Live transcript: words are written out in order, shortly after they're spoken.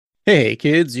Hey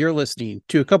kids, you're listening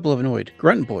to a couple of annoyed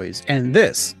grunt boys, and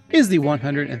this is the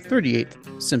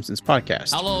 138th Simpsons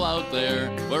podcast. Hello out there,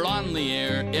 we're on the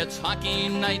air, it's hockey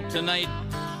night tonight.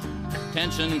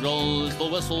 Tension grows, the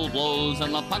whistle blows,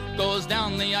 and the puck goes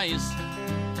down the ice.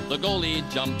 The goalie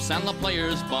jumps and the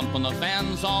players bump and the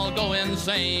fans all go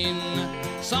insane.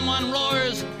 Someone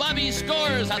roars, Bobby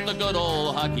scores at the good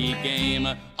old hockey game.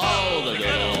 Oh, the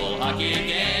good old hockey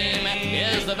game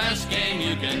is the best game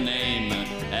you can name.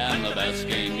 And the best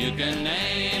game you can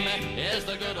name is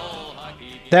the good old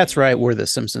hockey game. That's right, we're the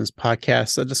Simpsons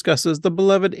podcast that discusses the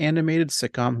beloved animated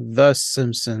sitcom The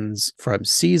Simpsons from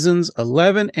seasons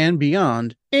 11 and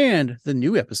beyond, and the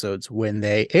new episodes when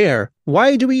they air.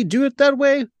 Why do we do it that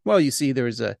way? Well, you see,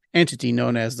 there's an entity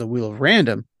known as the Wheel of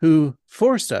Random who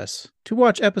forced us to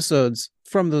watch episodes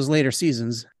from those later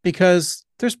seasons because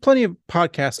there's plenty of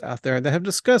podcasts out there that have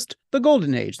discussed the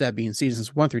golden age, that being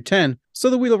seasons 1 through 10. So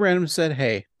the Wheel of Random said,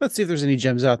 hey, let's see if there's any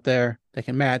gems out there that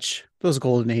can match those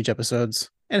golden age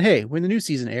episodes. And hey, when the new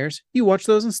season airs, you watch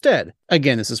those instead.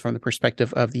 Again, this is from the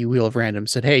perspective of the Wheel of Random.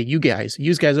 Said, hey, you guys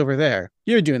over there,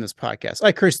 you're doing this podcast.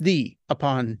 I curse thee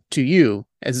upon to you,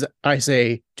 as I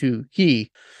say to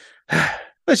he.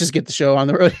 Let's just get the show on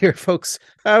the road here, folks.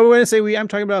 When I say I'm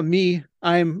talking about me.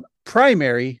 I'm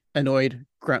primary annoyed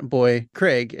grunt boy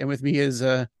Craig, and with me is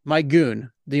my goon,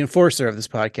 the enforcer of this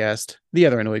podcast, the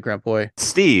other annoyed grunt boy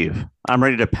Steve. I'm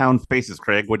ready to pound faces,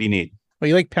 Craig. What do you need? Well,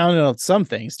 you like pounding on some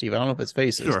things, Steve. I don't know if it's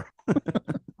faces. Sure.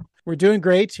 We're doing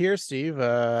great here, Steve.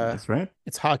 That's right.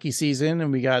 It's hockey season,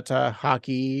 and we got a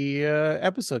hockey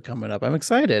episode coming up. I'm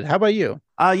excited. How about you?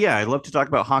 Yeah, I love to talk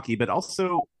about hockey, but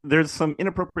also there's some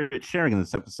inappropriate sharing in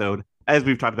this episode. As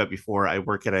we've talked about before, I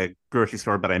work at a grocery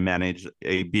store, but I manage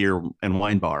a beer and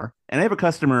wine bar. And I have a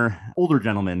customer, older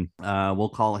gentleman. We'll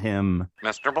call him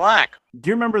Mr. Black. Do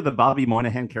you remember the Bobby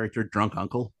Moynihan character, Drunk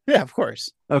Uncle? Yeah, of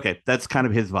course. Okay, that's kind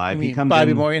of his vibe. I mean, He comes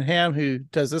Bobby in... Moynihan, who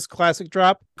does this classic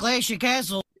drop. Glacier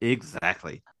Castle.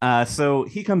 Exactly. So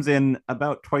he comes in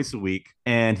about twice a week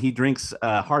and he drinks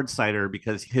hard cider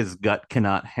because his gut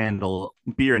cannot handle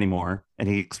beer anymore. And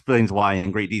he explains why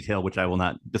in great detail, which I will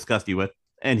not discuss you with.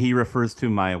 And he refers to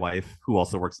my wife, who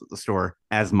also works at the store,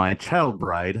 as my child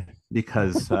bride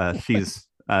because she's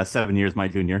 7 years my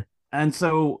junior. And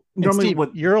so normally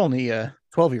Steve, you're only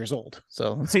 12 years old.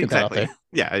 So let's get that out there.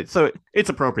 Yeah, so it's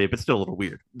appropriate, but still a little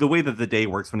weird. The way that the day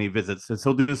works when he visits is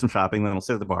he'll do some shopping, then he'll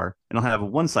sit at the bar, and he'll have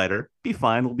one cider, be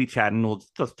fine, we'll be chatting, we'll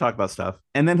just talk about stuff.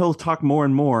 And then he'll talk more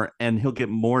and more, and he'll get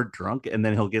more drunk, and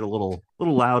then he'll get a little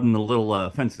loud and a little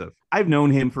offensive. I've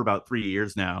known him for about 3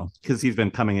 years now, because he's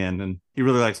been coming in, and he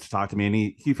really likes to talk to me. And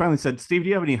he finally said, Steve, do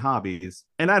you have any hobbies?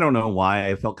 And I don't know why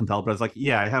I felt compelled, but I was like,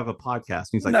 yeah, I have a podcast.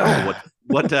 And he's like, oh,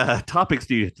 what topics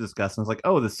do you discuss? And I was like,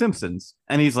 oh, The Simpsons.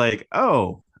 And he's like,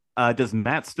 oh, does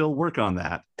Matt still work on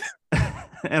that?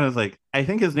 And I was like, I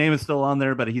think his name is still on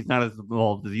there, but he's not as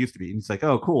involved as he used to be. And he's like,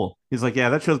 oh, cool. He's like, yeah,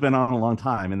 that show's been on a long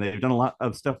time, and they've done a lot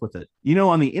of stuff with it. You know,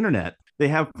 on the internet, they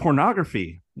have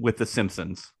pornography with The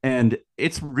Simpsons, and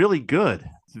it's really good.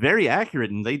 It's very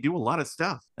accurate, and they do a lot of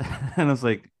stuff. And I was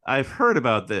like, I've heard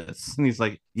about this. And he's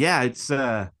like, yeah,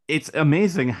 it's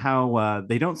amazing how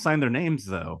they don't sign their names,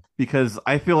 though, because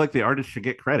I feel like the artist should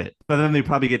get credit, but then they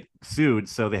probably get sued,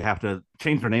 so they have to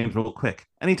change their names real quick.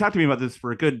 And he talked to me about this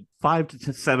for a good 5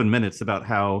 to 7 minutes about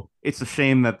how it's a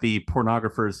shame that the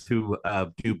pornographers who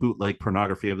do bootleg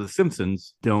pornography of The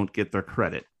Simpsons don't get their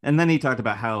credit. And then he talked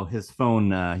about how his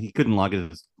phone, he couldn't log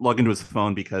into his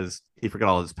phone because he forgot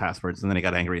all his passwords, and then he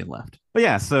got angry and left. But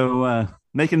yeah, so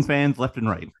making fans left and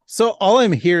right. So all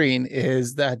I'm hearing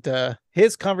is that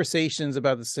his conversations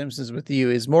about The Simpsons with you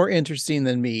is more interesting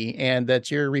than me, and that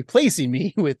you're replacing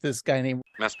me with this guy named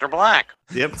Mr. Black.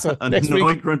 Yep, So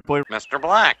annoyed grunt boy. Mr.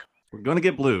 Black. We're going to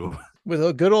get blue. with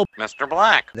a good old Mr.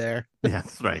 Black. there. Yeah,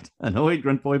 that's right. Annoyed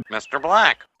grunt boy. Mr.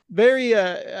 Black. Very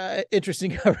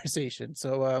interesting conversation.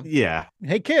 So Yeah.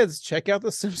 hey kids, check out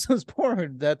The Simpsons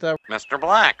porn that Mr.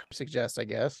 Black. suggests, I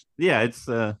guess. Yeah, it's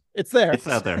there. it's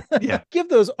out there. Yeah. Give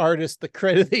those artists the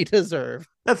credit they deserve.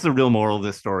 That's the real moral of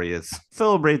this story is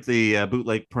celebrate the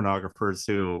bootleg pornographers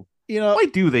who, why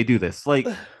do they do this? Like,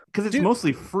 because it's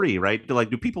mostly free, right?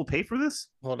 Do people pay for this?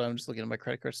 Hold on, I'm just looking at my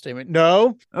credit card statement.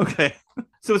 No. Okay.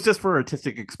 So it's just for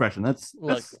artistic expression. That's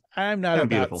I'm not kinda about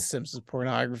beautiful. Simpsons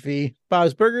pornography.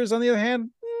 Bob's Burgers, on the other hand,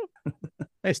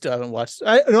 I still haven't watched.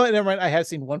 Never mind. I have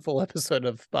seen one full episode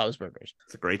of Bob's Burgers.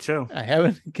 It's a great show. I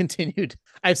haven't continued.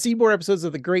 I've seen more episodes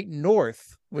of The Great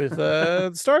North with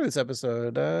the star of this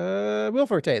episode, Will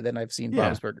Forte, than I've seen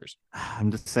Bob's Burgers.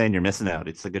 I'm just saying you're missing out.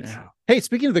 It's a good show. Hey,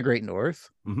 speaking of The Great North,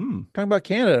 Mm-hmm. talking about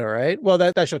Canada, right? Well,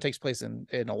 that show takes place in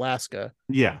Alaska.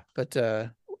 Yeah. But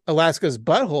Alaska's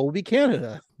butthole will be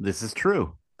Canada. This is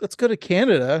true. Let's go to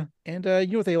Canada. And you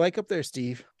know what they like up there,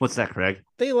 Steve? What's that, Craig?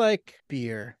 They like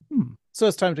beer. So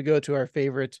it's time to go to our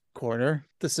favorite corner,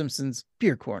 The Simpsons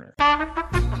Beer Corner.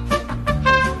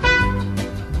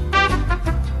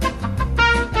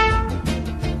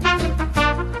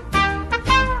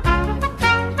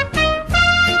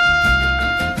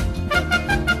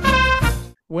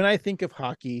 When I think of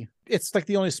hockey, it's like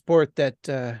the only sport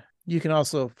that you can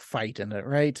also fight in it,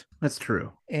 right? That's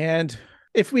true. And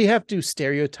if we have to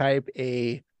stereotype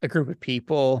a group of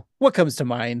people, what comes to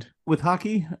mind? With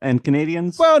hockey and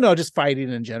Canadians? Well, no, just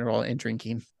fighting in general and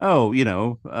drinking. Oh,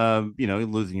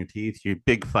 losing your teeth, your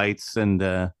big fights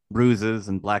and bruises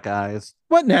and black eyes.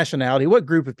 What nationality, what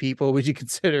group of people would you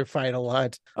consider fight a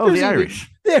lot? Oh, the Irish.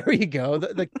 There you go.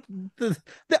 The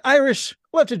Irish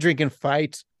love to drink and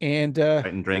fight. And fight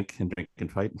and drink and drink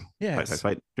and fight. Yes.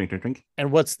 Fight, drink.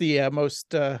 And what's the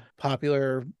most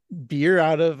popular beer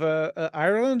out of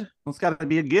Ireland? Well, it's got to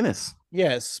be a Guinness.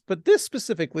 Yes, but this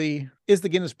specifically is the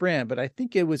Guinness brand, but I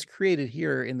think it was created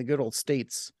here in the good old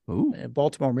States, in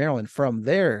Baltimore, Maryland, from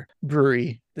their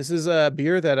brewery. This is a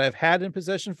beer that I've had in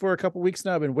possession for a couple weeks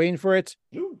now. I've been waiting for it.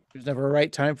 There's never a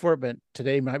right time for it, but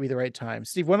today might be the right time.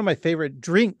 Steve, one of my favorite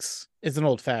drinks is an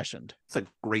old fashioned. It's a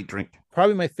great drink.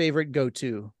 Probably my favorite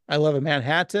go-to. I love a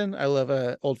Manhattan. I love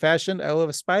a old fashioned. I love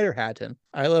a Spider Hatton.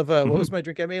 I love what was my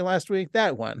drink I made last week?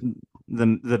 That one.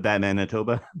 The Batman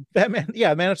Manitoba. Batman,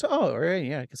 yeah, Manitoba. Oh, right,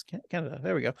 yeah, because Canada.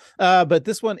 There we go. But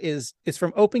this one it's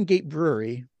from Open Gate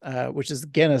Brewery, which is the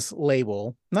Guinness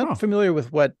label. Not familiar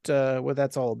with what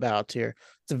that's all about here.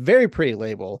 It's a very pretty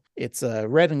label. It's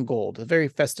red and gold. It's very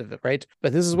festive, right?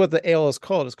 But this is what the ale is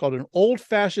called. It's called an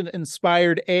old-fashioned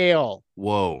inspired ale.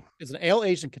 Whoa. It's an ale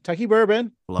aged in Kentucky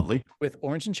bourbon. Lovely. With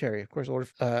orange and cherry. Of course,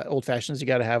 old fashions, you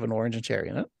got to have an orange and cherry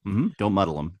in it. Don't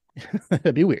muddle them.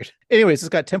 That'd be weird. Anyways, it's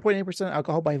got 10.8%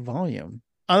 alcohol by volume.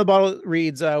 On the bottle, it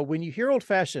reads, when you hear old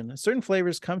fashioned, certain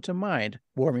flavors come to mind: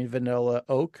 warming vanilla,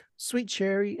 oak, sweet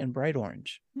cherry, and bright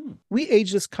orange. We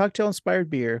aged this cocktail inspired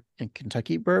beer in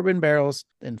Kentucky bourbon barrels,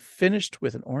 then finished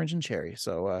with an orange and cherry.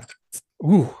 So,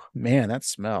 ooh, man, that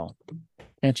smell.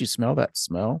 Can't you smell that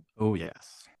smell? Oh,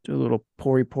 yes. Do a little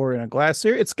pour in a glass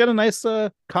here. It's got a nice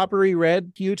coppery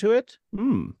red hue to it.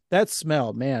 That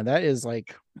smell, man, that is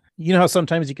like, you know how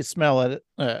sometimes you can smell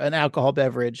an alcohol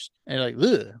beverage and you're like,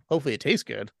 ugh, hopefully it tastes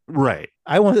good. Right.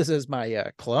 I want this as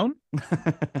my cologne.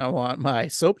 I want my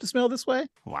soap to smell this way.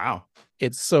 Wow.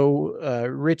 It's so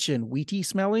rich and wheaty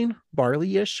smelling,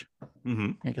 barley-ish.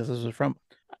 Because this is from...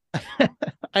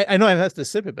 I know I have to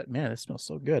sip it, but man, it smells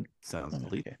so good. Sounds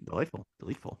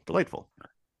delightful.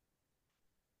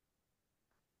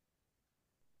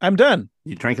 I'm done.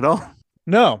 You drank it all?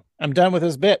 No, I'm done with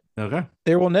this bit. Okay.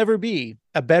 There will never be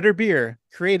a better beer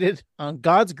created on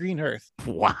God's green earth.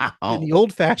 Wow. Than the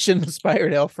old-fashioned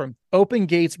inspired ale from Open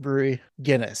Gates Brewery,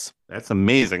 Guinness. That's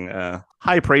amazing.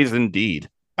 High praise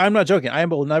indeed. I'm not joking. I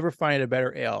will never find a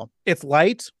better ale. It's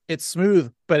light, it's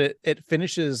smooth, but it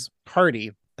finishes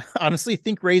hearty. Honestly,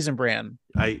 think Raisin Bran.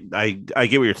 I get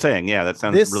what you're saying. Yeah, that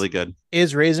sounds really good.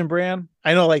 Is Raisin Bran?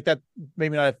 I know, like, that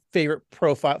maybe not a favorite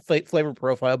flavor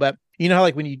profile, but you know how,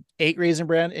 like, when you ate Raisin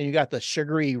Bran and you got the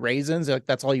sugary raisins, like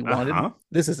that's all you wanted.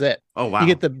 This is it. Oh wow! You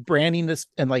get the brandy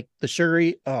and like the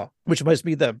sugary, which must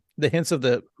be the hints of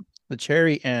the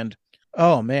cherry. And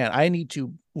oh man, I need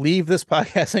to leave this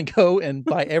podcast and go and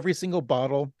buy every single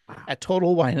bottle at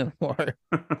Total Wine and More.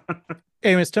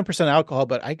 Anyway, it's 10% alcohol,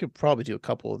 but I could probably do a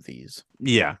couple of these.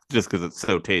 Yeah, just because it's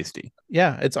so tasty.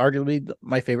 Yeah, it's arguably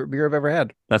my favorite beer I've ever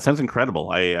had. That sounds incredible.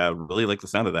 I really like the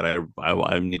sound of that.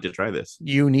 I need to try this.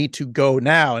 You need to go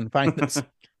now and find this.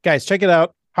 Guys, check it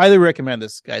out. Highly recommend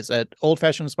this, guys, at Old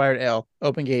Fashioned Inspired Ale,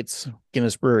 Open Gates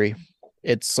Guinness Brewery.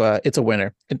 It's a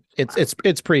winner.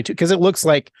 It's pretty too, because it looks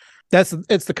like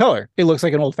it's the color. It looks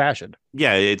like an old fashioned.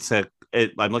 Yeah,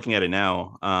 I'm looking at it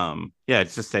now.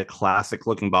 It's just a classic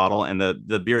looking bottle, and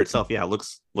the beer itself,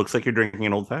 looks like you're drinking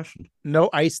an old fashioned. No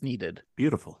ice needed.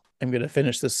 Beautiful. I'm gonna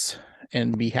finish this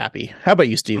and be happy. How about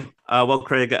you, Steve? Well,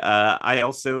 Craig, I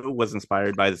also was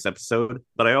inspired by this episode,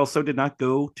 but I also did not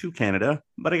go to Canada.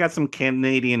 But I got some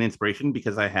Canadian inspiration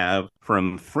because I have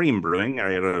from Freem Brewing,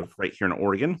 right here in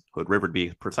Oregon, Hood River to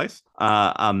be precise,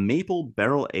 a maple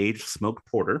barrel aged smoked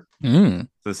porter. So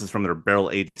this is from their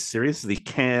barrel aged series.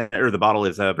 The bottle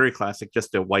is very classic,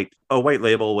 just a white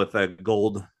label with a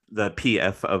gold, the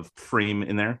PF of Freem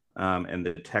in there. And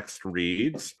the text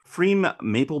reads, Freem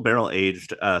Maple Barrel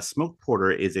Aged Smoked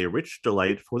Porter is a rich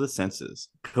delight for the senses.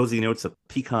 Cozy notes of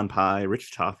pecan pie,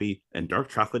 rich toffee, and dark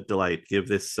chocolate delight give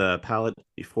this palate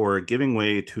before giving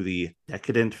way to the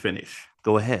decadent finish.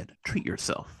 Go ahead, treat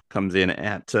yourself. Comes in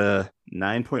at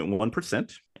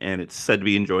 9.1%, and it's said to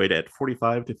be enjoyed at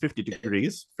 45 to 50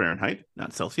 degrees Fahrenheit,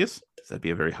 not Celsius. So that'd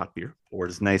be a very hot beer. Or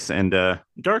it's nice and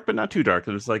dark, but not too dark.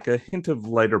 There's like a hint of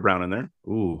lighter brown in there.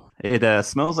 Ooh, it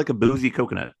smells like a boozy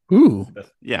coconut. Ooh.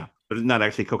 Yeah, but it's not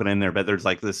actually coconut in there, but there's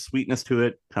like this sweetness to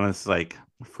it, kind of like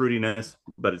fruitiness,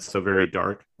 but it's so very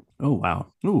dark. Oh,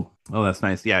 wow. Ooh. Oh, that's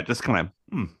nice. Yeah, just kind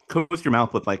of coats your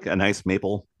mouth with like a nice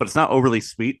maple, but it's not overly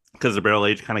sweet because the barrel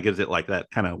age kind of gives it like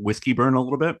that kind of whiskey burn a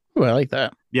little bit. Ooh, I like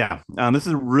that. Yeah. This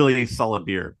is a really solid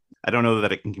beer. I don't know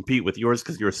that it can compete with yours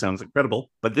because yours sounds incredible,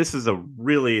 but this is a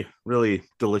really, really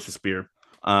delicious beer.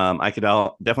 I could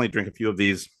definitely drink a few of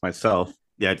these myself.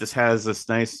 Yeah, it just has this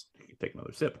nice. Take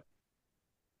another sip.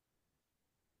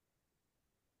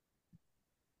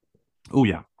 Oh,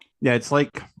 yeah. Yeah, it's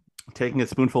like taking a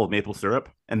spoonful of maple syrup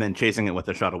and then chasing it with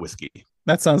a shot of whiskey.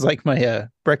 That sounds like my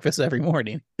breakfast every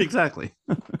morning. Exactly.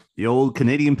 The old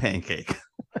Canadian pancake.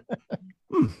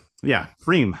 Yeah,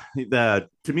 Freem.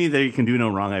 To me, they can do no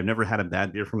wrong. I've never had a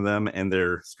bad beer from them, and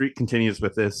their streak continues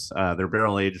with this. Their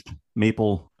barrel-aged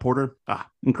maple porter.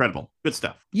 Incredible. Good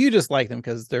stuff. You just like them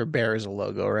because their bear is a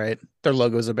logo, right? Their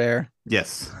logo is a bear.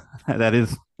 Yes, that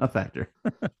is a factor.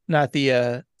 Not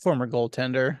the former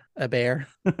goaltender, a bear.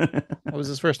 What was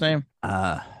his first name?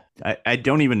 I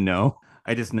don't even know.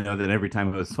 I just know that every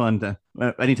time it was fun to,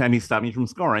 anytime he stopped me from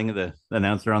scoring, the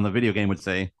announcer on the video game would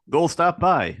say, "Goal stopped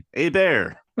by a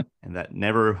bear." And that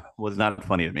never was not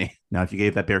funny to me. Now, if you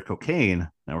gave that bear cocaine,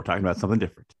 now we're talking about something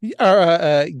different.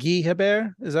 Guy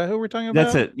Hebert, is that who we're talking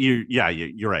about? That's it.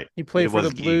 You're right. He played for the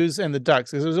Blues and the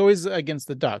Ducks because it was always against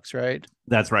the Ducks, right?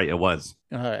 That's right. It was.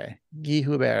 All right. Guy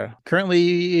Hebert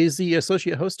currently is the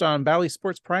associate host on Bally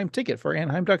Sports Prime Ticket for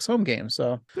Anaheim Ducks home game.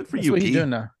 So good for you. What are you doing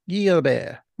now? Guy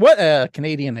Hebert. What a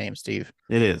Canadian name, Steve.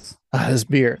 It is. This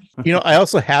beer. I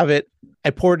also have it. I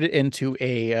poured it into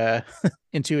a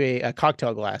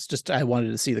cocktail glass. Just I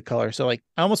wanted to see the color. So like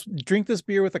I almost drink this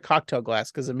beer with a cocktail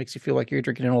glass because it makes you feel like you're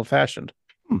drinking an old fashioned.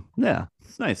 Yeah,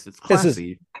 it's nice. It's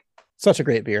classy. Such a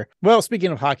great beer. Well,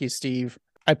 speaking of hockey, Steve,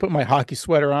 I put my hockey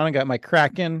sweater on. I got my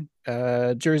Kraken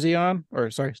jersey on,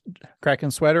 Kraken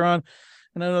sweater on.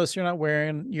 And I notice you're not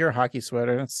wearing your hockey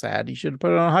sweater. That's sad. You should have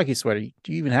put it on a hockey sweater.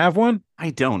 Do you even have one?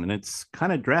 I don't, and it's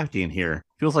kind of drafty in here.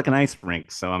 Feels like an ice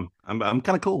rink, so I'm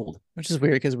kind of cold. Which is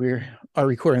weird because we are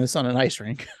recording this on an ice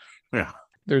rink. Yeah,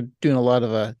 they're doing a lot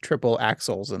of triple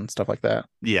axles and stuff like that.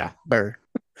 Yeah, Burr.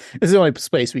 This is the only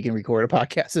place we can record a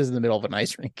podcast is in the middle of an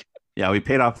ice rink. Yeah, we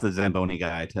paid off the Zamboni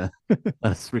guy to let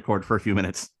us record for a few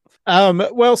minutes.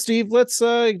 Well, Steve, let's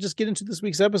just get into this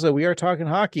week's episode. We are talking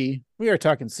hockey. We are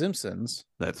talking Simpsons.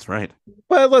 That's right.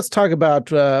 But let's talk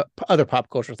about other pop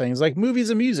culture things like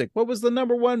movies and music. What was the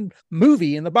number one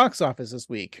movie in the box office this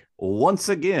week? Once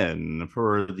again,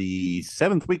 for the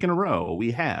 7th week in a row,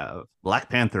 we have Black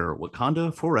Panther: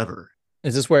 Wakanda Forever.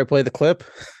 Is this where I play the clip?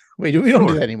 Wait, we don't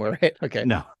do that anymore, right? Okay.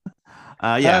 No.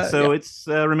 It's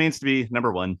remains to be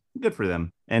number one. Good for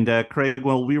them. And Craig,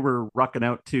 well, we were rocking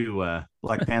out to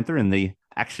Black Panther and the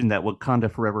action that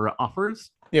Wakanda Forever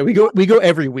offers. Yeah, we go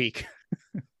every week.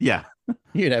 Yeah.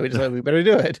 We better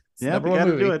do it. It's we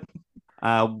gotta do it.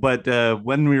 But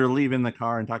when we were leaving the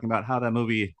car and talking about how that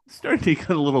movie started to get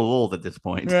a little old at this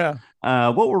point,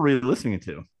 what were we listening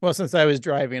to? Well, since I was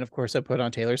driving, of course, I put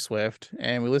on Taylor Swift,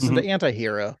 and we listened to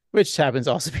Anti-Hero, which happens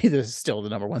also to be still the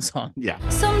number one song. Yeah.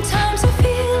 Sometimes I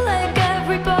feel like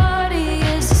everybody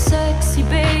is a sexy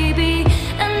baby,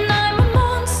 and I'm a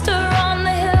monster on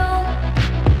the hill.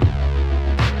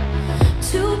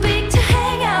 Too big to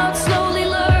hang out, slowly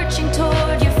lurching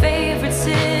toward your favorite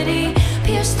city,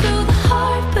 pierced through the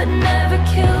heart but never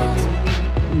killed.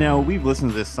 Now, we've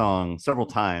listened to this song several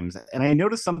times, and I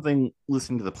noticed something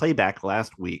listening to the playback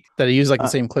last week. That I use the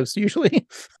same clips usually?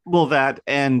 Well,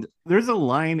 and there's a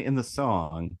line in the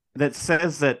song that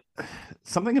says that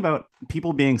something about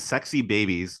people being sexy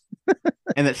babies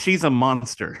and that she's a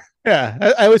monster. Yeah,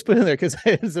 I always put it in there because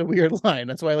it's a weird line.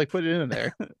 That's why I put it in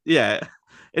there. Yeah.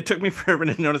 It took me forever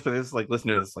to notice, but it's like, listen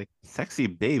to this, like, sexy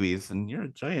babies, and you're a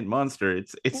giant monster.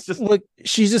 It's just look.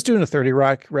 She's just doing a 30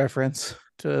 Rock reference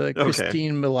to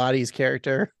Christine Milioti's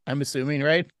character. I'm assuming,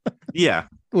 right? Yeah.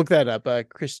 Look that up.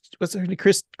 What's her name?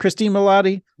 Christine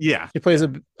Milioti. Yeah, she plays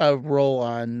a role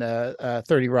on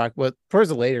 30 Rock. But towards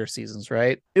the later seasons,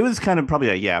 right? It was kind of probably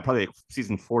like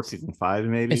season 4, season 5,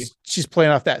 maybe. And she's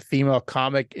playing off that female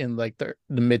comic in like the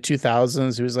mid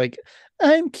 2000s who was like,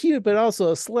 I'm cute, but also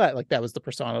a slut. Like that was the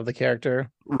persona of the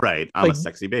character. Right. I'm a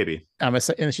sexy baby. And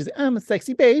she's like, I'm a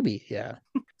sexy baby. Yeah.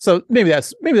 So maybe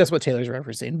that's what Taylor's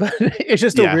referencing, but it's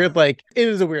just a weird, like, it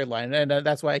is a weird line, and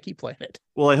that's why I keep playing it.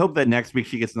 Well, I hope that next week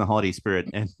she gets in the holiday spirit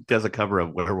and does a cover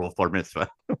of Werewolf Bar Mitzvah.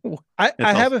 I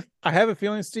have a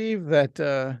feeling, Steve,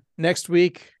 that next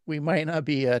week we might not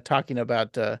be talking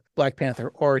about Black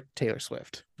Panther or Taylor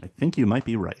Swift. I think you might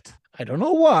be right. I don't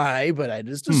know why, but I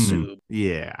just assume.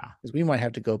 Yeah. Because we might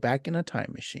have to go back in a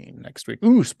time machine next week.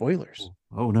 Ooh, spoilers.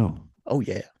 Oh, no. Oh,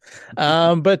 yeah.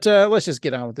 But let's just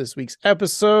get on with this week's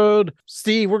episode.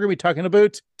 Steve, we're going to be talking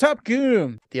about Top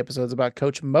Goon. The episode's about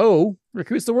Coach Mo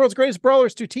recruits the world's greatest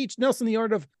brawlers to teach Nelson the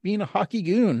art of being a hockey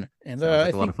goon. And I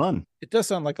think a lot of fun. It does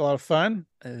sound like a lot of fun.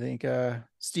 I think,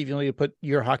 Steve, you'll need to put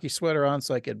your hockey sweater on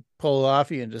so I could pull it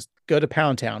off you and just go to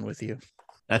Pound Town with you.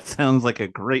 That sounds like a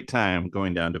great time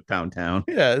going down to Pound Town.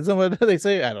 Yeah, is that what they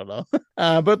say? I don't know.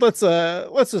 But let's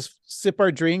just sip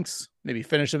our drinks, maybe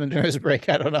finish them during this break.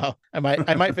 I don't know. I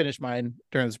might finish mine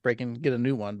during this break and get a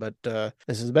new one, but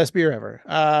this is the best beer ever.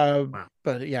 Wow.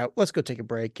 But yeah, let's go take a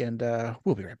break and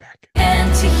we'll be right back.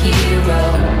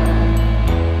 Anti-hero.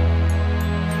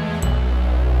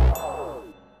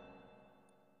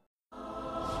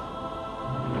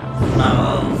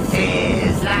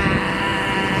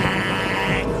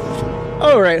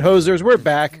 All right, hosers, we're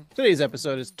back. Today's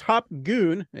episode is Top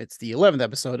Goon. It's the 11th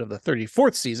episode of the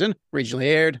 34th season, originally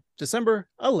aired December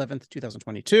 11th,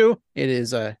 2022. It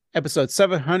is episode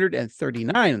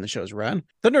 739 in the show's run.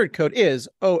 The nerd code is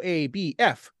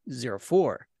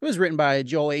OABF04. It was written by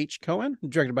Joel H. Cohen,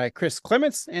 directed by Chris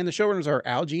Clements, and the showrunners are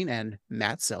Al Jean and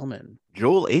Matt Selman.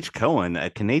 Joel H. Cohen,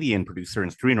 a Canadian producer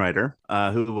and screenwriter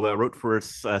who wrote for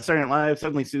Saturday Night Live,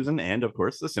 Suddenly Susan, and of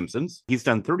course, The Simpsons. He's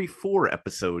done 34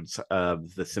 episodes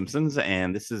of The Simpsons,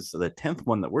 and this is the 10th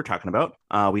one that we're talking about.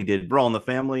 We did Brawl in the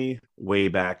Family way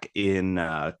back in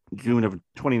June of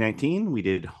 2019. We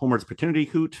did Homer's Paternity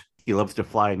Hoot. He Loves to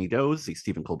Fly and He Does, the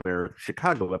Stephen Colbert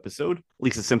Chicago episode.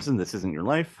 Lisa Simpson, This Isn't Your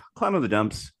Life. Clown of the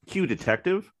Dumps, Q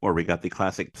Detective, where we got the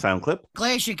classic sound clip.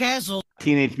 Clash of Castle.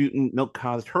 Teenage Mutant Milk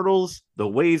Caused Hurdles, The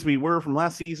Ways We Were from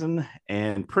last season,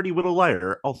 and Pretty Little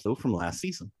Liar, also from last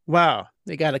season. Wow,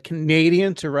 they got a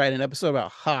Canadian to write an episode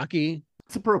about hockey.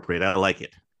 It's appropriate. I like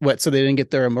it. What, so they didn't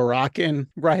get their Moroccan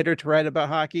writer to write about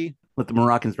hockey? Let the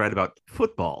Moroccans write about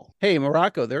football. Hey,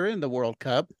 Morocco, they're in the World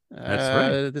Cup. That's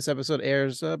right. This episode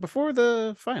airs before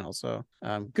the final. So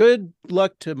good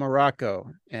luck to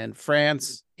Morocco and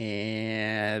France.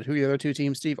 And who are the other two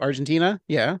teams, Steve? Argentina?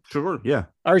 Yeah. Sure, yeah.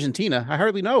 Argentina. I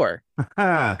hardly know her.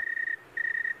 Ha.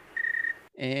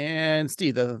 And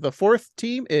Steve, the fourth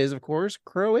team is, of course,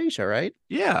 Croatia, right?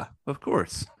 Yeah, of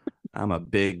course. I'm a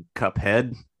big cup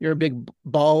head. You're a big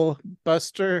ball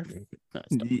buster.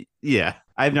 Yeah.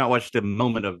 I've not watched a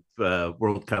moment of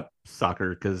World Cup soccer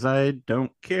because I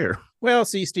don't care. Well,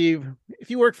 see, Steve, if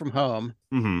you work from home,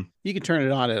 Mm-hmm. you can turn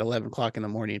it on at 11 o'clock in the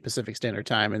morning Pacific Standard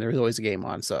Time, and there's always a game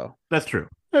on. So That's true.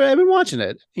 I've been watching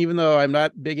it, even though I'm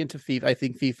not big into FIFA. I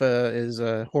think FIFA is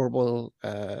a horrible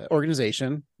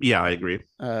organization. Yeah, I agree.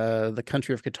 The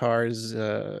country of Qatar is,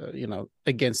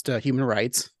 against human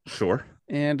rights. Sure.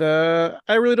 And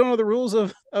I really don't know the rules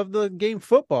of the game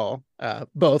football,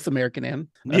 both American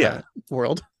and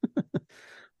world.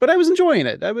 But I was enjoying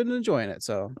it. I've been enjoying it.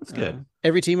 So That's good.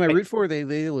 Every team I root for, they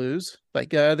lose.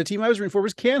 Like the team I was rooting for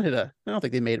was Canada. I don't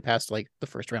think they made it past like the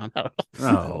first round. I don't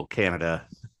know. Oh, Canada.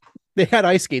 They had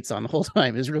ice skates on the whole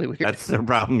time. It was really weird. That's the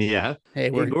problem, yeah. Hey,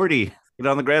 Hey, Gordy, get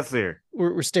on the grass there.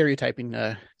 we're stereotyping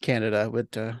Canada, but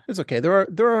it's okay. There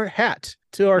are a hat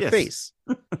to our Yes. face.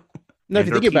 No, if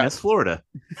you think about Florida.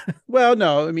 well,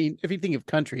 no, I mean, if you think of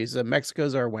countries,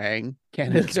 Mexico's our wang,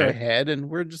 Canada's our Okay. head, and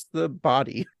we're just the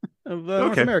body of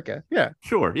North Okay. America. Yeah,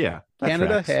 Sure, yeah. that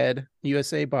Canada tracks. head,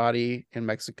 USA body, and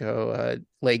Mexico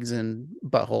legs and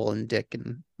butthole and dick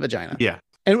and vagina. Yeah.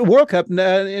 And World Cup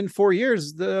in 4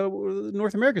 years, the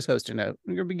North America's hosting it.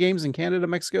 There are gonna be games in Canada,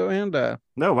 Mexico, and Oh,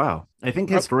 wow. I think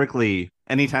historically,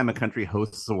 anytime a country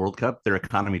hosts the World Cup, their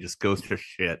economy just goes to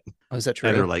shit. oh, is that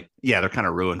And they're true? like, yeah, they're kind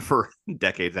of ruined for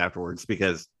decades afterwards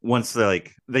because once they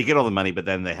get all the money, but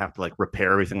then they have to like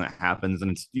repair everything that happens.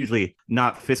 And it's usually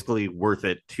not fiscally worth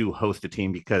it to host a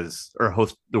team or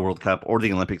host the World Cup or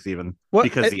the Olympics even What-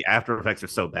 because the after effects are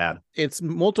so bad. It's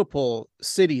multiple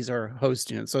cities are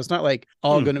hosting it, so it's not like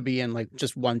all Hmm. going to be in like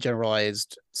just one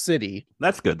generalized city.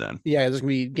 That's good then. Yeah, there's gonna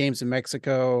be games in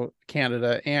Mexico,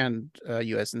 Canada, and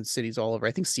U.S. and cities all over.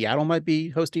 I think Seattle might be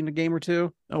hosting a game or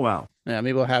two. Oh, wow. Yeah,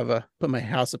 maybe I'll have put my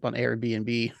house up on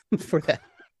Airbnb for that.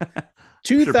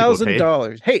 Sure people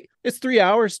 $2,000. Hey, it's 3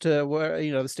 hours to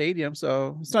the stadium,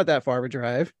 so it's not that far of a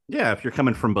drive, Yeah, if you're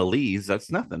coming from Belize, that's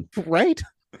nothing. right?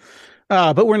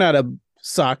 But we're not a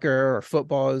soccer or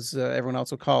football, as everyone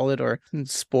else will call it, or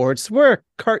sports. We're a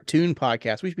cartoon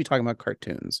podcast. We should be talking about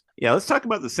cartoons. Yeah, let's talk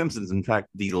about The Simpsons. In fact,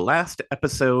 the last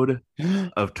episode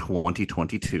of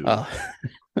 2022. Oh,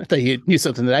 I thought you knew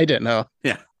something that I didn't know.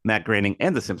 Yeah, Matt Groening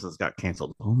and The Simpsons got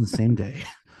canceled on the same day.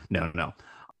 No.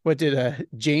 What did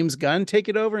James Gunn take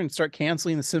it over and start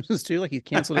canceling The Simpsons too? Like he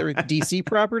canceled every DC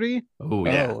property? Oh,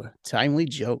 yeah. Oh, timely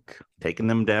joke. Taking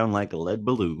them down like lead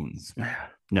balloons.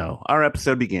 No, our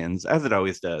episode begins, as it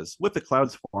always does, with the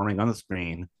clouds forming on the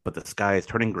screen, but the sky is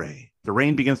turning gray. The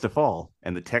rain begins to fall,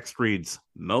 and the text reads,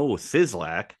 Mo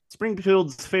Sislak.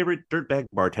 Springfield's favorite dirtbag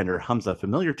bartender hums a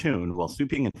familiar tune while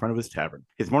sweeping in front of his tavern.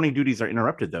 His morning duties are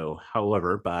interrupted, though,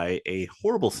 however, by a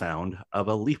horrible sound of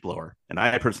a leaf blower. And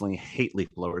I personally hate leaf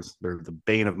blowers. They're the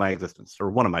bane of my existence,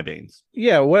 or one of my banes.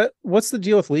 Yeah, what's the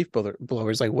deal with leaf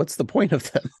blowers? Like, what's the point of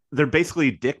them? They're basically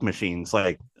dick machines.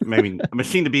 Like, I mean, a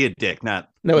machine to be a dick, not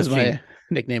That was my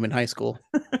nickname in high school.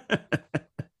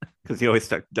 Because you always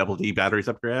stuck double D batteries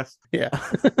up your ass. Yeah.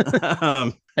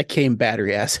 I came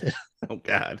battery acid. Oh,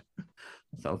 God.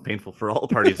 Sounds painful for all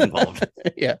parties involved.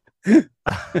 Yeah.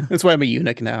 That's why I'm a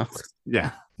eunuch now.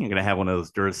 Yeah. You're going to have one of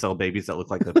those Duracell babies that look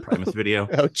like the Primus video.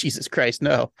 Oh, Jesus Christ,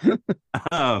 no.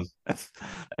 That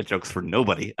joke's for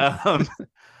nobody.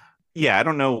 Yeah, I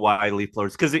don't know why leaf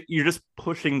blowers, because you're just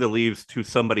pushing the leaves to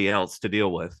somebody else to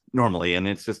deal with normally, and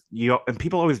it's just and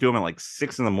people always do them at like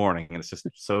 6 a.m, and it's just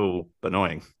so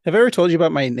annoying. Have I ever told you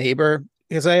about my neighbor?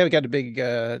 Because I have got a big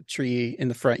tree in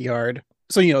the front yard.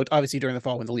 So, obviously during the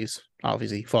fall when the leaves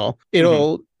obviously fall,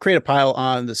 it'll create a pile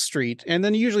on the street. And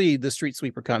then usually the street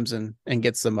sweeper comes in and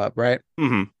gets them up, right?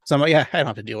 Mm-hmm. So I'm like, yeah, I don't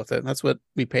have to deal with it. That's what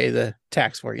we pay the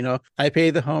tax for. I pay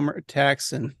the home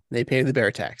tax and they pay the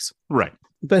bear tax. Right.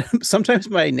 But sometimes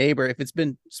my neighbor, if it's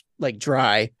been like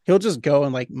dry, he'll just go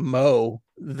and like mow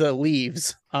the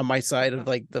leaves on my side of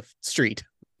like the street.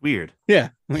 Weird. Yeah.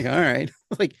 I'm like, all right.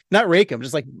 Like not rake them,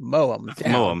 just like mow them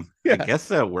down. Mow them. Yeah. I guess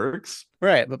that works.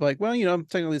 Right. But like, well, I'm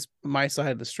technically it's my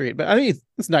side of the street. But I mean,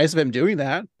 it's nice of him doing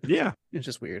that. Yeah. It's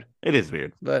just weird. It is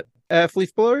weird. But F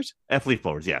leaf blowers? F leaf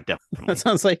blowers. Yeah, definitely. That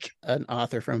sounds like an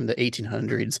author from the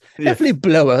 1800s. Yeah. F leaf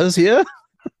blowers, yeah.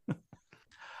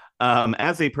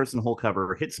 As a person hole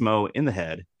cover hits Mo in the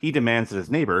head, he demands that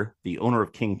his neighbor, the owner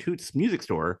of King Toot's music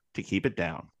store, to keep it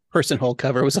down. Person hole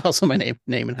cover was also my name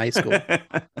in high school.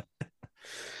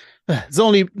 It's the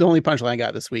only punchline I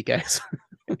got this week, guys.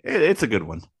 It's a good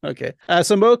one. Okay.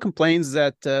 So Mo complains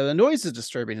that the noise is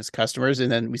disturbing his customers,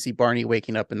 and then we see Barney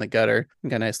waking up in the gutter.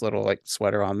 Got a nice little like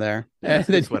sweater on there. Yeah, and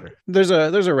then sweater. There's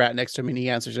a rat next to him, and he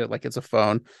answers it like it's a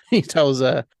phone. He tells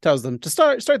them to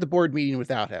start the board meeting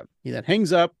without him. He then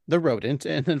hangs up the rodent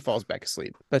and then falls back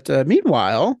asleep. But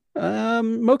meanwhile,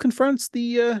 Mo confronts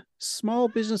the small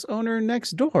business owner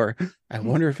next door. I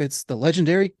wonder if it's the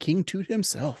legendary King Toot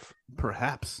himself.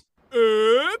 Perhaps.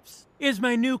 Oops! Is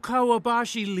my new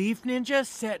Kawabashi Leaf Ninja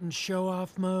set in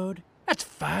show-off mode? That's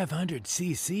 500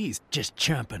 cc's just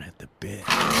chomping at the bit.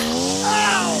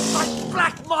 Ow! My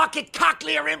black market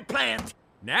cochlear implant!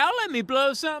 Now let me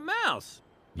blow something else.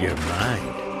 You're mine.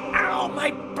 Ow!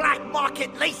 My black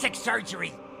market LASIK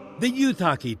surgery! The youth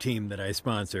hockey team that I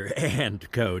sponsor and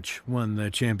coach won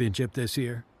the championship this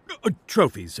year.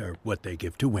 Trophies are what they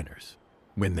give to winners.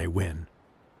 When they win.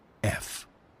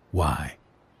 F-Y-I.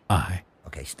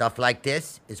 Okay, stuff like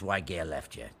this is why Gail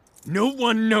left you. No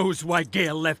one knows why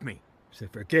Gail left me,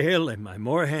 except for Gail and my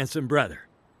more handsome brother.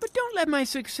 But don't let my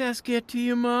success get to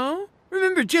you, Mo.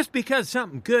 Remember, just because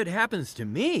something good happens to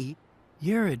me,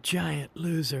 you're a giant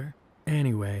loser.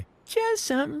 Anyway, just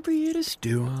something for you to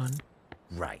stew on.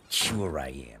 Right, sure I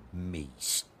am. Me,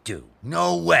 Stu.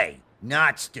 No way.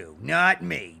 Not Stu. Not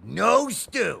me. No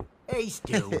Stu. Hey,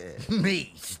 Stu.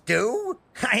 Me, Stu?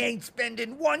 I ain't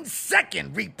spending 1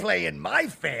 second replaying my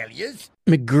failures.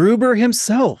 MacGruber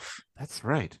himself. That's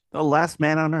right. The last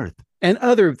man on Earth. And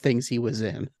other things he was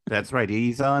in. That's right.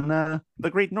 He's on The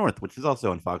Great North, which is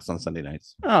also on Fox on Sunday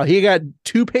nights. Oh, he got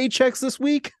 2 paychecks this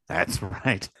week? That's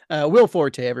right. Will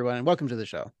Forte, everyone, and welcome to the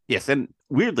show. Yes, and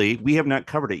weirdly, we have not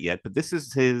covered it yet, but this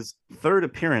is his 3rd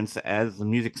appearance as the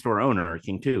music store owner,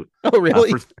 King Toot. Oh,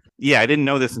 really? Yeah, I didn't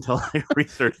know this until I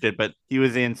researched it, but he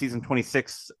was in season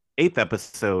 26, 8th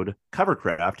episode,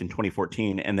 Covercraft in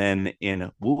 2014, and then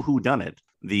in Woohoo Done It,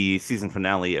 the season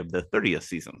finale of the 30th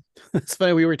season. It's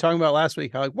funny. We were talking about last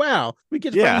week how like, wow, we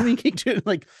get to finally King Toot.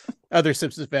 Like other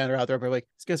Simpsons fans are out there, but like,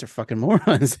 these guys are fucking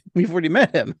morons. We've already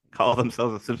met him. Call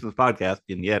themselves a Simpsons podcast,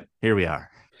 and yet here we are.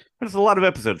 There's a lot of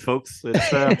episodes, folks. It's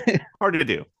hard to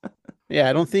do. Yeah,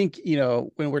 I don't think,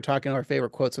 when we're talking our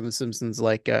favorite quotes on The Simpsons,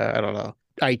 like, I don't know,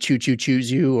 I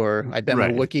choose you, or I bet my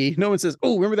Right. Wookiee. No one says,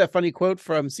 oh, remember that funny quote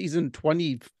from season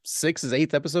 26's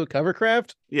 8th episode,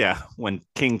 Covercraft? Yeah, when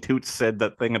King Toots said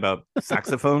that thing about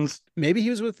saxophones. Maybe he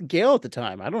was with Gail at the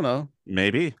time. I don't know.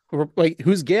 Maybe. Or, like,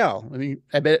 who's Gail? I mean,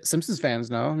 I bet Simpsons fans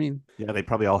know. I mean, Yeah, they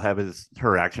probably all have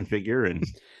her action figure, and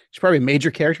she's probably a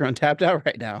major character on Tapped Out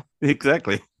right now.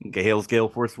 exactly. Gale's Gale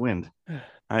Force Wind.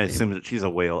 I Maybe. assume that she's a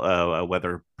a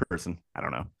weather person. I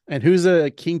don't know. And who's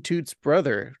King Toot's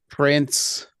brother?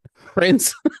 Prince.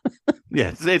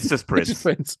 Yeah, it's just Prince.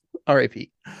 Prince. R.I.P.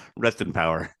 Rest in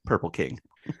power, Purple King.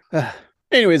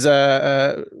 Anyways,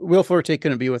 Will Forte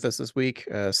couldn't be with us this week.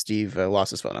 Steve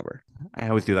lost his phone number. I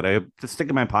always do that. I just stick it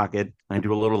in my pocket. I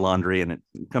do a little laundry, and it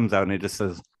comes out, and it just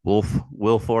says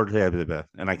Will Forte,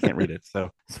 and I can't read it. So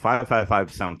it's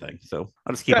 555 something. So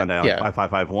I'll just keep on down. Yeah.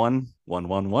 5551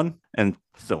 111, and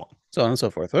so on. So on and so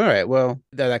forth. All right. Well,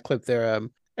 that clip there.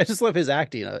 I just love his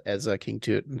acting as King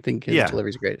Toot. I think his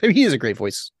delivery's great. I mean, he is a great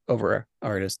voice over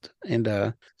artist.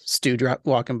 And Stu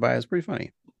walking by is pretty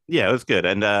funny. Yeah, it was good.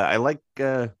 And I like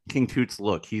King Toot's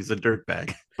look. He's a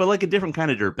dirtbag, but like a different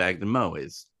kind of dirtbag than Mo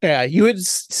is. Yeah, you would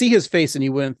see his face and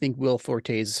you wouldn't think Will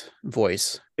Forte's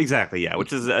voice. Exactly, yeah,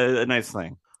 which is a nice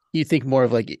thing. You think more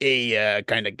of like a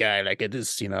kind of guy, like it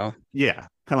is, Yeah, kind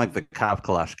of like the Cop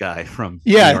Kalash guy from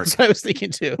Yeah, New York. that's what I was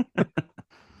thinking too.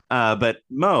 But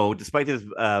Mo, despite his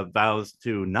vows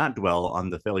to not dwell on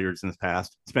the failures in his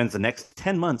past, spends the next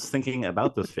 10 months thinking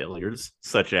about those failures,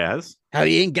 such as How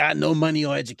he ain't got no money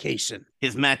or education.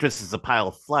 his mattress is a pile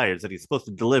of flyers that he's supposed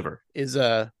to deliver. Is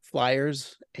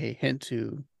Flyers a hint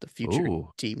to the future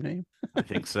Ooh. team name? I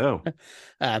think so.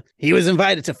 He was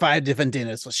invited to 5 different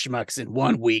dinners with schmucks in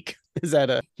 1 week. Is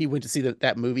that he went to see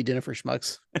that movie Dinner for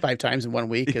Schmucks 5 times in 1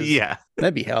 week? Yeah,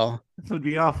 That'd be hell. that would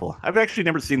be awful. I've actually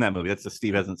never seen that movie. That's just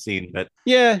Steve hasn't seen, but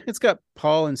Yeah, it's got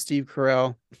Paul and Steve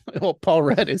Carell. Well, Paul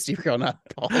Rudd and Steve Carell, not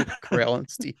Paul Carell and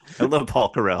Steve. I love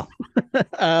Paul Carell.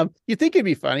 You think it'd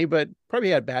be funny, but probably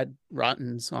had bad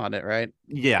rottens on it, right?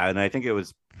 Yeah, and I think it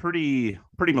was pretty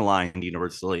maligned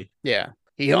universally. Yeah.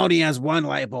 He only has one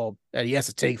light bulb that he has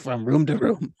to take from room to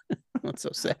room. That's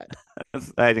so sad.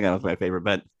 I think that was my favorite.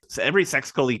 But so every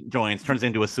sex cult he joins turns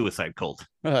into a suicide cult.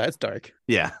 Oh, that's dark.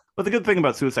 Yeah. But the good thing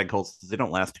about suicide cults is they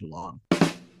don't last too long.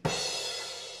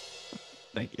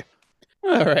 Thank you.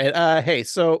 All right. Hey,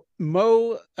 so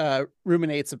Mo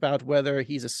ruminates about whether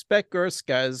he's a spec or a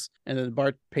scuzz, and then the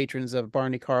bar patrons of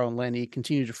Barney, Carl, and Lenny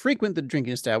continue to frequent the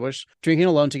drinking establishment, drinking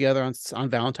alone together on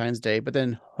Valentine's Day. But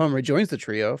then Homer joins the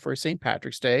trio for St.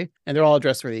 Patrick's Day, and they're all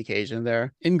dressed for the occasion.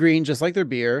 They're in green, just like their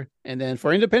beer. And then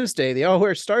for Independence Day, they all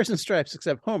wear stars and stripes,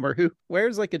 except Homer, who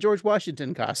wears like a George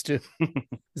Washington costume.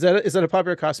 Is that a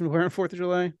popular costume to wear on 4th of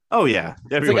July? Oh, yeah.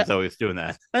 Everyone's always doing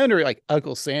that. I wonder, like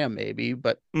Uncle Sam, maybe,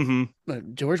 but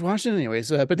George Washington,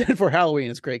 anyways. But then for Halloween,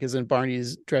 it's great because then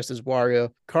Barney's dressed as Wario.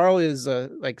 Carl is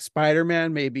like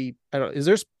Spider-Man, maybe. I don't.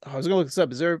 I was gonna look this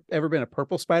up. Has there ever been a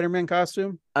purple Spider-Man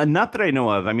costume? Not that I know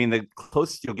of. I mean, the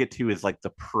closest you'll get to is like the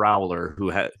Prowler,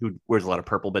 who wears a lot of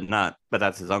purple, but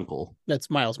that's his uncle. That's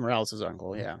Miles Morales'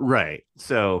 uncle, yeah. Right.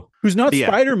 So Who's not yeah.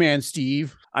 Spider-Man,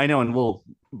 Steve? I know, and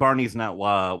Barney's not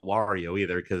Wario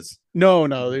either, because No.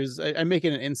 I'm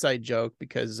making an inside joke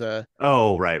because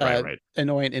right.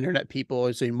 annoying internet people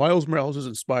are saying Miles Morales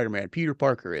isn't Spider-Man, Peter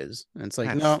Parker is. And it's like,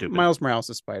 That's no, stupid. Miles Morales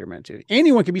is Spider-Man too.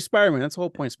 Anyone can be Spider-Man. That's the whole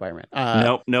point of Spider-Man.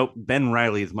 Nope. Ben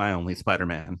Reilly is my only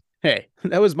Spider-Man. Hey,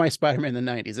 that was my Spider-Man in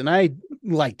the 90s, and I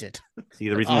liked it. See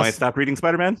the reason why I stopped reading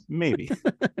Spider-Man? Maybe.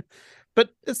 But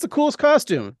it's the coolest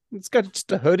costume. It's got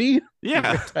just a hoodie.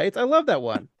 Yeah. Tights. I love that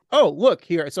one. Oh, look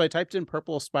here. So I typed in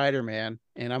purple Spider-Man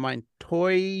and I'm on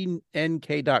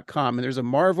toynk.com, and there's a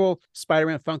Marvel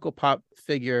Spider-Man Funko Pop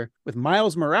figure with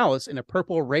Miles Morales in a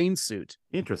purple rain suit.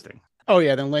 Interesting. Oh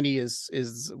yeah, then Lenny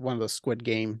is one of those Squid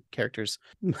Game characters.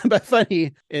 But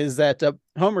funny is that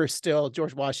Homer's still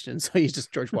George Washington, so he's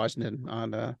just George Washington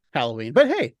on Halloween. But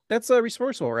hey, that's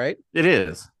resourceful, right? It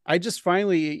is. I just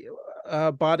finally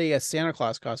bought a Santa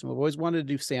Claus costume. I've always wanted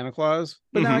to do Santa Claus,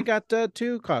 but now I got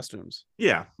 2 costumes.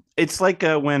 Yeah. It's like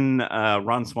when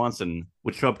Ron Swanson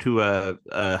would show up to a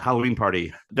Halloween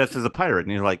party dressed as a pirate.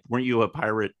 And you're like, weren't you a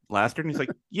pirate last year? And he's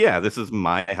like, yeah, this is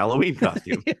my Halloween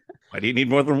costume. Yeah. Why do you need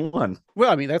more than one?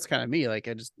 Well, I mean, that's kind of me. Like,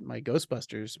 my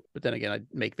Ghostbusters, but then again, I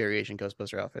make variation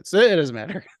Ghostbuster outfits. It doesn't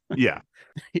matter. Yeah.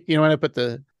 You know, when I put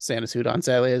the Santa suit on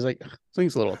Saturday, I was like, this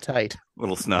thing's a little tight. A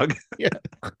little snug. Yeah.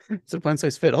 It's a fun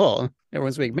size fit all.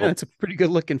 Everyone's like, man, it's a pretty good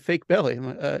looking fake belly.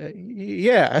 I'm like,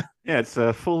 yeah. Yeah, it's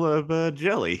full of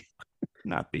jelly,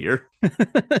 not beer.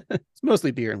 It's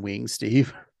mostly beer and wings,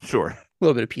 Steve. Sure. A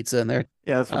little bit of pizza in there.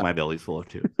 Yeah, that's what my belly's full of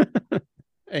too.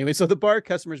 Anyway, so the bar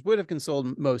customers would have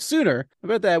consoled Mo sooner,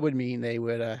 but that would mean they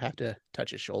would have to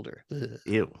touch his shoulder. Ugh.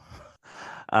 Ew.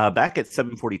 Back at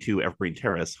 742 Evergreen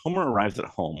Terrace, Homer arrives at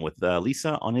home with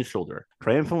Lisa on his shoulder,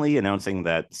 triumphantly announcing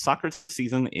that soccer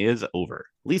season is over.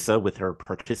 Lisa, with her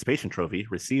participation trophy,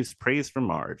 receives praise from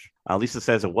Marge. Lisa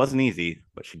says it wasn't easy,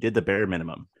 but she did the bare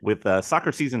minimum. With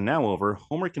soccer season now over,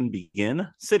 Homer can begin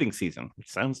sitting season,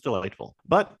 which sounds delightful.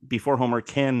 But before Homer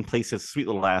can place his sweet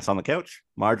little ass on the couch,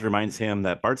 Marge reminds him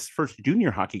that Bart's first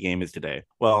junior hockey game is today.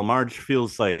 While Marge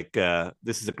feels like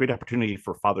this is a great opportunity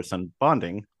for father-son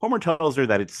bonding, Homer tells her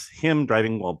that it's him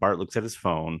driving while Bart looks at his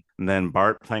phone, and then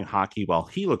Bart playing hockey while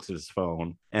he looks at his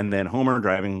phone, and then Homer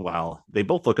driving while they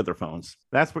both look at their phones.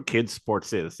 That's what kids'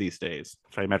 sports is these days.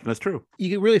 So I imagine that's true. You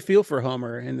can really feel for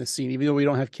Homer in this scene, even though we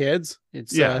don't have kids.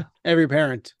 It's every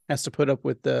parent has to put up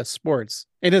with the sports.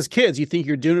 And as kids, you think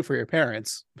you're doing it for your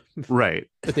parents. Right.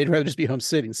 But they'd rather just be home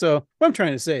sitting. So what I'm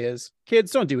trying to say is,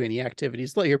 kids, don't do any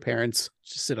activities. Let your parents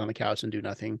just sit on the couch and do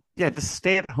nothing. Yeah, just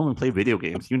stay at home and play video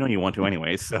games. You know you want to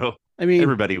anyway, so I mean,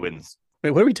 everybody wins.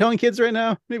 Wait, what are we telling kids right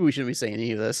now? Maybe we shouldn't be saying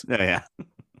any of this. Oh, yeah.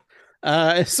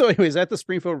 So anyways, at the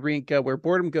Springfield rink, where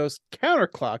boredom goes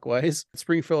counterclockwise,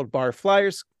 Springfield bar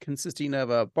flyers consisting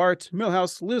of Bart,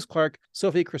 Milhouse, Lewis Clark,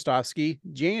 Sophie Christovsky,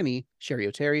 Janny, Sherry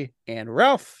O'Terry, and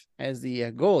Ralph as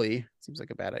the goalie. Seems like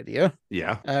a bad idea.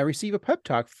 Yeah. Receive a pep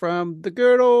talk from the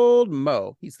good old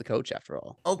Mo. He's the coach after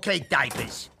all. Okay,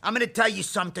 diapers. I'm gonna tell you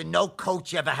something no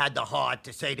coach ever had the heart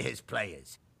to say to his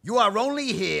players. You are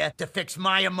only here to fix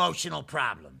my emotional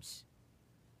problems.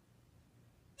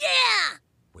 Yeah!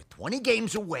 We're 20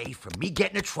 games away from me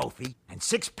getting a trophy and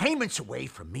 6 payments away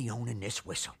from me owning this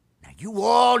whistle. Now, you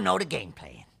all know the game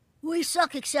plan. We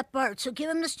suck except Bart, so give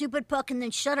him the stupid puck and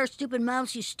then shut our stupid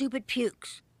mouths, you stupid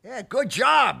pukes. Yeah, good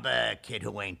job, kid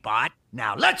who ain't Bart.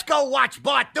 Now, let's go watch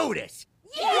Bart do this.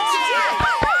 Yeah!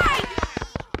 I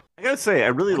gotta say, I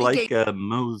really like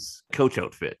Mo's coach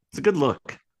outfit. It's a good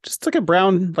look. Just like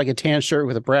a tan shirt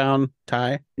with a brown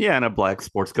tie. Yeah, and a black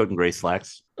sports coat and gray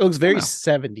slacks. It looks very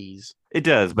 70s. It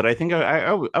does, but I think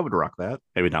I would rock that.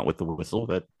 Maybe not with the whistle,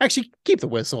 but Actually, keep the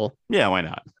whistle. yeah, why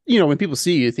not? You know, when people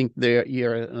see you, think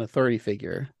you're an authority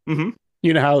figure. Mm-hmm.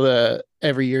 You know how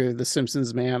every year the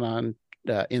Simpsons man on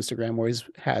Instagram always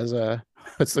has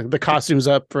puts the costumes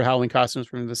up for Halloween costumes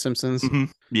from the Simpsons. Mm-hmm.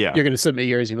 Yeah, You're going to submit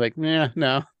yours. And you're like,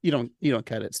 no, you don't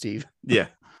cut it, Steve. yeah,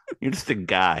 you're just a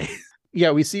guy.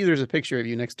 Yeah, we see there's a picture of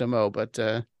you next to Mo, but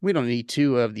we don't need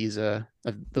 2 of these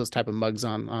of those type of mugs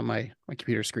on my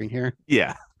computer screen here.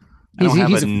 Yeah, I don't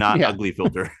have a not yeah. ugly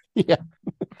filter. Yeah,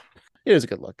 it is a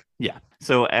good look. Yeah.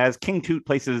 So as King Toot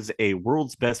places a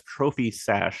world's best trophy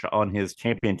sash on his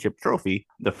championship trophy,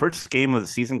 the first game of the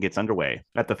season gets underway.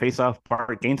 At the faceoff,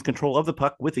 Bart gains control of the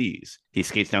puck with ease. He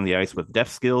skates down the ice with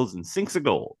deft skills and sinks a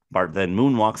goal. Bart then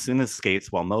moonwalks in his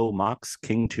skates while Mo mocks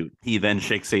King Toot. He then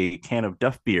shakes a can of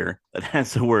Duff beer that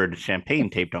has the word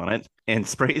champagne taped on it and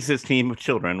sprays his team of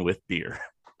children with beer.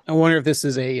 I wonder if this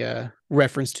is a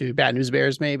reference to Bad News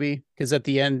Bears, maybe, because at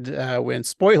the end, when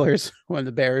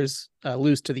the Bears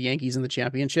lose to the Yankees in the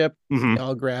championship, Mm-hmm. they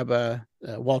all grab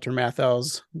Walter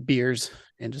Matthau's beers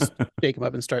and just shake them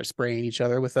up and start spraying each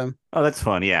other with them. Oh, that's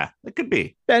fun. Yeah, it could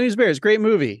be. Bad News Bears, great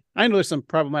movie. I know there's some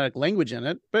problematic language in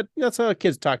it, but that's how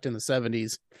kids talked in the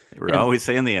 70s. We're always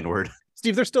saying the N-word.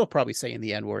 Steve, they're still probably saying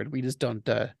the N-word. We just don't.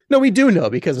 No, we do know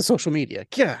because of social media.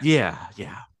 Yeah. Yeah.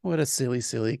 What a silly,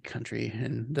 silly country,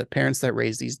 and the parents that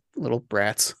raise these little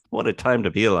brats. What a time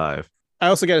to be alive. I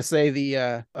also got to say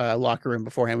the locker room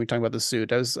beforehand. We talking about the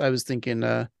suit. I was thinking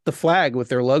the flag with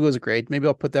their logo is great. Maybe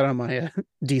I'll put that on my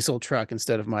diesel truck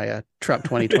instead of my truck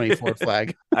 2024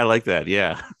 flag. I like that.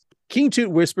 Yeah. King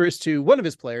Toot whispers to one of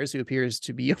his players, who appears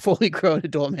to be a fully grown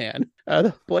adult man.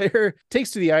 The player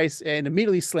takes to the ice and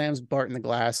immediately slams Bart in the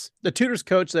glass. The Tutors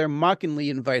coach there mockingly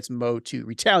invites Mo to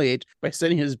retaliate by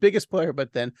sending his biggest player,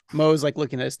 but then Mo's like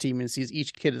looking at his team and sees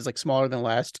each kid is like smaller than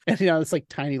last. And this like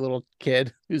tiny little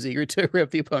kid who's eager to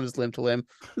rip the opponent's limb to limb.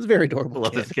 It's a very adorable I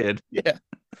love this kid. Yeah.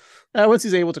 Once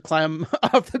he's able to climb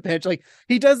off the bench, like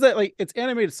he does that, like it's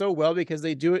animated so well because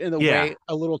they do it in the way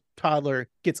a little toddler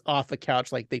gets off the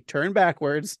couch. Like they turn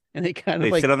backwards and they kind of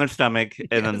They sit on their stomach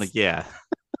and then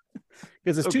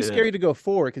because it's too scary to go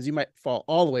forward because you might fall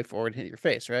all the way forward and hit your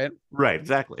face, right? Right,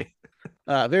 exactly.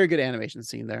 Very good animation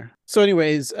scene there. So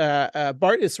anyways,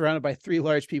 Bart is surrounded by 3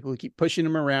 large people who keep pushing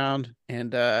him around.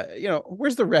 And,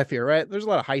 where's the ref here, right? There's a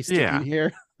lot of high sticking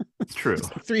here. It's true.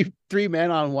 three men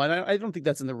on one. I don't think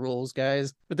that's in the rules,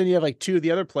 guys. But then you have like 2 of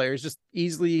the other players just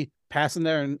easily passing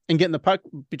there and getting the puck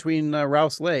between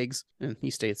Ralph's legs. And he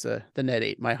states, the net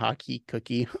ate my hockey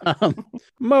cookie.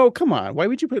 Mo, come on. Why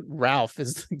would you put Ralph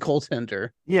as the goaltender?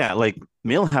 Yeah, like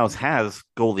Millhouse has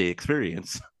goalie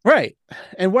experience. Right.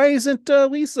 And why isn't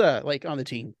Lisa like on the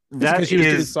team? Because she was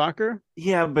doing soccer?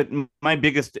 Yeah, but my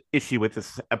biggest issue with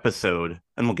this episode,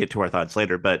 and we'll get to our thoughts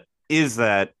later, but is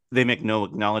that they make no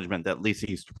acknowledgement that Lisa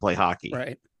used to play hockey.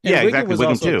 Right. And Wigan exactly. was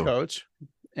Wigan also too. a coach.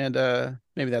 And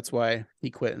maybe that's why he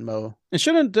quit and Mo. And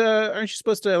shouldn't aren't you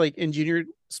supposed to like in junior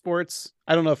sports?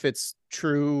 I don't know if it's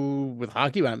true with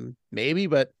hockey, maybe,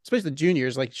 but especially the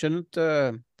juniors, like shouldn't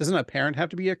doesn't a parent have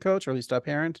to be a coach, or at least a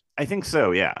parent? I think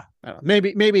so, yeah. I don't know.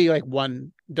 Maybe like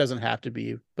one doesn't have to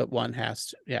be, but one has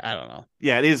to. Yeah, I don't know.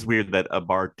 Yeah, it is weird that a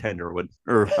bartender would,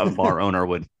 or a bar owner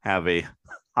would have a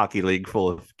hockey league full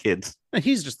of kids. And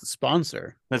he's just the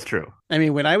sponsor. That's true. I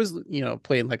mean, when I was,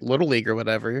 playing like Little League or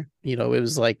whatever, it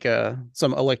was like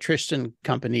some electrician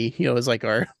company, was like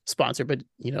our sponsor, but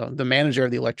the manager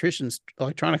of the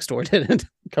electronics store didn't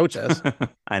coach us.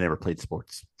 I never played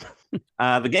sports.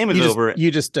 The game is over. You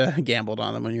just gambled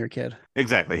on them when you were a kid.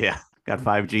 Exactly. Yeah. Got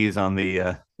 5 Gs on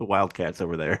the Wildcats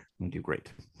over there. They do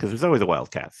great because there's always a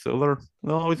Wildcat, so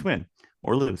they'll always win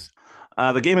or lose.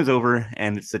 The game is over,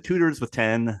 and it's the Tudors with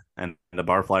 10 and the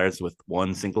Barflyers with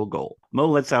 1 single goal. Mo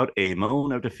lets out a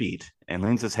moan of defeat and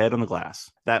leans his head on the glass.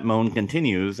 That moan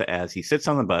continues as he sits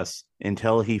on the bus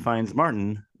until he finds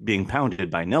Martin being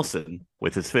pounded by Nelson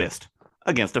with his fist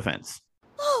against a fence.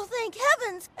 Oh, thank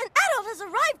heavens! An adult has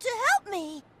arrived to help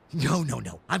me!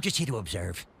 No. I'm just here to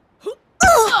observe.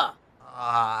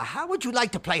 How would you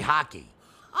like to play hockey?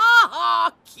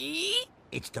 Hockey?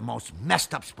 It's the most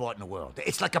messed up sport in the world.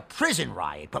 It's like a prison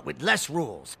riot, but with less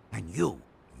rules. And you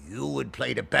would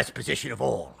play the best position of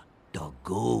all, the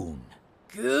Goon.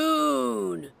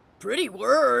 Goon. Pretty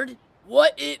word.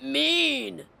 What it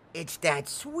mean? It's that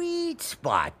sweet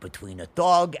spot between a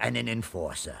dog and an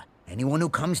enforcer. Anyone who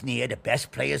comes near the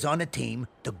best players on the team,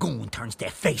 the Goon turns their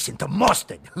face into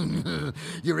mustard.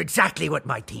 You're exactly what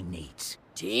my team needs.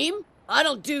 Team? I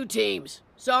don't do teams.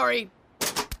 Sorry.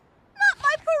 Not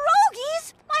my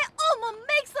pierogies! My Oma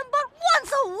makes them but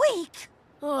once a week!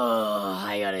 Oh,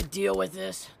 I gotta deal with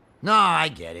this. No, I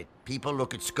get it. People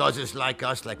look at scuzzers like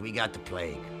us like we got the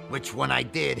plague. Which, when I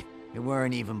did, it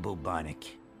weren't even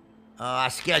bubonic.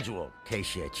 Schedule, in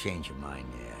case you change your mind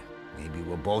there. Maybe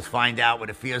we'll both find out what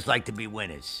it feels like to be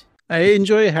winners. I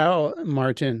enjoy how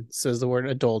Martin says the word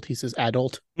adult. He says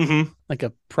adult. Mm-hmm. Like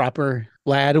a proper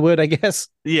lad would, I guess.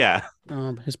 Yeah.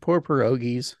 His poor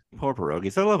pierogies. Poor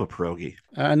pierogies. I love a pierogi.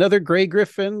 Another Gray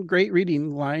Griffin. Great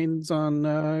reading lines on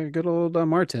good old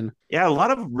Martin. Yeah, a lot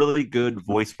of really good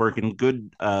voice work and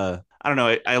good... I don't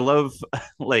know. I love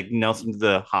like Nelson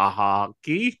the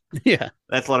hockey. Yeah.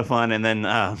 That's a lot of fun. And then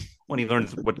when he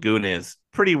learns what Goon is,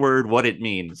 pretty word, what it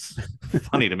means.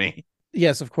 Funny to me.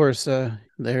 Yes, of course.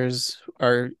 There's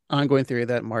our ongoing theory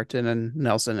that Martin and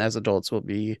Nelson as adults will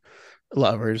be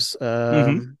lovers.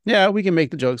 Yeah, we can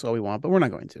make the jokes all we want, but we're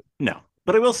not going to. No.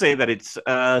 But I will say that it's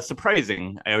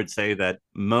surprising. I would say that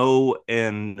Mo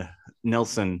and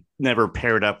Nelson never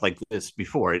paired up like this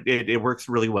before. It works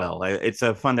really well. It's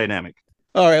a fun dynamic.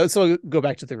 All right, let's go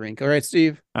back to the rink. All right,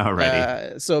 Steve.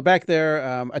 Alrighty. So back there,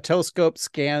 a telescope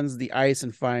scans the ice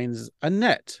and finds a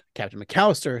net. Captain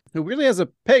McAllister, who really has a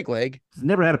peg leg.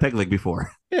 Never had a peg leg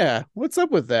before. Yeah, what's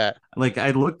up with that? Like,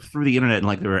 I looked through the internet and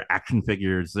like there were action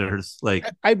figures. There's like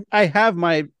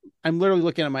I'm literally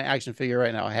looking at my action figure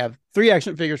right now. I have 3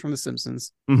 action figures from The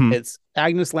Simpsons. Mm-hmm. It's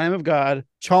Agnes, Lamb of God,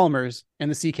 Chalmers, and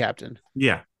the Sea Captain.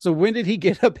 Yeah. So when did he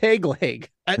get a peg leg?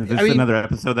 Is this another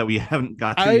episode that we haven't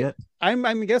got to yet?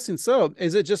 I'm guessing so.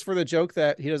 Is it just for the joke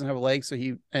that he doesn't have a leg? So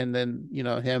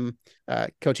him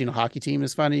coaching a hockey team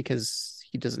is funny because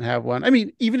he doesn't have one. I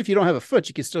mean, even if you don't have a foot,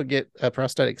 you can still get a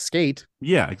prosthetic skate.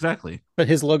 Yeah, exactly. But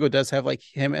his logo does have like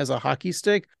him as a hockey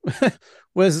stick.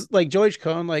 Was like George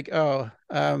Cohn like, our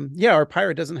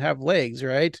pirate doesn't have legs,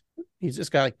 right? He's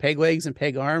just got like peg legs and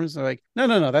peg arms. They're like,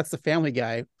 no, that's the Family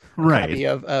Guy copy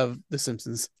of The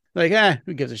Simpsons. Like,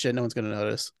 who gives a shit? No one's going to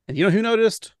notice. And you know who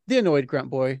noticed? The annoyed grunt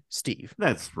boy, Steve.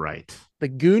 That's right. The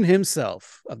Goon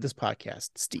himself of this podcast,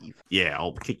 Steve. Yeah,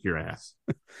 I'll kick your ass.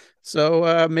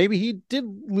 So maybe he did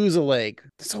lose a leg.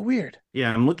 That's so weird.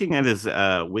 Yeah, I'm looking at his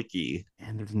wiki,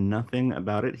 and there's nothing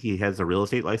about it. He has a real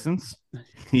estate license.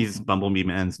 He's Bumblebee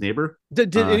Man's neighbor.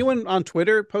 Did anyone on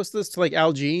Twitter post this to like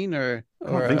Al Jean or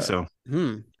I don't think so.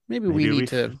 Maybe we need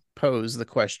to pose the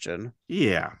question.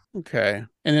 Yeah. Okay.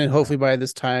 And then hopefully by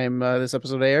this time this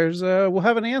episode airs, we'll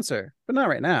have an answer. But not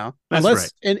right now. That's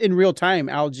Unless right. in real time,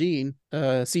 Al Jean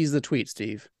sees the tweet,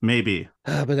 Steve. Maybe.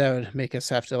 But that would make us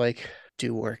have to like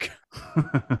do work.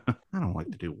 I don't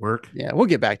like to do work. Yeah, we'll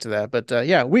get back to that. But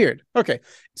yeah, weird. Okay.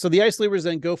 So the Ice Lubers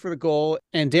then go for the goal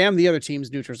and damn the other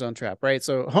team's neutral zone trap, right?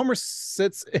 So Homer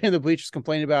sits in the bleachers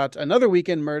complaining about another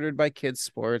weekend murdered by kids'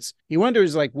 sports. He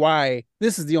wonders like why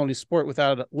this is the only sport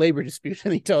without a labor dispute.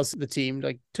 And he tells the team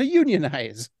like to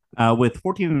unionize. With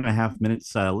 14 and a half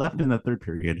minutes left in the third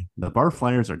period, the Bar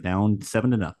Flyers are down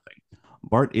 7-0.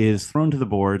 Bart is thrown to the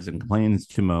boards and complains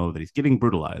to Mo that he's getting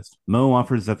brutalized. Mo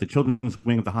offers that the children's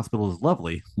wing of the hospital is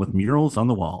lovely, with murals on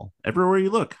the wall. Everywhere you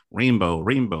look, rainbow,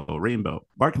 rainbow, rainbow.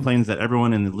 Bart complains that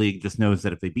everyone in the league just knows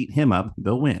that if they beat him up,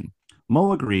 they'll win.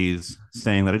 Mo agrees,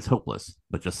 saying that it's hopeless.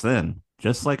 But just then,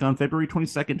 just like on February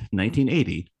 22nd,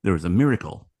 1980, there was a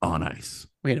miracle on ice.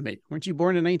 Wait a minute. Weren't you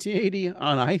born in 1980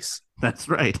 on ice? That's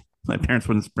right. My parents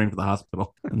wouldn't spring for the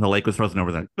hospital, and the lake was frozen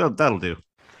over there. Well, that'll do.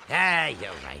 Ah,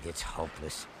 you're right, it's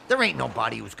hopeless. There ain't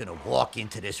nobody who's gonna walk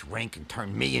into this rink and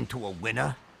turn me into a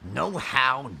winner. No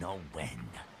how, no when.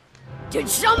 Did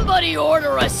somebody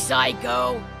order a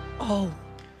psycho? Oh.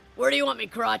 Where do you want me,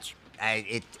 Crotch?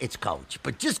 It's Coach,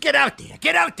 but just get out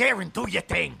there and do your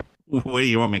thing. What do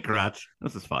you want me, Crotch?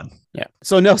 This is fun. Yeah.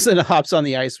 So Nelson hops on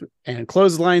the ice and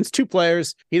clotheslines two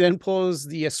players. He then pulls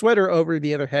the sweater over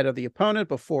the other head of the opponent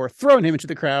before throwing him into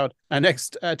the crowd.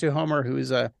 Next to Homer,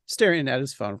 who's staring at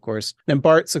his phone, of course. Then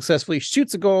Bart successfully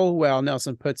shoots a goal while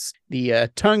Nelson puts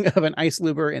the tongue of an ice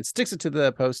luber and sticks it to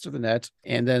the post of the net.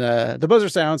 And then the buzzer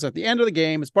sounds at the end of the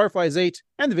game. It's Barflies 8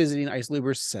 and the visiting ice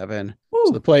lubers 7. Woo.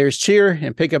 So the players cheer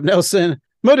and pick up Nelson.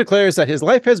 Mo declares that his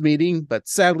life has meaning, but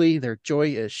sadly, their joy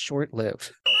is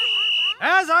short-lived.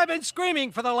 As I've been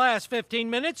screaming for the last 15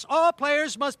 minutes, all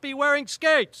players must be wearing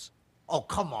skates. Oh,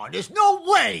 come on, there's no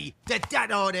way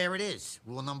oh, there it is.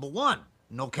 Rule number 1,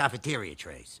 no cafeteria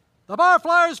trays. The Bar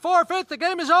Flyers forfeit, the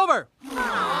game is over.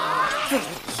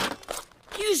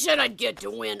 You said I'd get to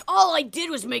win. All I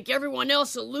did was make everyone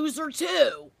else a loser,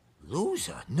 too.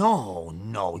 Loser? No,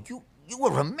 you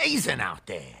were amazing out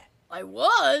there. I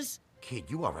was? Kid,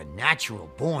 you are a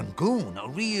natural-born goon, a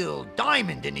real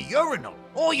diamond in the urinal.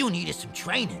 All you need is some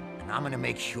training, and I'm gonna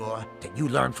make sure that you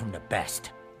learn from the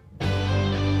best.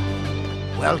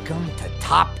 Welcome to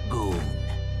Top Goon.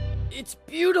 It's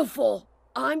beautiful.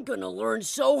 I'm gonna learn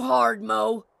so hard,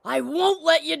 Mo. I won't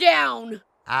let you down.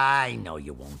 I know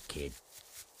you won't, kid.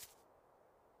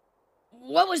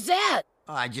 What was that?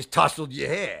 I just tousled your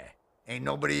hair. Ain't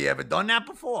nobody ever done that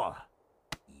before.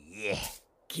 Yeah.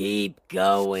 Keep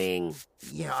going.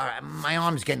 Yeah, all right, my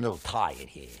arm's getting a little tired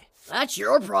here. That's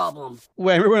your problem.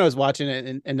 Well, I remember when I was watching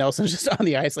it and Nelson's just on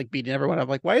the ice, like beating everyone up.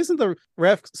 Like, why isn't the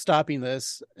ref stopping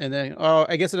this? And then,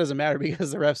 I guess it doesn't matter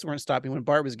because the refs weren't stopping when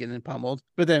Bart was getting pummeled.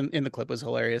 But then in the clip was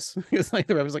hilarious. It's like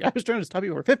the ref was like, I was trying to stop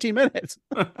you for 15 minutes.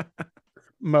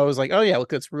 Mo was like, oh yeah, look,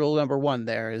 that's rule number 1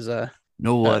 there is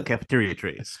no cafeteria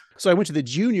trays. So I went to the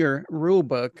junior rule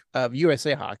book of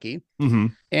USA Hockey. Mm-hmm.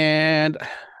 And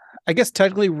I guess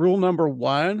technically rule number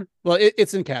 1, well,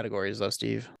 it's in categories though,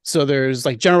 Steve. So there's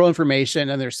like general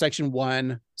information and there's section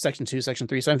 1, section 2, section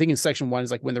 3. So I'm thinking section 1 is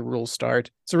like when the rules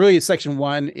start. So really section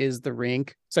 1 is the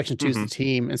rink, section 2 is the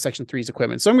team, and section 3 is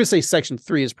equipment. So I'm going to say section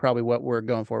 3 is probably what we're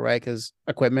going for, right? Because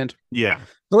equipment. Yeah.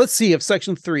 So let's see if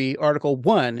section 3, article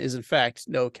 1 is in fact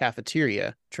no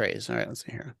cafeteria trays. All right, let's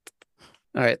see here.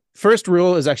 All right. First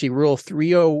rule is actually rule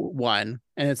 301,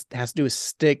 and it has to do with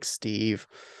sticks, Steve.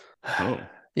 Oh.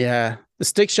 Yeah. The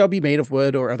stick shall be made of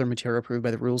wood or other material approved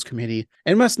by the rules committee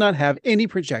and must not have any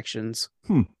projections.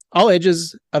 All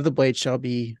edges of the blade shall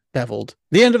be beveled.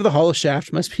 The end of the hollow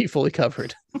shaft must be fully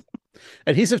covered.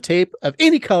 Adhesive tape of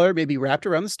any color may be wrapped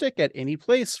around the stick at any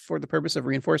place for the purpose of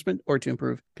reinforcement or to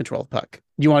improve control of the puck.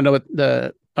 Do you want to know what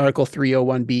the Article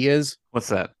 301B is? What's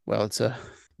that? Well, it's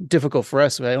difficult for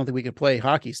us. But I don't think we could play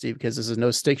hockey, Steve, because this is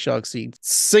no stick shall exceed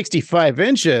 65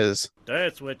 inches.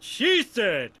 That's what she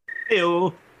said.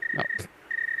 Ew. No.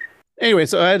 Anyway,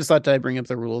 so I just thought I'd bring up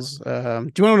the rules. Do you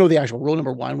want to know what the actual rule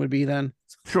number 1 would be then?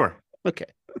 Sure. Okay.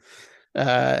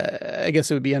 I guess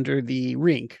it would be under the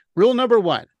rink. Rule number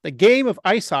 1. The game of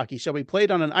ice hockey shall be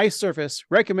played on an ice surface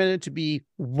recommended to be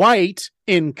white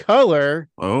in color.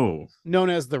 Oh. Known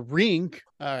as the rink.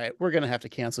 All right. We're going to have to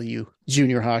cancel you,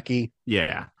 junior hockey.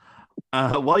 Yeah.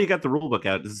 While you got the rule book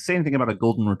out, does it say anything about a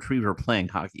golden retriever playing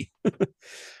hockey?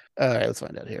 All right, let's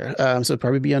find out here. So it'd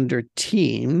probably be under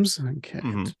teams. Okay.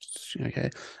 Mm-hmm. Okay.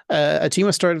 A team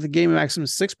must start at the game of maximum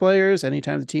 6 players.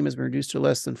 Anytime the team has been reduced to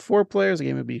less than 4 players, the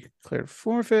game would be declared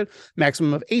forfeit.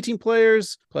 Maximum of 18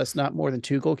 players, plus not more than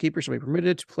 2 goalkeepers shall be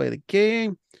permitted to play the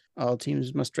game. All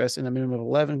teams must dress in a minimum of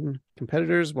 11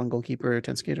 competitors, 1 goalkeeper,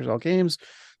 10 skaters, all games.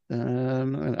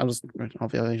 I'll just all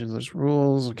the allegations. There's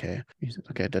rules. Okay.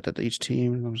 Each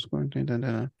team. I'm just going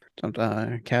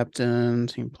captain,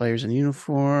 team players in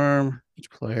uniform. Each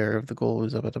player of the goal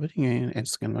is up at the beginning and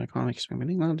skin my comics.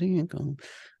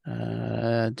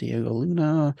 Diego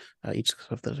Luna, each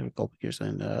of the goal figures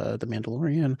and the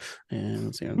Mandalorian,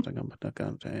 and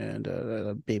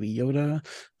Baby Yoda,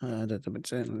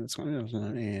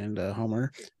 and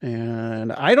Homer.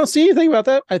 And I don't see anything about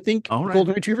that. I think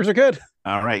Golden Retrievers are good.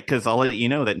 All right, because I'll let you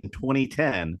know that in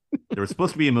 2010, there was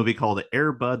supposed to be a movie called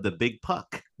Air Bud the Big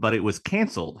Puck, but it was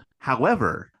canceled.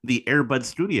 However, the Air Bud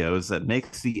Studios that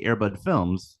makes the Air Bud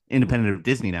films, independent of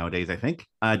Disney nowadays, I think,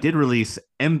 did release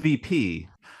MVP,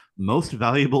 Most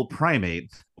Valuable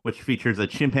Primate, which features a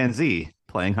chimpanzee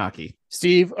playing hockey.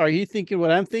 Steve, are you thinking what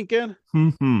I'm thinking?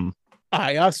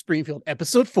 Eye off Springfield,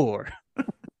 episode 4.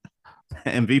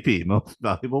 MVP, Most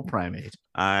Valuable Primate.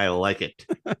 I like it.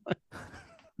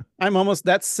 I'm almost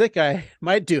that sick, I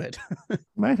might do it.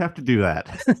 Might have to do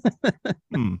that.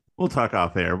 We'll talk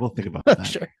off air. We'll think about that.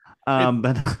 Sure.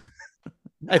 But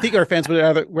I think our fans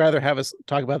would rather have us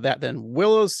talk about that than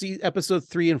Willow see episode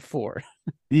 3 and 4.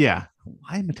 Yeah.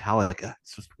 Why Metallica?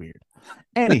 It's just weird.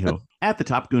 Anywho, at the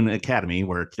Top Goon Academy,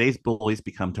 where today's bullies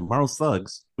become tomorrow's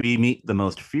thugs, we meet the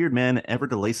most feared man ever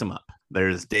to lace them up.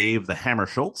 There's Dave the Hammer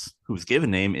Schultz, whose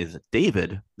given name is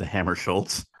David the Hammer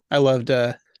Schultz. I loved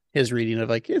his reading of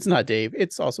it's not Dave,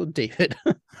 it's also David.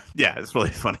 Yeah, it's really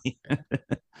funny.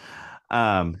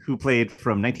 Who played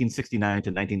from 1969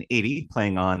 to 1980,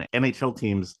 playing on NHL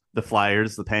teams, the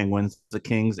Flyers, the Penguins, the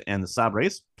Kings, and the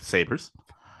Sabres,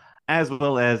 as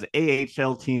well as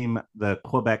AHL team, the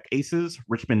Quebec Aces,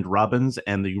 Richmond Robins,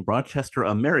 and the Rochester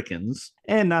Americans,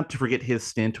 and not to forget his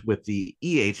stint with the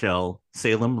EHL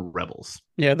Salem Rebels.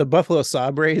 Yeah, the Buffalo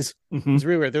Sabres. It's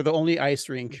really weird. They're the only ice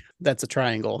rink that's a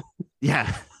triangle.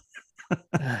 Yeah.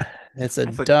 It's a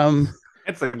dumb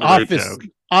it's a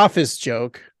office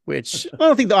joke, which I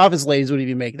don't think the office ladies would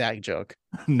even make that joke.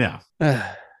 No.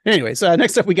 Anyways,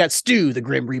 next up we got Stu, the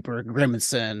Grim Reaper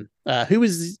Grimson, who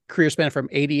was career span from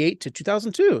 88 to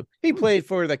 2002. He played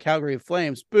for the Calgary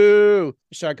Flames, the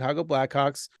Chicago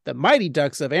Blackhawks, the Mighty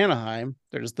Ducks of Anaheim,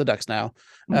 they're just the Ducks now,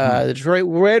 the Detroit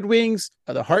Red Wings,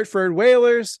 the Hartford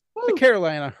Whalers, the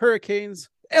Carolina Hurricanes,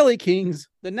 LA Kings,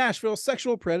 the Nashville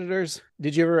Sexual Predators.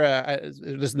 Did you ever,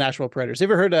 this Nashville Predators, you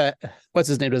ever heard, what's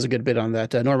his name does a good bit on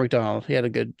that? Norm Macdonald. He had a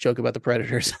good joke about the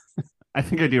Predators. I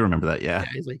think I do remember that, yeah.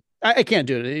 He's like, I can't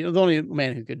do it. The only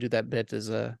man who could do that bit is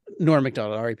Norm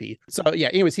Macdonald, RIP. So yeah,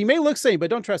 anyways, he may look sane,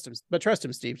 but don't trust him. But trust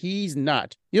him, Steve. He's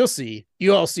not. You'll see.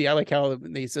 You all see. I like how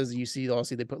they says you see, all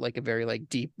see. They put a very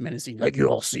deep, menacing, you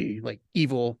all see,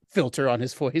 evil filter on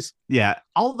his voice. Yeah,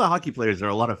 all the hockey players are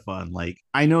a lot of fun.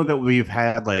 I know that we've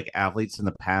had athletes in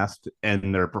the past,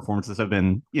 and their performances have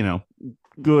been,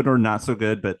 good or not so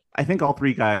good. But I think all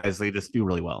three guys, they just do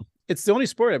really well. It's the only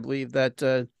sport, I believe, that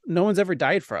no one's ever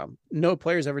died from. No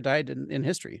players ever died in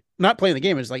history. Not playing the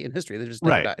game, it's in history. They just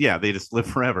never died. Yeah, they just live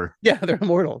forever. Yeah, they're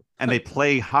immortal. And they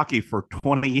play hockey for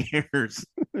 20 years.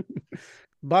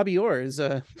 Bobby Orr is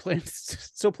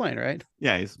still playing, right?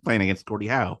 Yeah, he's playing against Gordie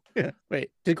Howe. Yeah. Wait,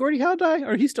 did Gordie Howe die,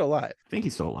 or he's still alive? I think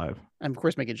he's still alive. I'm of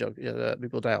course making a joke.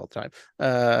 People die all the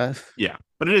time. Yeah,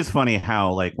 but it is funny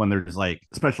how when there's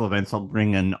special events, I'll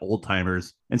bring in old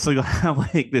timers, and so you'll have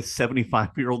this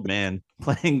 75-year-old man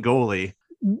playing goalie,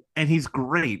 and he's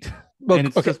great. Well, and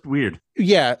it's just weird.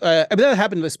 Yeah, I mean that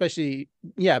happened especially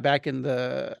back in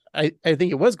the I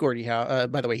think it was Gordie Howe.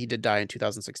 By the way, he did die in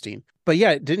 2016. But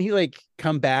yeah, didn't he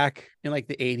come back in the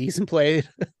 80s and play?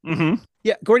 Mm-hmm.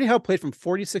 Yeah, Gordie Howe played from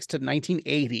 46 to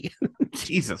 1980.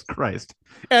 Jesus Christ.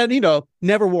 And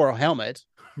never wore a helmet.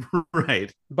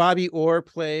 Right. Bobby Orr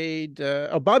played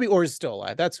Bobby Orr is still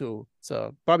alive. That's who.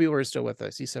 So Bobby Orr is still with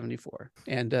us. He's 74.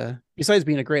 And besides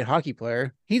being a great hockey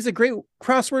player, he's a great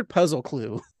crossword puzzle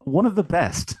clue. One of the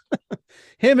best.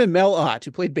 Him and Mel Ott,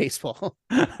 who played baseball.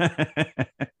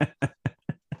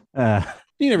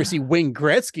 You never see Wayne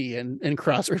Gretzky in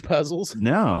crossword puzzles.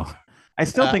 No. I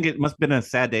still think it must have been a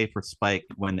sad day for Spike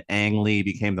when Ang Lee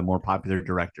became the more popular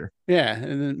director. Yeah.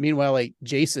 And then meanwhile,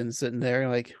 Jason's sitting there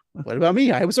what about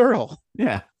me? I was Earl.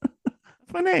 Yeah.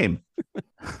 That's my name.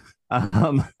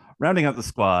 Rounding out the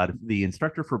squad, the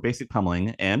instructor for basic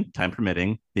pummeling and, time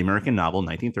permitting, the American novel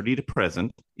 1930 to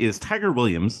present is Tiger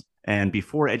Williams. And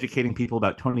before educating people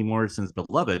about Toni Morrison's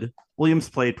Beloved, Williams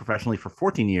played professionally for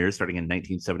 14 years, starting in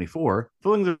 1974,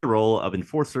 filling the role of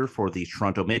enforcer for the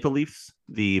Toronto Maple Leafs,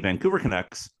 the Vancouver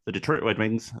Canucks, the Detroit Red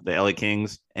Wings, the LA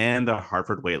Kings, and the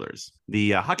Hartford Whalers.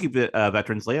 The hockey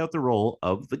veterans lay out the role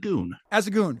of the Goon. As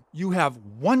a Goon, you have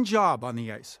one job on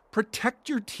the ice. Protect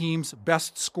your team's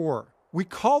best scorer. We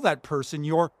call that person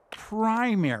your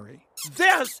primary.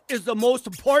 This is the most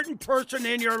important person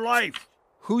in your life.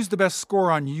 Who's the best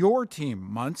scorer on your team,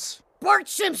 Muntz? Bart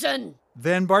Simpson!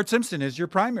 Then Bart Simpson is your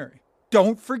primary.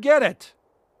 Don't forget it.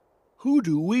 Who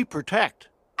do we protect?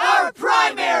 Our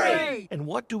primary! And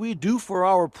what do we do for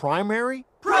our primary?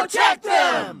 Protect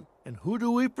them! And who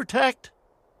do we protect?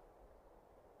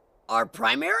 Our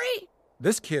primary?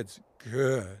 This kid's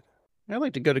good. I'd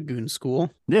like to go to Goon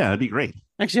school. Yeah, that'd be great.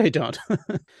 Actually, I don't.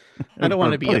 I don't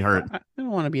want to be hurt. I don't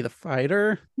want to be the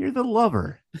fighter. You're the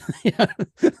lover. Yeah,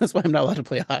 that's why I'm not allowed to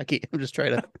play hockey. I'm just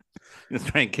trying to Just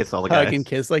try and kiss all the hug guys. and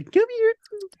kiss. Like, come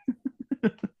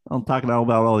here. I'm talking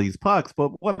about all these pucks, but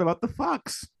what about the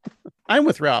fox? I'm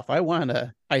with Ralph. I want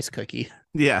a ice cookie.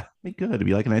 Yeah, be good. It'd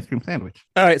be like an ice cream sandwich.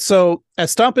 All right. So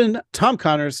as Stompin' Tom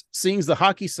Connors sings the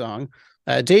hockey song,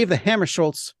 Dave the Hammer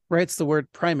Schultz writes the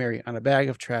word primary on a bag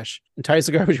of trash and ties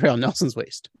the garbage around Nelson's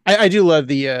waist. I do love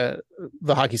the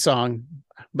hockey song,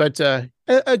 but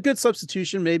a good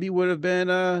substitution maybe would have been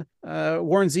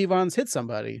Warren Zevon's Hit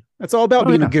Somebody. That's all about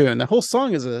being a goon. The whole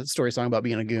song is a story song about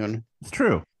being a goon. It's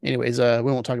true. Anyways, we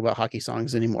won't talk about hockey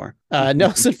songs anymore.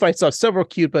 Nelson fights off several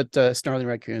cute but snarling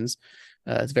raccoons.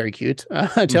 It's very cute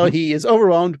until he is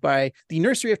overwhelmed by the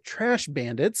nursery of trash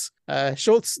bandits.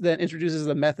 Schultz then introduces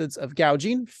the methods of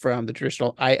gouging from the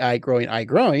traditional eye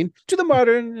growing to the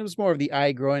modern. It was more of the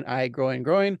eye growing,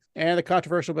 and the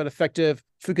controversial but effective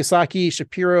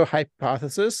Fukusaki-Shapiro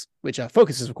hypothesis, which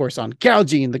focuses, of course, on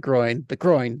gouging the groin,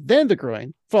 then the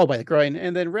groin, followed by the groin,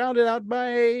 and then rounded out by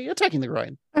attacking the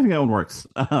groin. I think that one works.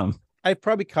 I've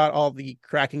probably caught all the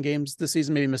Kraken games this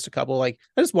season, maybe missed a couple. Like,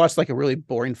 I just watched like a really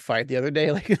boring fight the other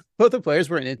day. Like, both the players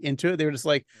weren't into it. They were just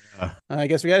like, I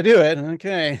guess we got to do it.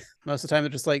 Okay. Most of the time,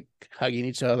 they're just like hugging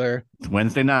each other. It's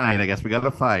Wednesday night. I guess we got to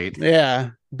fight.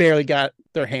 Yeah. Barely got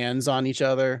their hands on each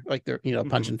other. Like they're,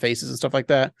 punching faces and stuff like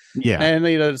that. Yeah. And,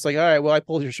 it's like, all right, well, I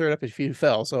pulled your shirt up if you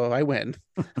fell. So I win.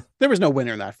 There was no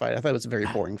winner in that fight. I thought it was a very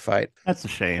boring fight. That's a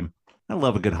shame. I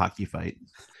love a good hockey fight.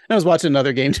 I was watching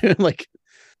another game too. Like,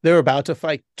 they were about to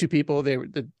fight two people. They were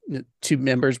the two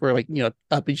members were like,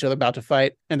 up each other about to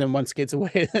fight. And then one skates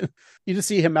away. You just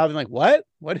see him mouthing like, what?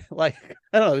 Like,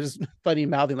 I don't know. Just funny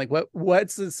mouthing. Like,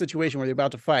 what's the situation where they're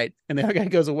about to fight? And the other guy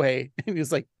goes away. And he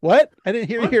was like, what? I didn't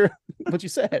hear what you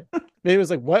said. Maybe it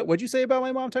was like, what'd you say about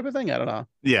my mom type of thing? I don't know.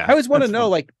 Yeah. I always want to know,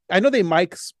 like, I know they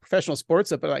mic professional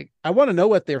sports up, but like, I want to know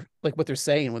what they're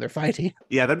saying when they're fighting.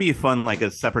 Yeah, that'd be fun, like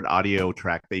a separate audio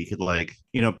track that you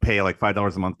could pay like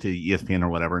 $5 a month to ESPN or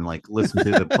whatever and like listen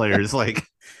to the players like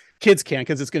kids can't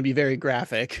because it's going to be very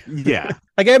graphic. Yeah.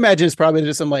 Like I imagine it's probably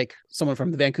just someone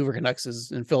from the Vancouver Canucks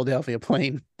is in Philadelphia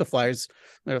playing the Flyers.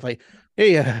 They're like,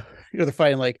 hey, they're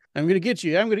fighting like, I'm going to get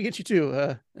you. I'm going to get you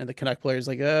too. And the Canuck player's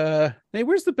like, hey,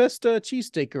 where's the best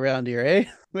cheesesteak around here, eh?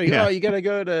 Like, yeah. Oh, you got to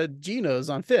go to Gino's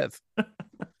on 5th.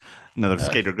 Another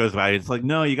skater goes by. It's like,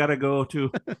 no, you got to go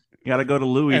to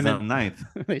Louis on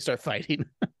 9th. They start fighting.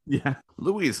 Yeah.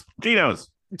 Louis, Gino's.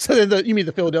 So then you mean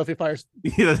the Philadelphia Flyers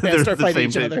start fighting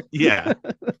each other. Yeah.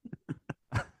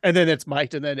 And then it's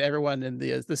mic'd, and then everyone in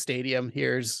the stadium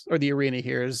hears, or the arena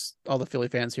hears, all the Philly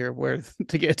fans hear where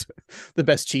to get the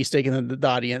best cheesesteak, and then the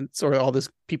audience or all those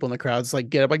people in the crowds like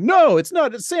get up like, no, it's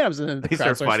not, it's Sam's, and then the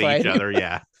crowd starts fighting each other.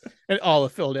 Yeah. And all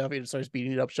of Philadelphia just starts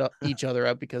beating each other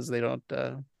up because they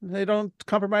don't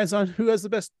compromise on who has the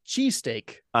best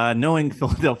cheesesteak. Knowing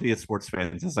Philadelphia sports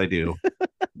fans, yes, I do.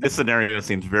 This scenario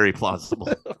seems very plausible.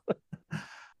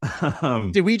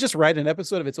 Did we just write an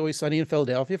episode of It's Always Sunny in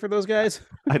Philadelphia for those guys?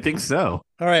 I think so.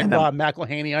 All right, Rob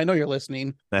McElhaney, I know you're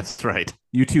listening. That's right.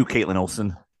 You too, Caitlin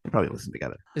Olsen. They probably listen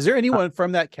together. Is there anyone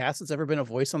from that cast that's ever been a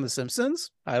voice on The Simpsons?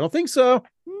 I don't think so.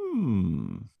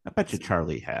 I bet you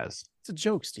Charlie has. It's a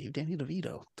joke, Steve. Danny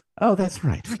DeVito. Oh, that's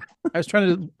right. I was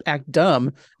trying to act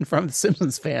dumb in front of the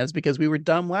Simpsons fans because we were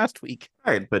dumb last week.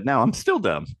 All right, but now I'm still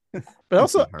dumb. But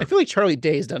also, I feel like Charlie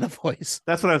Day's done a voice.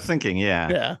 That's what I was thinking, yeah.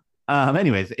 Yeah.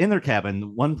 Anyways, in their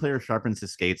cabin, one player sharpens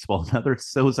his skates while another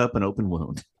sews up an open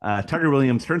wound. Tucker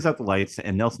Williams turns out the lights,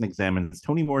 and Nelson examines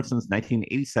Toni Morrison's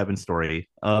 1987 story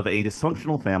of a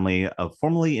dysfunctional family of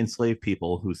formerly enslaved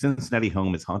people whose Cincinnati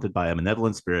home is haunted by a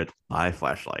malevolent spirit by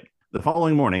flashlight. The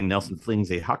following morning, Nelson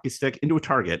flings a hockey stick into a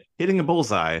target, hitting a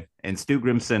bullseye, and Stu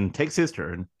Grimson takes his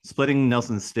turn, splitting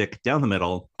Nelson's stick down the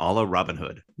middle, a la Robin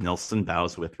Hood. Nelson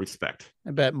bows with respect.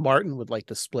 I bet Martin would like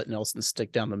to split Nelson's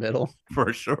stick down the middle.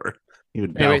 For sure. He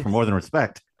would bow for more than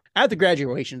respect. At the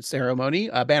graduation ceremony,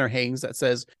 a banner hangs that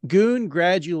says, Goon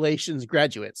Gradulations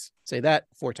Graduates. Say that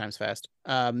 4 times fast.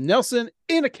 Nelson,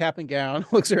 in a cap and gown,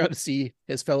 looks around to see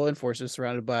his fellow enforcers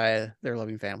surrounded by their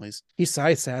loving families. He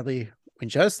sighs sadly when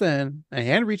just then a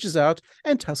hand reaches out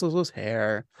and tussles his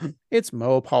hair. It's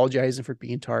Mo apologizing for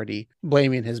being tardy,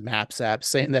 blaming his Maps app,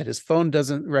 saying that his phone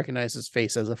doesn't recognize his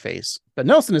face as a face. But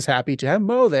Nelson is happy to have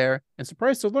Mo there and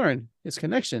surprised to learn his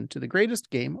connection to the greatest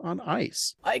game on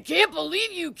ice. I can't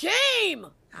believe you came!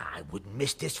 I wouldn't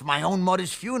miss this for my own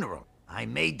mother's funeral. I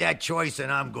made that choice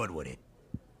and I'm good with it.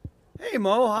 Hey,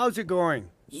 Mo, how's it going?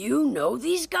 You know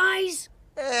these guys?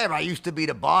 Yeah, I used to be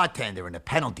the bartender in the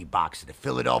penalty box at the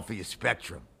Philadelphia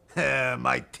Spectrum.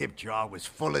 My tip jar was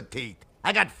full of teeth.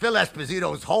 I got Phil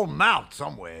Esposito's whole mouth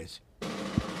somewheres.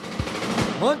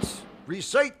 Muntz,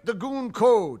 recite the Goon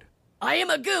code. I am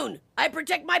a goon. I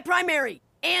protect my primary.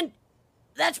 And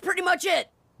that's pretty much it.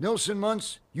 Nelson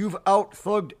Muntz, you've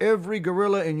out-thugged every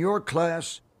gorilla in your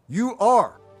class. You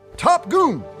are Top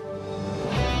Goon!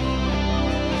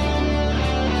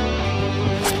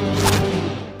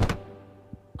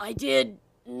 I did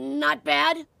not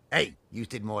bad. Hey, you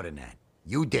did more than that.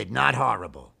 You did not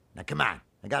horrible. Now come on,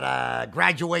 I got a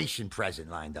graduation present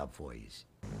lined up for you.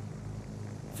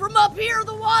 From up here,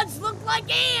 the wads look like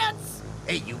ants.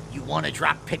 Hey, you want to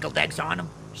drop pickled eggs on them?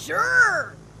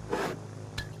 Sure.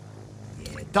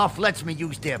 Yeah, Duff lets me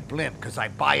use their blimp because I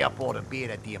buy up all the beer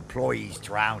that the employees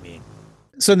drown in.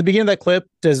 So in the beginning of that clip,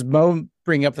 does Mo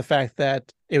bring up the fact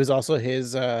that it was also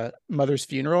his mother's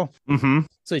funeral? Mm-hmm.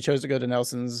 So he chose to go to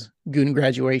Nelson's Goon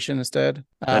graduation instead.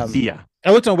 Yeah.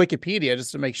 I looked on Wikipedia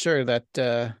just to make sure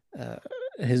that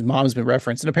his mom's been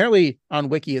referenced. And apparently on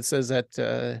Wiki, it says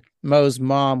that Mo's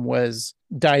mom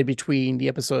died between the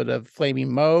episode of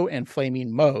Flaming Mo and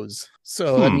Flaming Mo's.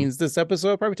 So that means this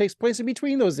episode probably takes place in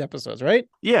between those episodes, right?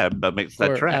 Yeah, that makes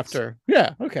that Or tracks. after.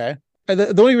 Yeah, okay.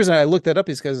 The only reason I looked that up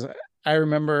is because I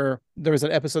remember there was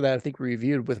an episode that I think we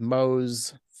reviewed with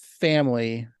Mo's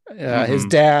family, his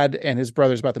dad and his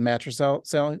brothers, about the mattress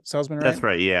salesman, right? That's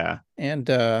right, yeah. And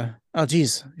oh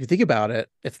geez, if you think about it,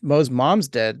 if Mo's mom's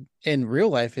dead in real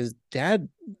life, his dad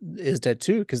is dead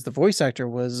too, because the voice actor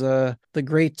was the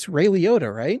great Ray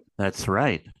Liotta, right? That's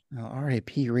right.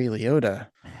 R.I.P. Ray Liotta.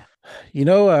 You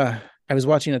know, I was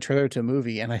watching a trailer to a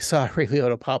movie and I saw Ray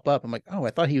Liotta pop up. I'm like, oh,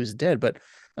 I thought he was dead, but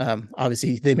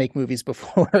obviously they make movies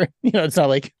before. It's not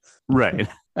like right.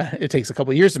 It takes a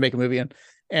couple of years to make a movie.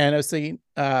 And I was thinking,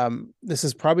 this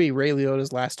is probably Ray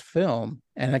Liotta's last film.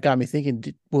 And that got me thinking,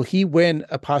 will he win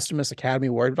a posthumous Academy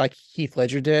Award like Heath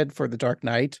Ledger did for The Dark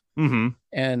Knight? Mm-hmm.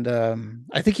 And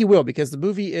I think he will, because the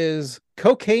movie is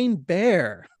Cocaine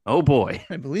Bear. Oh boy.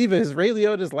 I believe it is Ray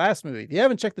Liotta's last movie. If you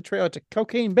haven't checked the trailer to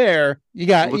Cocaine Bear,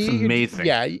 it looks amazing.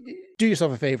 Yeah, do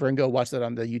yourself a favor and go watch that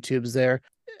on the YouTubes there.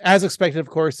 As expected, of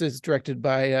course, it's directed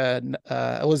by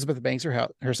Elizabeth Banks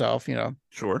herself,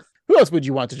 Sure. Who else would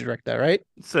you want to direct that, right?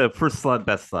 It's a first slot,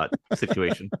 best slot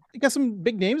situation. You got some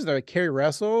big names there, like Kerry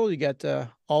Russell. You got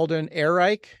Alden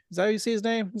Ehreich. Is that how you say his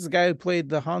name? This is the guy who played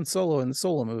the Han Solo in the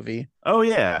Solo movie. Oh,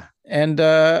 yeah. And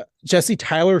Jesse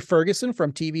Tyler Ferguson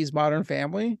from TV's Modern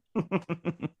Family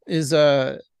is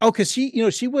because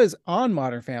she was on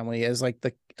Modern Family as like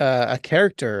a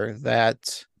character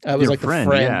that was like friend,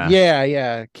 the friend.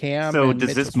 Yeah. Cam. So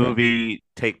does this movie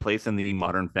take place in the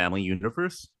Modern Family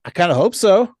universe? I kind of hope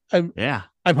so. I'm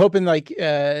hoping like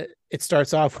it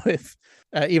starts off with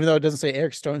even though it doesn't say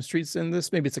Eric Stone Street's in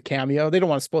this, maybe it's a cameo. They don't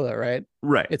want to spoil it, right?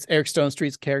 Right. It's Eric Stone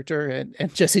Street's character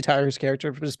and Jesse Tyler's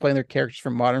character just playing their characters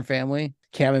from Modern Family,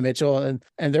 Cam and Mitchell, and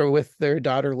they're with their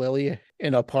daughter Lily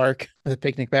in a park with a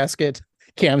picnic basket.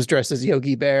 Cam's dressed as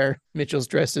Yogi Bear, Mitchell's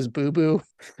dressed as Boo Boo.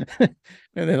 And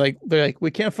they're like,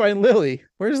 we can't find Lily.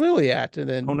 Where's Lily at? And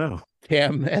then oh no.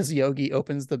 Cam as Yogi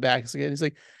opens the basket. He's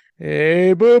like,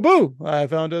 hey, Boo Boo, I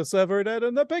found a severed head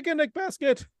in the picnic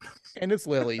basket. And it's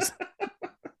Lily's.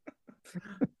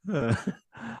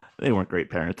 They weren't great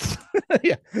parents.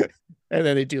 Yeah. And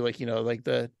then they do like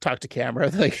the talk to camera.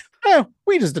 They're like, oh,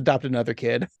 we just adopted another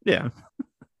kid. Yeah.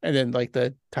 And then like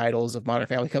the titles of Modern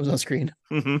Family comes on screen.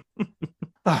 Mm-hmm.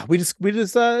 It's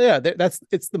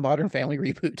the Modern Family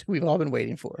reboot we've all been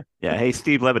waiting for. Yeah. Hey,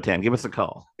 Steve Levitan, give us a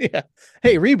call. Yeah.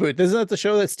 Hey, Reboot. Isn't that the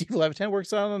show that Steve Levitan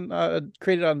works on,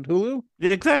 created on Hulu?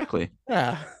 Exactly.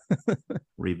 Yeah.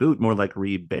 Reboot, more like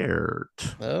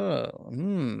Rebert. Oh.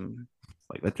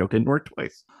 Like that joke didn't work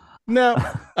twice. No.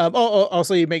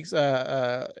 Also he makes in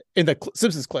the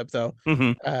Simpsons clip though.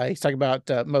 Mm-hmm. He's talking about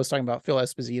Mo's talking about Phil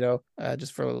Esposito.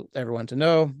 Just for everyone to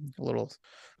know, a little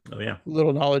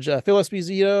knowledge. Phil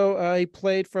Esposito, he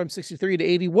played from 63 to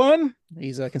 81.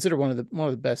 He's considered one of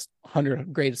the best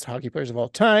 100 greatest hockey players of all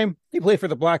time. He played for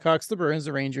the Blackhawks, the Bruins,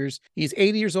 the Rangers. He's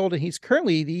 80 years old and he's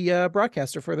currently the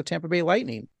broadcaster for the Tampa Bay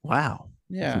Lightning. Wow.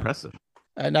 Yeah. That's impressive.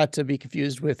 Not to be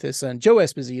confused with his son, Joe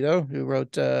Esposito, who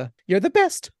wrote You're the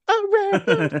Best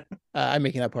Around. I'm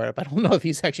making that part up. I don't know if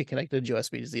he's actually connected to Joe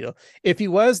Esposito. If he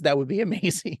was, that would be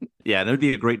amazing. Yeah, that would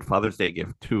be a great Father's Day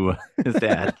gift to his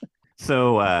dad.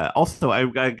 So also, I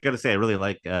got to say, I really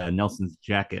like Nelson's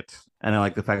jacket. And I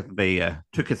like the fact that they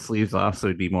took his sleeves off so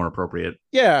it'd be more appropriate.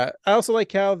 Yeah, I also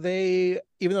like how they,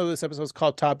 even though this episode is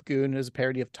called Top Goon, it is a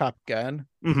parody of Top Gun.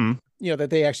 Mm-hmm.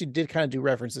 That they actually did kind of do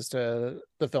references to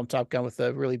the film Top Gun with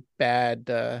a really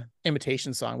bad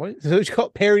imitation song. What would you call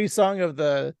it? Parody song of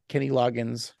the Kenny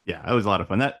Loggins. Yeah, it was a lot of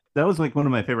fun. That was like one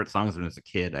of my favorite songs when I was a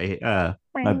kid.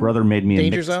 My brother made me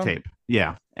Danger a Zone? mixtape.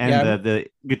 Yeah, and the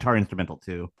guitar instrumental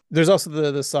too. There's also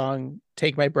the song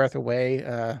Take My Breath Away.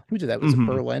 Who did that? Was it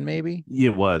Berlin, maybe?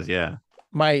 It was, yeah.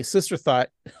 My sister thought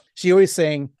she always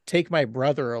sang Take My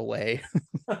Brother Away,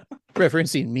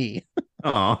 referencing me.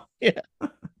 Oh. Yeah.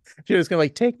 She was going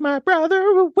to take my brother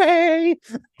away.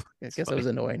 I guess that was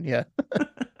annoying. Yeah.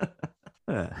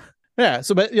 Yeah.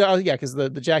 So, but yeah, because the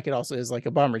jacket also is like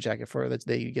a bomber jacket that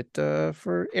they get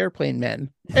for airplane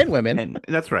men and women. And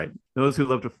that's right. Those who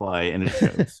love to fly, and it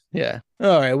shows. Yeah.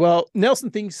 All right. Well, Nelson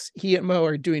thinks he and Mo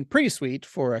are doing pretty sweet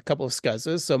for a couple of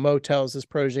scuzzes. So Mo tells his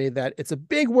protege that it's a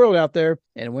big world out there,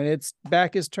 and when its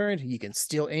back is turned, you can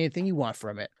steal anything you want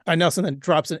from it. Nelson then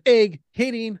drops an egg,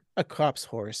 hitting a cop's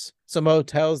horse. So Mo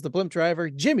tells the blimp driver,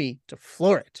 Jimmy, to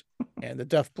floor it. And the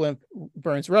Duff blimp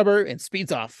burns rubber and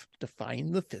speeds off,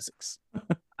 defying the physics.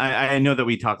 I know that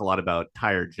we talk a lot about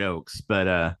tire jokes,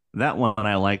 but that one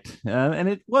I liked, and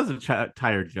it was a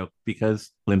tire joke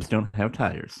because blimps don't have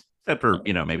tires, except for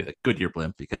maybe the Goodyear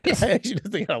blimp because yeah, actually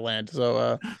doesn't got land.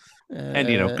 So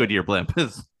and Goodyear blimp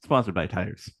is sponsored by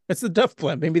tires. It's the Duff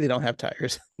blimp. Maybe they don't have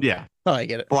tires. Yeah. Oh, I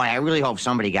get it. Boy, I really hope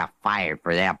somebody got fired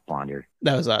for that blunder.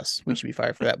 That was us. We should be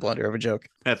fired for that blunder of a joke.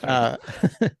 That's right.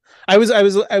 I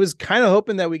was kind of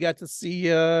hoping that we got to see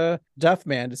Duff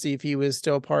Man to see if he was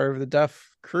still part of the Duff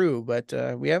crew, but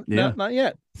we have not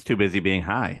yet. It's too busy being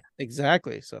high.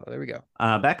 Exactly. So there we go.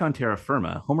 Back on terra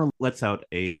firma, Homer lets out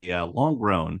a long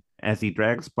groan as he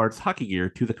drags Bart's hockey gear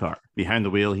to the car. Behind the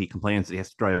wheel, he complains that he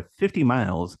has to drive 50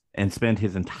 miles and spend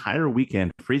his entire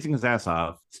weekend freezing his ass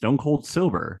off, stone cold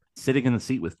sober, sitting in the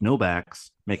seat with no backs,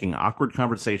 making awkward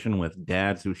conversation with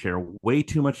dads who share way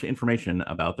too much information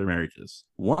about their marriages.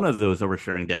 One of those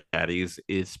oversharing daddies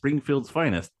is Springfield's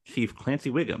finest, Chief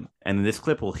Clancy Wiggum. And in this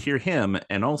clip, we'll hear him,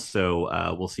 and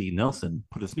also we'll see Nelson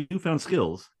put his newfound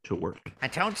skills to work. I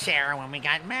told Sarah when we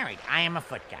got married, I am a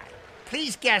foot guy.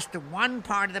 Please guess the one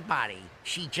part of the body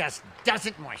she just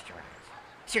doesn't moisturize.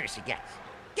 Seriously, guess.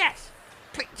 Guess.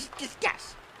 Please, just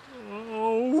guess.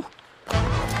 Oh.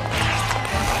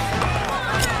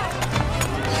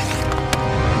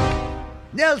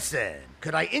 Nelson,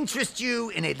 could I interest you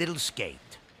in a little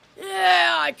skate?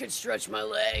 Yeah, I could stretch my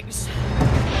legs.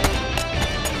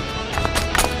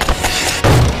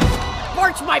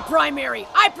 Bart's my primary.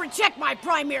 I protect my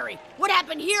primary. What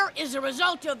happened here is a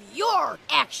result of your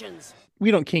actions. We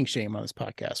don't kink shame on this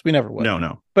podcast. We never would.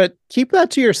 No. But keep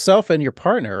that to yourself and your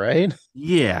partner, right?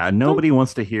 Yeah, nobody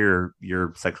wants to hear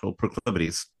your sexual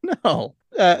proclivities. No,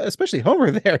 especially Homer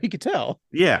there. You could tell.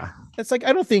 Yeah. It's like,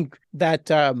 I don't think that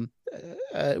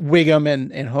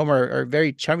Wiggum and Homer are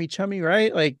very chummy,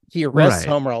 right? Like he arrests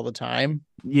Homer all the time.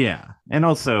 Yeah. And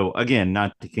also, again,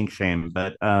 not to kink shame,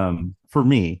 but for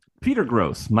me, feet are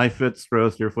gross. My foot's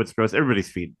gross, your foot's gross, everybody's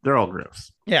feet. They're all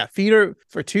gross. Yeah, feet are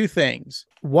for two things: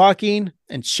 walking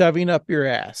and shoving up your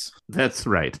ass. That's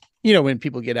right. When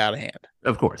people get out of hand.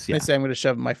 Of course, yeah. They say, I'm going to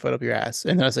shove my foot up your ass.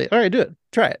 And then I say, all right, do it.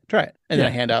 Try it. And then I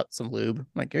hand out some lube. I'm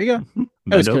like, here you go.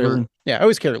 I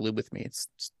always carry lube with me. It's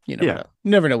you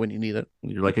never know when you need it.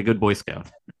 You're like a good Boy Scout.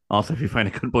 Also, if you find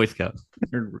a good Boy Scout,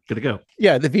 you're good to go.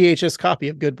 Yeah, the VHS copy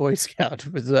of Good Boy Scout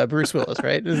with Bruce Willis,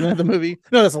 right? Isn't that the movie?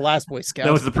 No, that's The Last Boy Scout.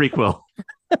 That was the prequel.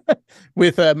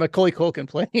 With Macaulay Culkin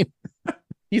playing.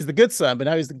 He's the good son, but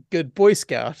now he's the good Boy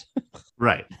Scout.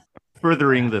 Right.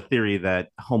 Furthering the theory that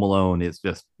Home Alone is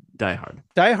just Die Hard.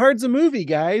 Die Hard's a movie,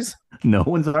 guys. No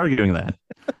one's arguing that.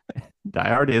 Die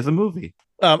Hard is a movie.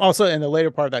 Also, in the later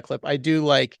part of that clip, I do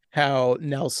like how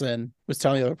Nelson was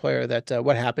telling the other player that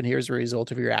what happened here is a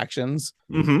result of your actions.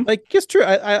 Mm-hmm. Like, it's true.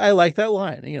 I like that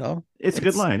line, It's a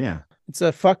good line, yeah. It's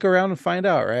a fuck around and find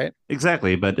out, right?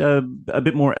 Exactly, but a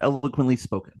bit more eloquently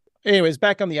spoken. Anyways,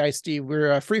 back on the ice, Steve,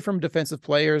 we're free from defensive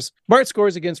players. Bart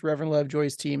scores against Reverend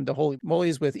Lovejoy's team, the Holy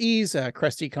Mollies, with ease.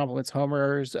 Krusty compliments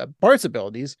Homer's Bart's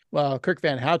abilities, while Kirk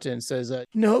Van Houten says,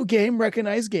 no game,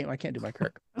 recognized game. I can't do my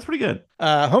Kirk. That's pretty good.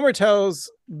 Homer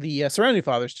tells the surrounding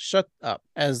fathers to shut up,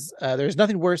 as there's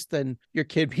nothing worse than your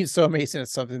kid being so amazing at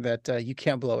something that you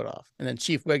can't blow it off. And then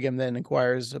Chief Wiggum then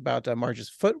inquires about Marge's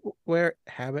footwear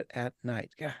habit at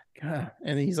night. God.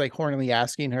 And he's like hornily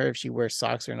asking her if she wears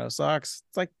socks or no socks.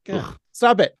 It's like,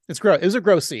 stop it. It's gross. It was a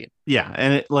gross scene. Yeah,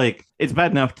 and it's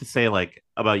bad enough to say like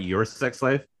about your sex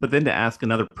life, but then to ask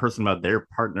another person about their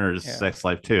partner's sex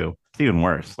life too, it's even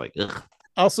worse. Like, ugh.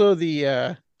 Also,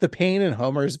 the pain in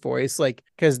Homer's voice, like,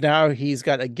 because now he's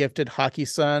got a gifted hockey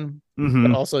son,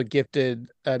 but also a gifted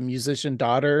musician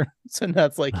daughter. So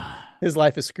that's like his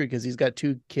life is screwed because he's got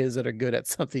 2 kids that are good at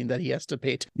something that he has to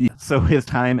pay to. Yeah, so his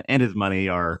time and his money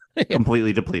are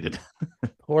completely depleted.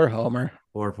 Poor Homer.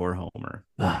 Poor Homer.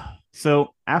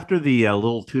 So after the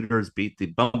Little Tutors beat the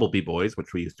Bumblebee Boys,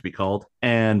 which we used to be called,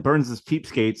 and Burns'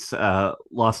 Cheapskates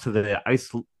lost to the Ice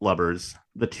Lubbers,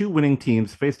 the 2 winning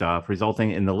teams faced off,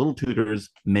 resulting in the Little Tutors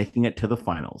making it to the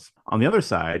finals. On the other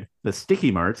side, the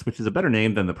Sticky Marts, which is a better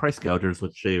name than the Price Gougers,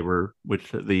 which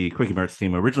the Quickie Marts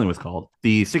team originally was called,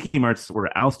 the Sticky Marts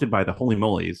were ousted by the Holy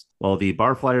Molies, while the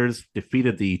Barflyers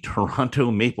defeated the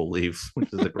Toronto Maple Leafs,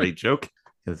 which is a great joke,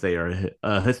 because they are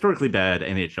a historically bad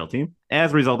NHL team.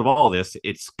 As a result of all this,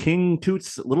 it's King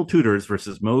Toots Little Tutors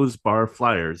versus Moe's Bar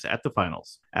Flyers at the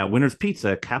finals. At Winner's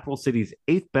Pizza, Capital City's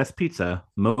 8th best pizza,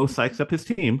 Moe psychs up his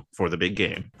team for the big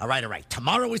game. All right.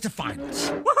 Tomorrow is the finals.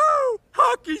 Woohoo!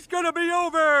 Hockey's gonna be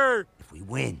over! If we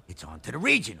win, it's on to the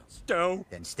regionals. Go.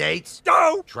 Then states.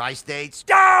 Go. Tri-states.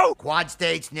 Go. Quad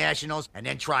states, nationals, and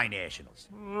then tri-nationals.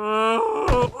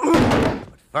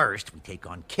 First, we take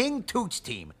on King Toot's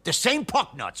team, the same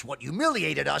pucknuts what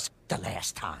humiliated us the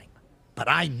last time. But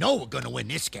I know we're gonna win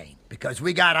this game, because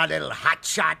we got our little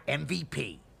hotshot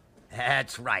MVP.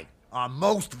 That's right, our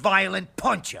most violent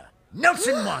puncher,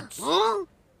 Nelson Muntz. I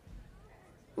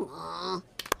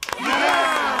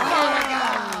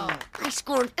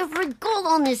scored every goal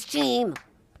on this team.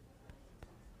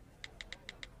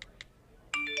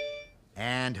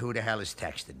 And who the hell is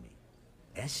texting me?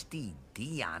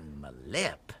 STD on my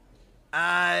lip.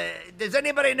 Does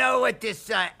anybody know what this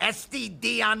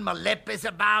STD on my lip is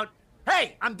about?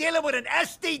 Hey, I'm dealing with an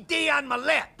STD on my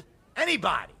lip.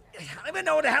 Anybody? I don't even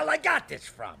know where the hell I got this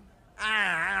from.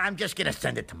 I'm just gonna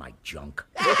send it to my junk.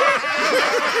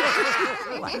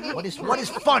 What is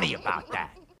funny about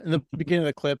that? In the beginning of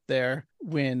the clip there,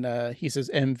 when he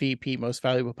says MVP, most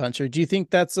valuable puncher, do you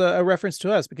think that's a reference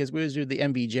to us? Because we always do the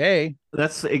MVJ.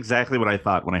 That's exactly what I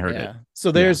thought when I heard it.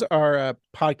 So there's our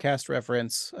podcast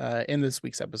reference in this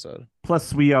week's episode.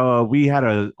 Plus, we had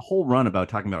a whole run about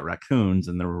talking about raccoons,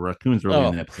 and there were raccoons early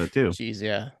in the episode too. Jeez,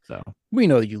 yeah. So we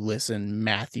know you listen,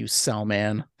 Matthew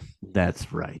Selman.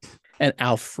 That's right. And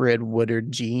Alfred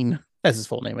Woodard Jean. That's his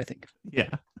full name, I think. Yeah.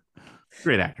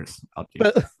 Great actress.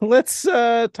 But let's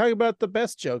talk about the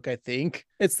best joke, I think.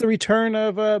 It's the return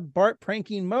of Bart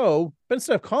pranking Moe, but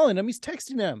instead of calling him, he's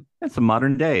texting him. That's a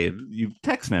modern day. You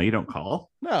text now, you don't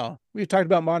call. No, we've talked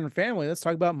about Modern Family. Let's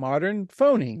talk about modern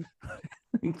phoning.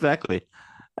 Exactly.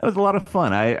 That was a lot of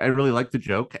fun. I really liked the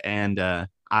joke, and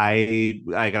I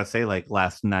gotta say, like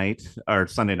last night or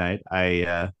Sunday night,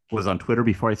 I was on Twitter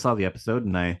before I saw the episode,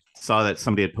 and I saw that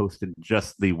somebody had posted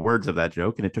just the words of that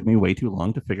joke, and it took me way too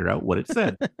long to figure out what it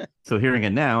said. So hearing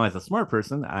it now, as a smart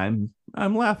person, I'm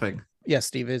laughing. Yes,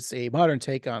 Steve, it's a modern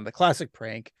take on the classic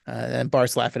prank, and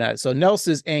Bart's laughing at it. So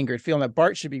Nelson's angered, feeling that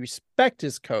Bart should respect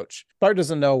his coach. Bart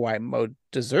doesn't know why Moe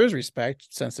deserves respect,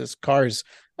 since his car's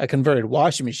a converted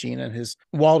washing machine and his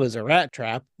wallet is a rat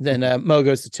trap. Then Moe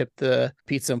goes to tip the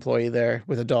pizza employee there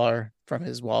with $1 from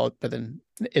his wallet, but then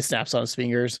it snaps on his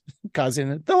fingers,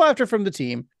 causing the laughter from the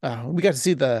team. We got to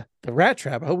see the rat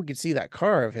trap. I hope we could see that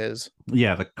car of his.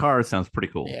 Yeah, the car sounds pretty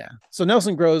cool. Yeah. So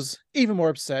Nelson grows even more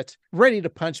upset, ready to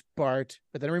punch Bart,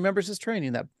 but then remembers his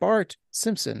training that Bart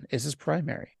Simpson is his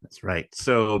primary. That's right.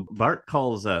 So Bart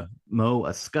calls Moe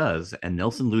a scuzz, and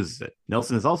Nelson loses it.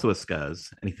 Nelson is also a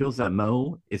scuzz, and he feels that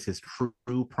Moe is his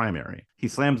true primary. He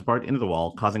slams Bart into the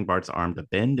wall, causing Bart's arm to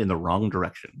bend in the wrong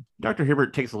direction. Dr.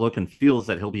 Hibbert takes a look and feels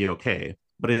that he'll be okay,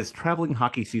 but his traveling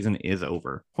hockey season is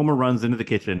over. Homer runs into the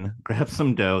kitchen, grabs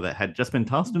some dough that had just been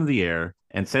tossed into the air,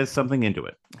 and says something into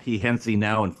it. He hands the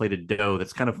now inflated dough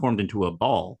that's kind of formed into a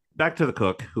ball back to the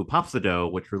cook, who pops the dough,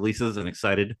 which releases an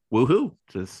excited woohoo,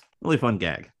 which is a really fun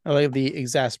gag. I like the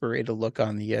exasperated look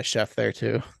on the chef there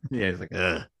too. Yeah, he's like,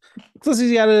 ugh. Plus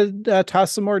he's got to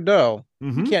toss some more dough.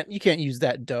 Mm-hmm. You can't use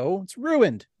that dough. It's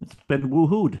ruined. It's been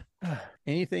woohooed.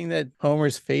 Anything that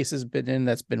Homer's face has been in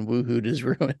that's been woohooed is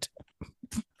ruined.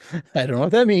 I don't know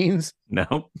what that means.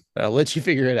 No. But I'll let you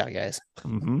figure it out, guys.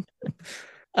 Mm-hmm.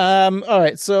 All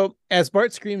right. So as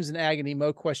Bart screams in agony,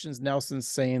 Mo questions Nelson,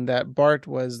 saying that Bart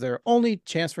was their only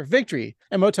chance for victory.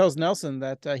 And Mo tells Nelson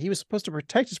that he was supposed to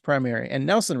protect his primary. And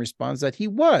Nelson responds that he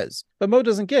was, but Mo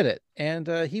doesn't get it. And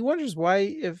he wonders why,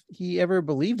 if he ever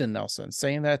believed in Nelson,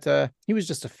 saying that he was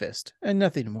just a fist and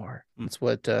nothing more. That's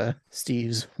what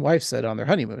Steve's wife said on their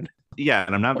honeymoon. Yeah,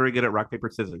 and I'm not very good at rock, paper,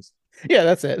 scissors. Yeah,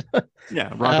 that's it.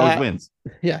 Yeah, rock always wins.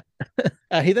 Yeah.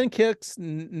 He then kicks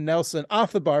Nelson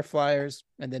off the bar flyers,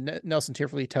 and then Nelson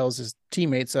tearfully tells his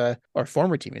teammates, or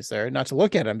former teammates there, not to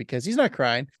look at him because he's not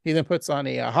crying. He then puts on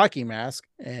a hockey mask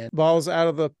and balls out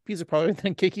of the pizza parlor,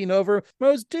 then kicking over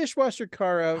Mo's dishwasher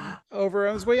car over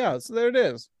on his way out. So there it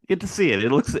is. Get to see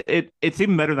it. It's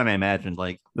even better than I imagined.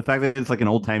 Like the fact that it's like an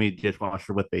old timey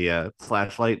dishwasher with a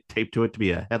flashlight taped to it to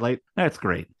be a headlight. That's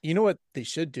great. You know what they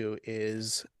should do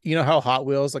is, you know how Hot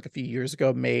Wheels like a few years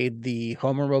ago made the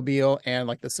Homermobile and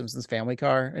like the Simpsons family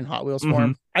car in Hot Wheels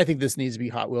form? I think this needs to be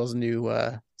Hot Wheels' new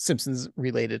Simpsons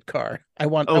related car. I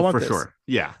want for this. Sure.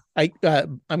 Yeah. I'm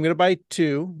gonna buy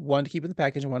 2, 1 to keep in the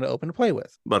package and 1 to open and play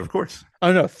with. But of course.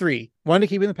 Oh no, 3. 1 to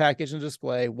keep in the package and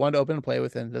display, 1 to open and play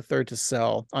with, and the 3rd to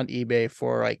sell on eBay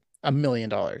for like $1 million.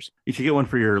 You should get one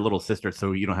for your little sister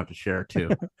so you don't have to share too.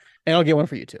 And I'll get one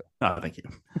for you too. Oh, thank you.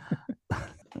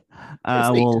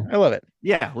 Well, I love it.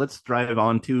 Yeah, let's drive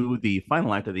on to the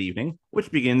final act of the evening,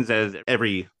 which begins as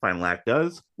every final act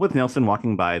does, with Nelson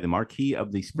walking by the marquee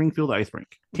of the Springfield ice rink.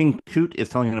 King Toot is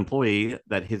telling an employee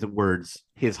that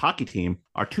his hockey team,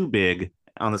 are too big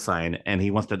on the sign, and he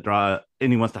wants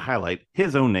to highlight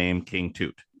his own name, King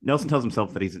Toot. Nelson tells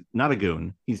himself that he's not a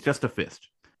goon, he's just a fist.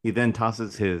 He then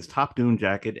tosses his top goon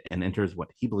jacket and enters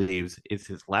what he believes is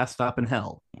his last stop in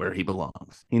hell, where he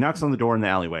belongs. He knocks on the door in the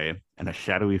alleyway, and a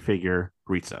shadowy figure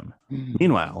greets him.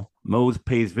 Meanwhile, Mose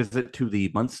pays visit to the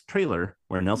Muntz trailer,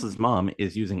 where Nelson's mom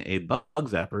is using a bug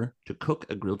zapper to cook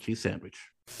a grilled cheese sandwich.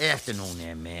 Afternoon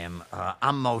there, ma'am.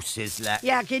 I'm Mo Sizzler.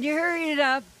 Yeah, can you hurry it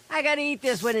up? I gotta eat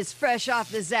this when it's fresh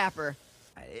off the zapper.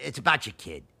 It's about your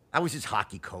kid. I was his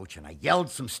hockey coach, and I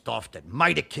yelled some stuff that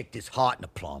might have kicked his heart in the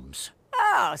plums.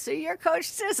 Oh, so you're Coach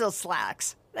Sizzle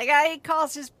Slacks, the guy he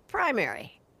calls his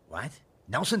primary. What?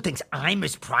 Nelson thinks I'm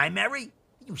his primary?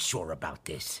 Are you sure about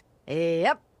this?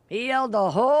 Yep, he yelled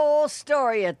the whole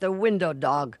story at the window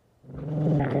dog.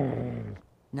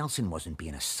 Nelson wasn't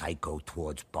being a psycho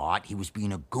towards Bart. He was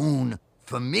being a goon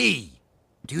for me.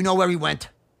 Do you know where he went?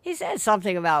 He said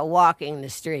something about walking the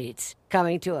streets,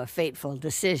 coming to a fateful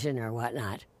decision or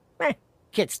whatnot.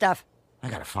 Kid stuff. I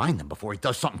gotta find him before he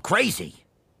does something crazy.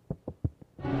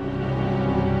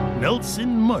 Nelson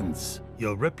Muntz,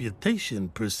 your reputation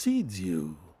precedes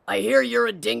you. I hear you're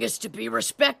a dingus to be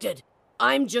respected.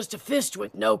 I'm just a fist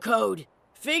with no code.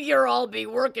 Figure I'll be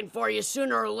working for you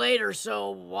sooner or later,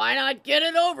 so why not get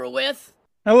it over with?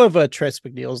 I love Tress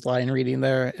McNeil's line reading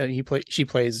there. She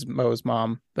plays Mo's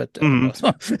mom, but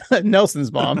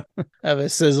Nelson's mom of a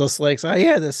Sizzle Slicks. Oh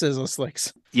yeah, the Sizzle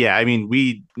Slicks. Yeah, I mean,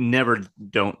 we never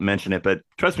don't mention it, but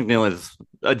Tress McNeil is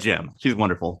a gem. She's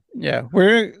wonderful. Yeah, we're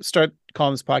going to start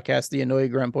calling this podcast the Annoy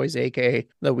Grunt Boys, aka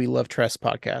the We Love Tress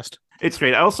podcast. It's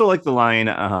great. I also like the line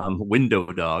window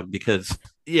dog because,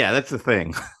 yeah, that's the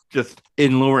thing. Just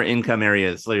in lower income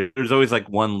areas, like, there's always like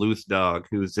one loose dog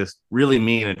who's just really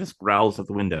mean and just growls at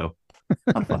the window. A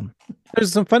lot of fun.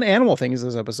 There's some fun animal things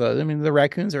this episode. I mean, the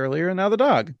raccoons earlier and now the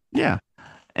dog. Yeah.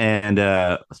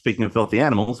 And speaking of filthy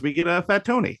animals, we get Fat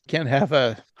Tony. Can't have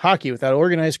a hockey without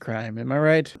organized crime. Am I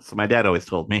right? So my dad always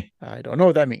told me. I don't know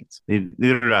what that means.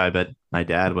 Neither did I, but my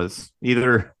dad was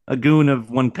either a goon of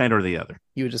one kind or the other.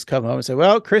 He would just come home and say,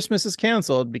 well, Christmas is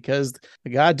canceled because the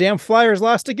goddamn Flyers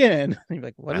lost again. And you're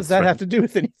like, what does that have to do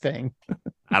with anything?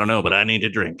 I don't know, but I need a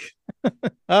drink.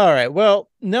 All right. Well,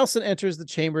 Nelson enters the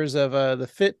chambers of the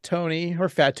Fit Tony or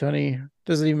Fat Tony.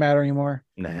 Does it even matter anymore?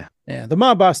 Nah. Yeah. The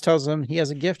mob boss tells him he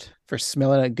has a gift for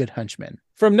smelling a good hunchman.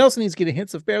 From Nelson, he's getting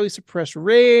hints of barely suppressed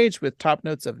rage with top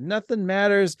notes of nothing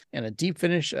matters and a deep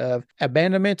finish of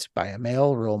abandonment by a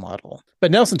male role model.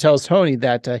 But Nelson tells Tony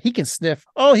that he can sniff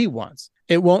all he wants.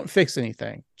 It won't fix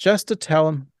anything, just to tell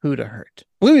him who to hurt.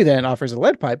 Louie then offers a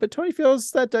lead pipe, but Tony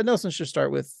feels that Nelson should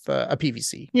start with a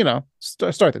PVC. You know,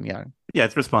 start them young. Yeah,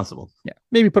 it's responsible. Yeah,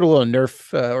 maybe put a little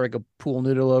Nerf or like a pool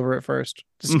noodle over it first,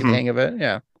 just to get the hang of it.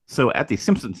 Yeah. So at the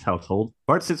Simpsons household,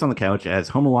 Bart sits on the couch as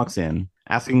Homer walks in,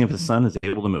 asking if his son is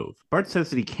able to move. Bart says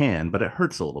that he can, but it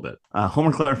hurts a little bit.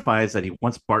 Homer clarifies that he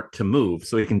wants Bart to move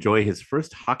so he can enjoy his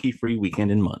first hockey-free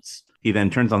weekend in months. He then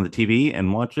turns on the TV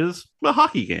and watches a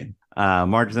hockey game.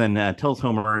 Marge then tells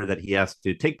Homer that he has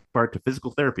to take Bart to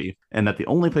physical therapy and that the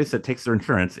only place that takes their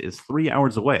insurance is 3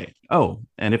 hours away. Oh,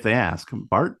 and if they ask,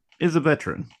 Bart is a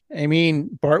veteran. I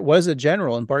mean, Bart was a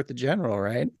general and Bart the General,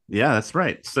 right? Yeah, that's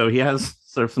right. So he has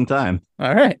served some time.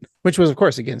 All right. Which was, of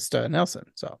course, against Nelson.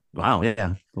 So wow,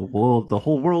 yeah. The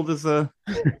whole world is like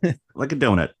a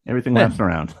donut. Everything Yeah. wraps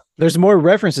around. There's more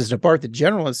references to Bart the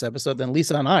General in this episode than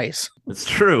Lisa on Ice. It's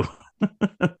true.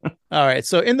 All right.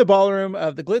 So in the ballroom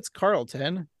of the Glitz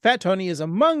Carlton, Fat Tony is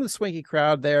among the swanky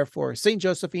crowd there for St.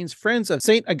 Josephine's Friends of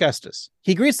St. Augustus.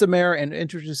 He greets the mayor and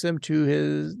introduces him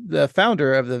to the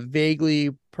founder of the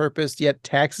vaguely purposed yet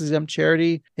tax-exempt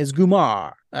charity, his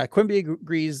Gumar. Quimby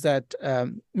agrees that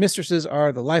mistresses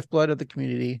are the lifeblood of the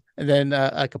community. And then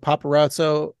like a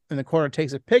paparazzo in the corner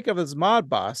takes a pic of his mod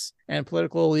boss and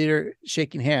political leader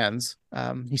shaking hands.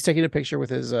 He's taking a picture with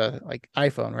his like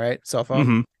iPhone, right? Cell phone.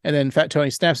 Mm-hmm. And then Fat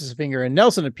Tony snaps his finger and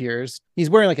Nelson appears.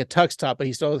 He's wearing like a tux top, but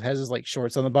he still has his like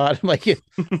shorts on the bottom, like it,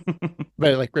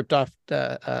 but like ripped off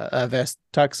vest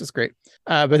tux. It's great.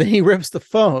 But then he rips the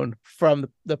phone from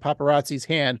the paparazzi's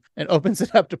hand and opens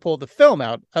it up to pull the film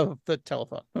out of the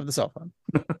telephone, of the cell phone.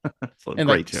 And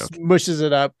like joke. Smushes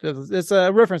it up. It's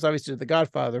a reference obviously to The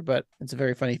Godfather, but it's a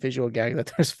very funny visual gag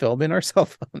that there's film in our cell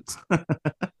phones.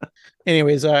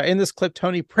 Anyways, in this clip,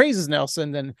 Tony praises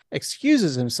Nelson, then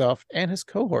excuses himself and his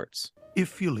cohorts.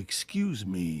 If you'll excuse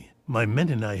me, my men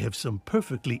and I have some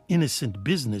perfectly innocent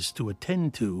business to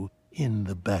attend to in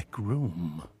the back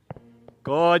room.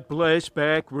 God bless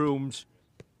back rooms.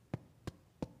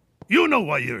 You know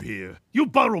why you're here. You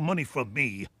borrow money from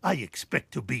me. I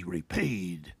expect to be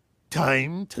repaid.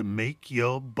 Time to make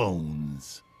your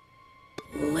bones.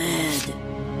 Lead.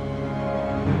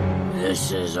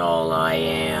 This is all I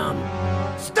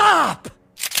am. Stop!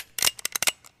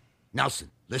 Nelson,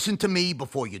 listen to me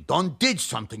before you done did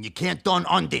something you can't done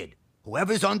undid.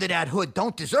 Whoever's under that hood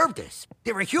don't deserve this.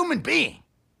 They're a human being.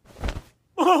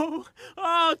 Oh,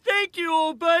 thank you,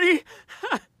 old buddy.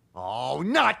 Oh,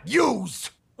 not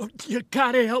yous! Oh, you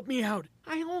gotta help me out.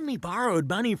 I only borrowed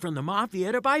money from the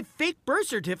Mafia to buy fake birth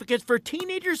certificates for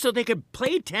teenagers so they could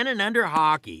play 10 and under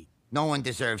hockey. No one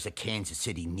deserves a Kansas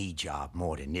City knee job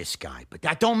more than this guy, but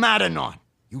that don't matter none.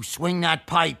 You swing that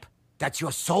pipe, that's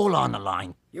your soul on the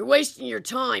line. You're wasting your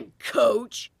time,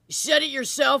 coach. You said it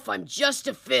yourself, I'm just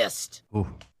a fist. Ooh.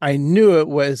 I knew it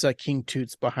was King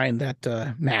Toots behind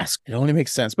that mask. It only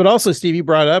makes sense. But also, Steve, you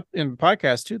brought up in the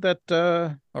podcast, too, that,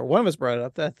 or one of us brought it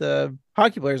up, that the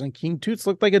hockey players on King Toots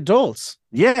looked like adults.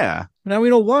 Yeah. Now we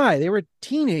know why. They were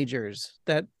teenagers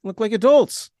that look like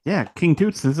adults. Yeah, King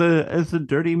Toots is a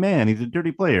dirty man. He's a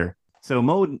dirty player. So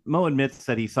Mo admits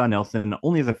that he saw Nelson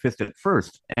only as a fist at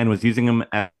first and was using him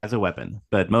as a weapon.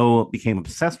 But Mo became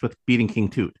obsessed with beating King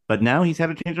Toot. But now he's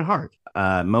had a change of heart.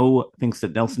 Mo thinks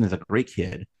that Nelson is a great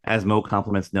kid, as Mo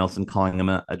compliments Nelson, calling him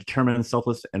a determined,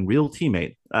 selfless, and real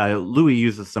teammate. Louis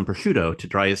uses some prosciutto to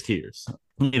dry his tears.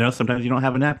 You know, sometimes you don't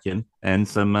have a napkin, and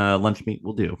some lunch meat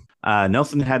will do.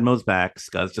 Nelson had Mo's back,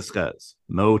 scuzz to scuzz.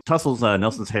 Mo tussles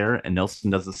Nelson's hair, and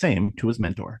Nelson does the same to his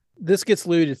mentor. This gets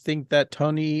Louis to think that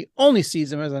Tony only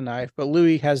sees him as a knife, but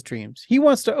Louis has dreams. He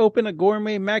wants to open a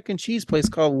gourmet mac and cheese place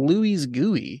called Louis's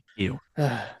Gooey. Ew.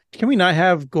 Can we not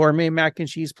have gourmet mac and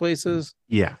cheese places?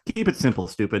 Yeah, keep it simple,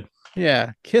 stupid.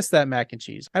 Yeah, kiss that mac and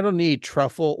cheese. I don't need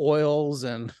truffle oils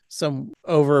and some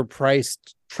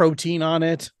overpriced protein on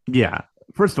it. Yeah.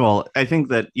 First of all, I think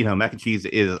that, mac and cheese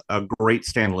is a great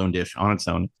standalone dish on its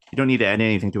own. You don't need to add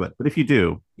anything to it. But if you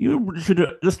do, you should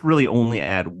just really only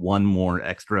add one more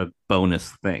extra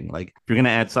bonus thing. Like, if you're going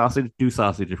to add sausage, do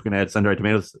sausage. If you're going to add sun-dried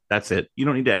tomatoes, that's it. You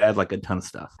don't need to add, like, a ton of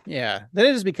stuff. Yeah, then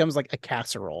it just becomes like a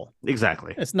casserole.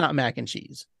 Exactly. It's not mac and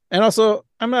cheese. And also,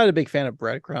 I'm not a big fan of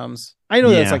breadcrumbs. I know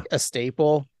that's like a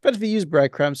staple, but if you use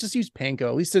breadcrumbs, just use panko.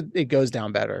 At least it goes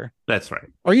down better. That's right.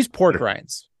 Or use pork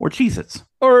rinds. Or Cheez-Its.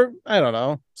 Or, I don't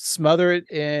know, smother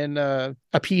it in a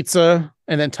pizza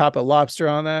and then top a lobster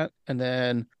on that and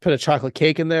then put a chocolate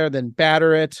cake in there, then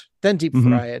batter it, then deep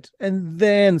fry it, and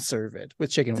then serve it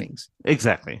with chicken wings.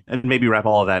 Exactly. And maybe wrap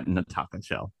all of that in a taco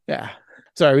shell. Yeah.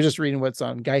 Sorry, I was just reading what's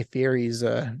on Guy Fieri's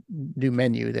new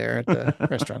menu there at the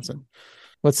restaurants. And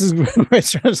what's his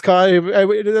restaurant called?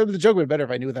 The joke would be better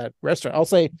if I knew that restaurant. I'll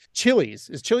say Chili's.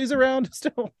 Is Chili's around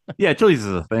still? Yeah, Chili's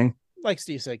is a thing. Like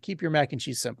Steve said, keep your mac and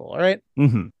cheese simple. All right.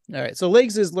 Mm-hmm. All right. So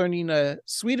Legs is learning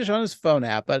Swedish on his phone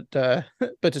app, but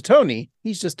to Tony,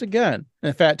 he's just a gun.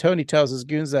 And Fat Tony tells his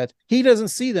goons that he doesn't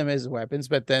see them as weapons,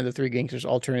 but then the three gangsters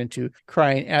all turn into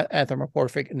crying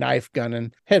anthropomorphic knife, gun,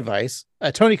 and head vice.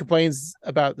 Tony complains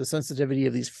about the sensitivity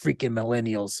of these freaking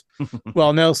millennials,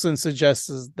 while Nelson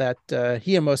suggests that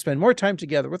he and Mo spend more time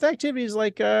together with activities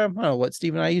like, I don't know, what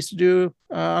Steve and I used to do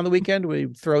on the weekend. We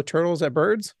throw turtles at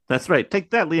birds. That's right.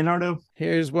 Take that, Leonardo.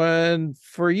 Here's one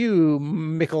for you,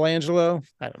 Michelangelo.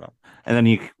 I don't know. And then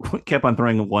he kept on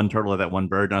throwing one turtle at that one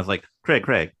bird. And I was like,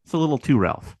 Craig, it's a little too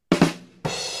Ralph.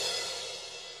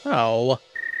 Oh,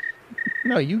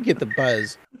 no, you get the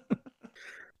buzz.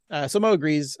 So Mo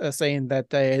agrees, saying that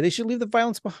they should leave the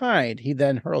violence behind. He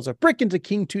then hurls a brick into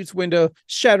King Toot's window,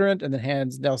 shattering it, and then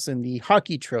hands Nelson the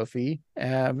hockey trophy.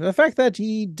 The fact that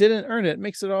he didn't earn it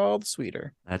makes it all the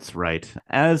sweeter. That's right.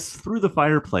 As Through the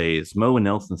Fire plays, Mo and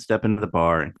Nelson step into the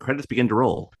bar and credits begin to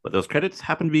roll. But those credits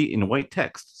happen to be in white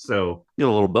text, so you get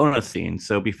a little bonus scene.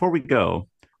 So before we go,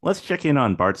 let's check in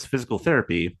on Bart's physical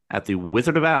therapy at the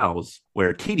Wizard of Owls,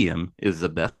 where tedium is the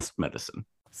best medicine.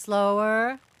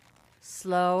 Slower.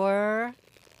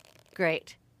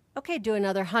 Great. Okay, do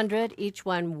another 100, each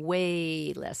one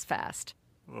way less fast.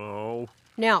 Oh.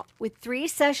 Now, with 3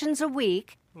 sessions a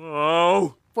week,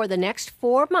 Oh. for the next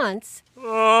 4 months,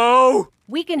 Oh.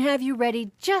 we can have you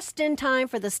ready just in time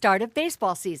for the start of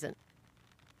baseball season.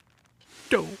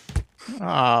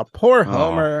 Poor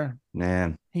Homer.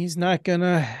 Man. He's not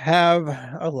gonna have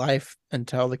a life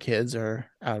until the kids are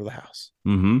out of the house.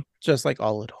 Mm-hmm. Just like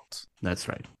all adults. That's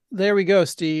right. There we go,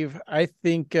 Steve. I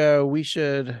think we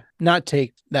should not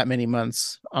take that many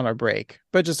months on our break,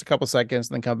 but just a couple seconds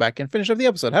and then come back and finish up the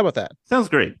episode. How about that? Sounds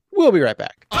great. We'll be right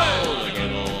back. Oh, the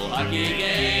good old hockey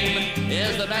game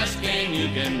is the best game you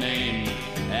can name.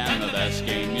 And the best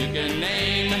game you can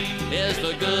name is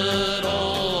the good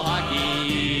old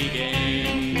hockey game.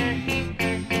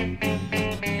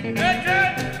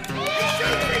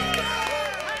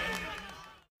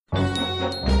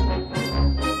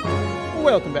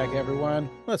 Welcome back,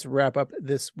 everyone. Let's wrap up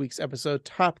this week's episode,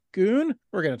 Top Goon.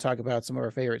 We're going to talk about some of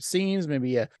our favorite scenes,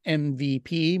 maybe a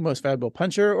MVP, Most Valuable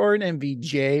Puncher, or an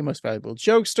MVJ, Most Valuable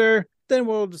Jokester. Then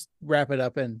we'll just wrap it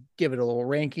up and give it a little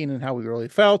ranking and how we really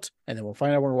felt. And then we'll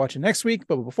find out what we're watching next week.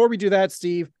 But before we do that,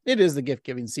 Steve, it is the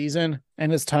gift-giving season,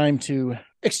 and it's time to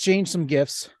exchange some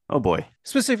gifts. Oh, boy.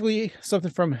 Specifically,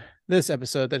 something from this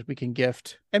episode that we can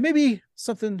gift, and maybe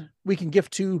something we can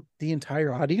gift to the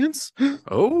entire audience.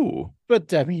 Oh.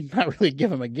 But, I mean, not really give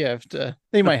them a gift.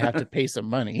 They might have to pay some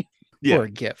money for a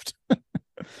gift.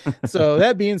 So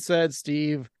that being said,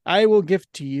 Steve, I will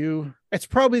gift to you. It's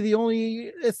probably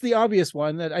it's the obvious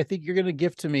one that I think you're going to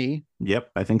gift to me.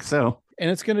 Yep, I think so. And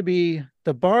it's going to be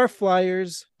the Bar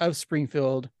Flyers of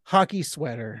Springfield hockey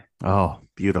sweater. Oh,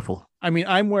 beautiful. I mean,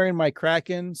 I'm wearing my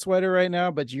Kraken sweater right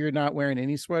now, but you're not wearing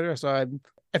any sweater. So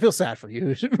I feel sad for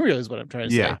you. Really is what I'm trying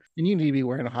to say. And you need to be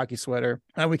wearing a hockey sweater.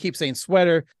 We keep saying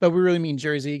sweater, but we really mean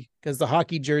jersey, because the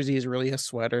hockey jersey is really a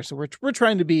sweater. So we're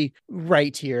trying to be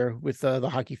right here with the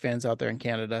hockey fans out there in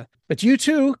Canada. But you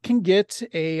too can get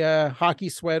a hockey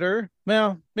sweater.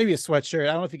 Well, maybe a sweatshirt.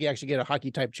 I don't know if you can actually get a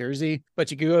hockey type jersey,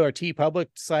 but you can go to our TeePublic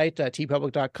site,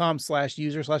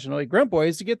 tpublic.com/user/Annoyed Grunt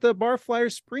Boys to get the Bar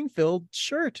Flyers Springfield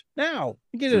shirt. Now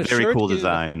you get a very shirt, cool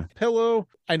design. Pillow.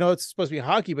 I know it's supposed to be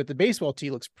hockey, but the baseball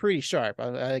tee looks pretty sharp.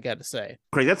 I got to say.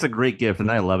 Great. That's a great gift,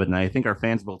 and I love it. And I think our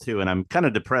fans will too. And I'm kind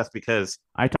of depressed because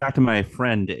I talked to my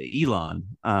friend Elon,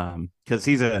 because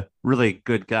he's a really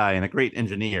good guy and a great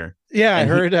engineer. Yeah, I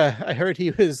heard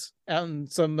he was out in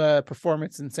some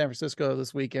performance in San Francisco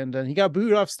this weekend, and he got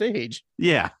booed off stage.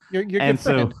 Yeah, your good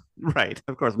friend. Right,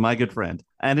 of course, my good friend.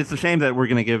 And it's a shame that I'm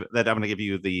going to give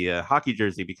you the hockey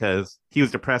jersey, because he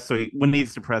was depressed. So when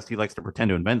he's depressed, he likes to pretend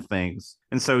to invent things,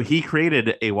 and so he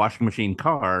created a washing machine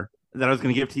car that I was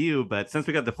going to give to you, but since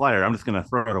we got the flyer, I'm just going to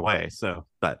throw it away. So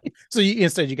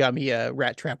instead you got me a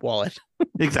Rat Trap wallet.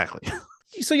 Exactly.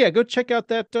 So yeah, go check out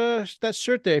that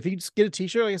shirt there. If you just get a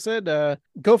t-shirt, like I said,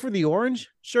 go for the orange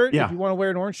shirt. Yeah. If you want to wear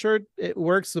an orange shirt, it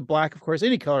works. The black, of course,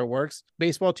 any color works.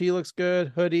 Baseball tee looks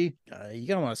good. Hoodie. You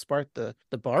gotta want to spark the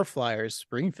Bar Flyers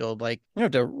Springfield. Like you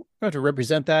have to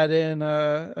represent that in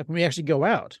when we actually go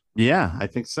out. Yeah, I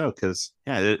think so, because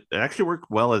it actually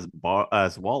worked well as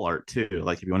wall art too.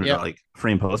 Like if you wanted to like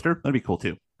frame poster, that'd be cool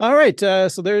too. All right,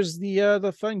 so there's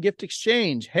the fun gift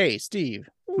exchange. Hey, Steve,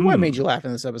 what made you laugh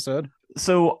in this episode?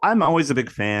 So I'm always a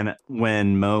big fan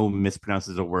when Mo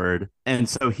mispronounces a word. And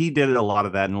so he did a lot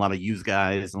of that, and a lot of use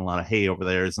guys and a lot of hey over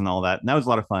there's and all that. And that was a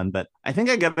lot of fun. But I think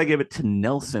I got to give it to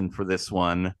Nelson for this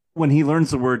one when he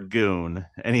learns the word goon.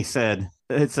 And he said,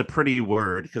 it's a pretty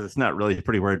word, because it's not really a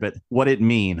pretty word, but what it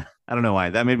mean? I don't know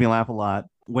why. That made me laugh a lot.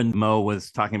 When Mo was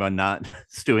talking about not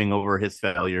stewing over his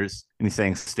failures, and he's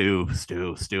saying, stew,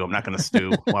 I'm not going to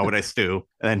stew. Why would I stew?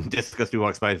 And then Jessica Stu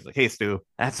walks by, he's like, hey, Stu.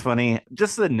 That's funny.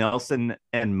 Just the Nelson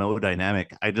and Mo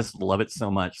dynamic. I just love it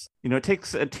so much. It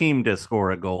takes a team to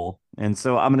score a goal. And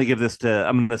so I'm going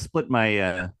to split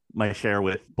my my share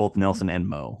with both Nelson and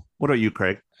Mo. What about you,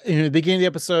 Craig? In the beginning of the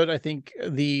episode, I think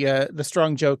the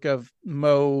strong joke of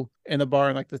Mo in the bar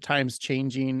and like the times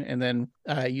changing, and then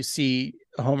you see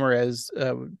Homer as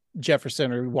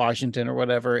Jefferson or Washington or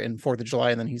whatever in 4th of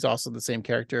July, and then he's also the same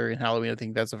character in Halloween. I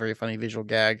think that's a very funny visual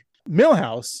gag.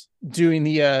 Milhouse doing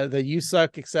the you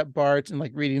suck except Bart and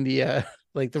like reading the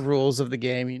like the rules of the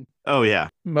game. Oh yeah.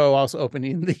 Mo also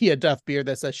opening the Duff beer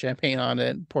that says champagne on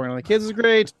it, pouring on the kids is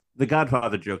great. The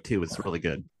Godfather joke too was really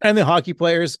good. And the hockey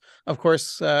players, of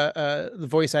course, the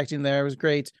voice acting there was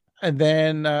great. And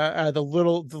then the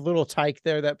little tyke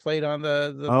there that played on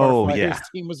the Flyers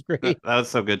team was great. That was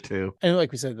so good too. And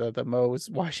like we said, the Mo's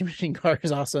washing machine car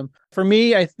is awesome. For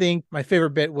me, I think my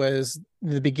favorite bit was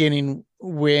the beginning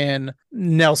when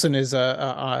Nelson is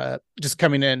just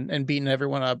coming in and beating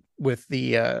everyone up with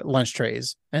the lunch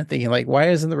trays and thinking like, why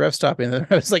isn't the ref stopping? I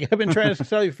was like, I've been trying to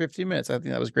tell you for 15 minutes. I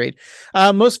think that was great.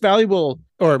 Most valuable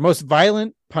or most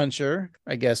violent puncher,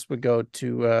 I guess, would go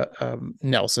to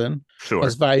Nelson. Sure.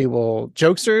 Most valuable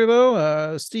jokester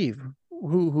though, Steve.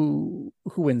 Who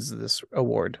wins this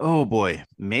award? Oh boy,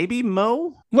 maybe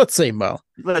Mo. Let's say Mo.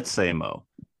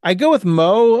 I go with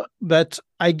Mo, but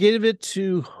I give it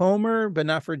to Homer, but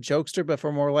not for jokester, but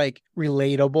for more like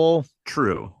relatable.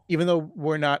 True. Even though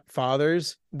we're not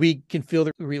fathers, we can feel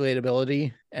the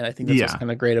relatability. And I think that's what's kind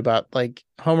of great about like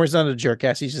Homer's not a jerk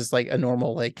ass. He's just like a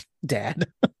normal like dad.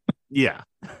 Yeah.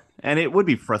 And it would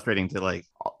be frustrating to like,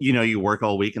 you work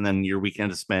all week and then your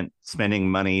weekend is spent spending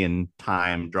money and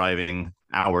time driving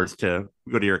hours to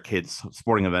go to your kids'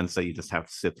 sporting events that you just have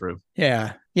to sit through.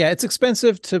 Yeah. Yeah. It's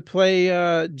expensive to play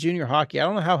junior hockey. I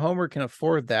don't know how Homer can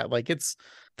afford that. Like it's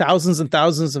thousands and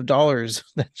thousands of dollars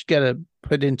that you got to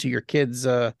put into your kids'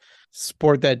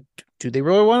 sport that do they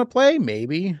really want to play?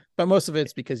 Maybe. But most of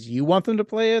it's because you want them to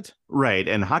play it. Right.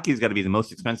 And hockey's got to be the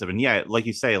most expensive. And yeah, like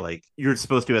you say, like you're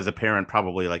supposed to, as a parent,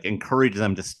 probably like encourage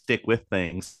them to stick with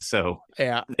things. So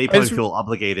yeah, they probably feel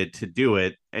obligated to do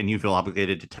it and you feel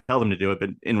obligated to tell them to do it.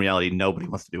 But in reality, nobody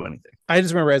wants to do anything. I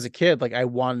just remember as a kid, like I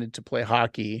wanted to play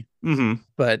hockey,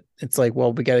 but it's like,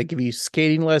 well, we got to give you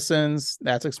skating lessons.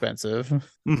 That's expensive.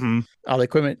 All the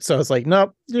equipment. So it's like,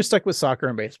 nope, you're stuck with soccer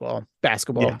and baseball,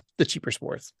 basketball, the cheaper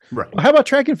sports. Right. Well, how about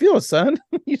track and field, son?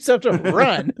 You just have to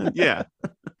run. Yeah.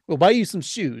 We'll buy you some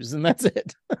shoes and that's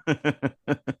it.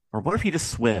 Or what if you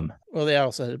just swim? Well, they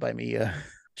also had to buy me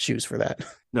shoes for that.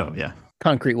 No, yeah.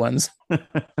 Concrete ones.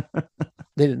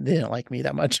 They didn't like me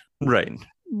that much. Right.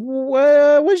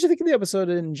 What did you think of the episode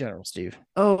in general, Steve?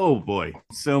 Oh boy.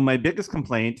 So my biggest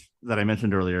complaint that I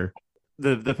mentioned earlier,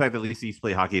 the fact that Lisa used to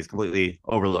play hockey is completely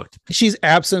overlooked. She's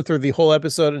absent through the whole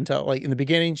episode until like in the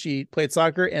beginning she played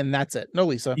soccer and that's it. No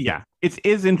Lisa. Yeah. It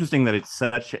is interesting that it's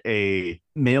such a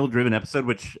male driven episode,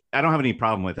 which I don't have any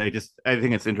problem with. I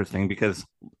think it's interesting because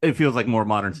it feels like more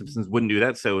modern Simpsons wouldn't do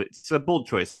that. So it's a bold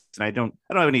choice. And I don't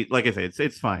have any, like I say,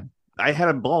 it's fine. I had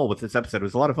a ball with this episode. It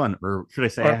was a lot of fun. Or should I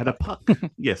say I had a puck?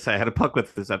 Yes, I had a puck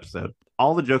with this episode.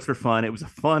 All the jokes were fun. It was a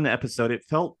fun episode. It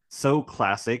felt so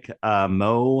classic.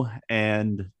 Mo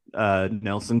and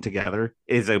Nelson together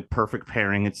is a perfect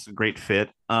pairing. It's a great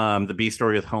fit. The B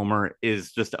story with Homer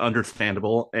is just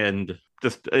understandable and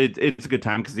just it's a good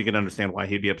time because you can understand why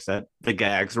he'd be upset. The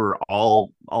gags were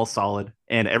all solid,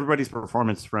 and everybody's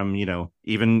performance from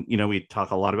even we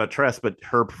talk a lot about Tress, but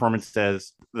her performance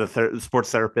as the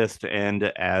sports therapist and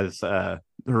as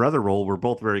her other role were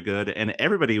both very good, and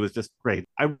everybody was just great.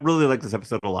 I really like this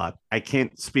episode a lot. I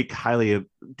can't speak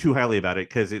too highly about it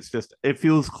because it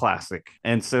feels classic.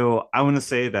 And so I want to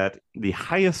say that the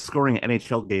highest scoring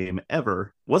NHL game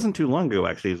ever wasn't too long ago,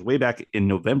 actually. It was way back in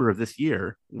November of this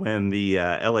year when the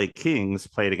LA Kings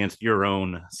played against your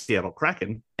own Seattle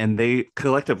Kraken, and they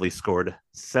collectively scored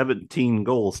 17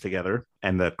 goals together.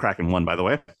 And the Kraken won, by the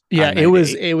way. Yeah, it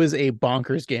was a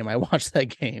bonkers game. I watched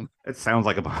that game. It sounds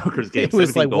like a bonkers game. It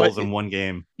was like goals in one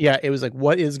game. Yeah, it was like,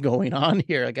 what is going on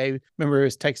here? Like I remember I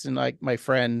was texting like my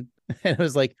friend, and it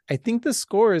was like, I think the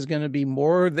score is going to be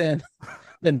more than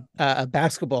a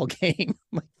basketball game,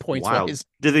 like points wise.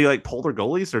 Did they like pull their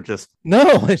goalies or just?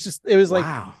 No, it was like.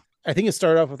 Wow. I think it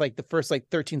started off with like the first like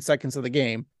 13 seconds of the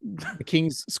game, the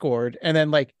Kings scored, and then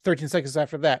like 13 seconds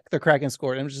after that, the Kraken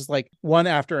scored, and it was just like one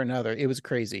after another. It was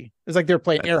crazy. It was like they were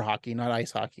playing air hockey, not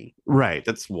ice hockey. Right,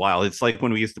 that's wild. It's like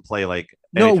when we used to play like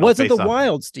no, NHL it wasn't the face-off.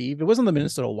 Wild, Steve. It wasn't the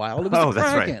Minnesota Wild. It was the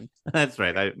Kraken. That's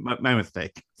right. My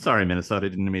mistake. Sorry, Minnesota. I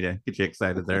didn't mean to get you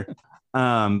excited there.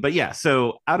 But yeah,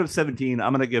 so out of 17,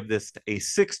 I'm going to give this a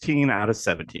 16 out of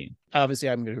 17. Obviously,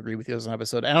 I'm going to agree with you as an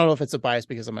episode. I don't know if it's a bias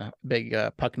because I'm a big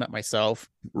puck nut myself.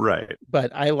 Right.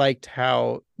 But I liked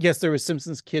how, yes, there was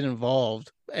Simpsons Kid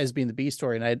involved as being the B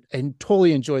story. And I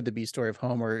totally enjoyed the B story of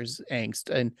Homer's angst.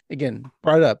 And again,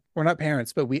 brought up, we're not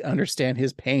parents, but we understand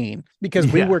his pain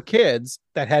because we were kids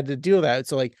that had to deal with that.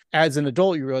 So like as an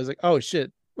adult, you realize like, oh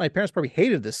shit, my parents probably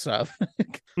hated this stuff.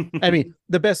 I mean,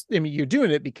 you're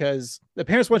doing it because the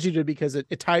parents want you to do it because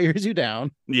it tires you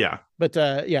down. Yeah. But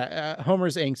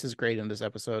Homer's angst is great in this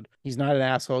episode. He's not an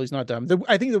asshole. He's not dumb.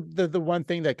 I think the one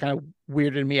thing that kind of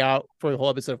weirded me out for the whole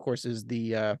episode, of course, is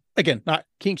the, again, not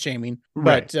kink shaming,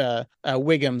 but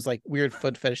Wiggum's like weird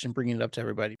foot fetish and bringing it up to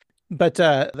everybody. But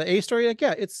the A story, like,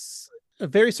 yeah, it's a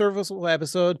very serviceable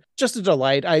episode. Just a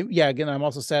delight. Again, I'm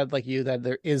also sad like you that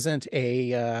there isn't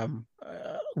a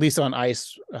Lisa on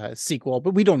Ice sequel,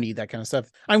 but we don't need that kind of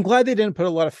stuff. I'm glad they didn't put a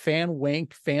lot of fan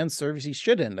servicey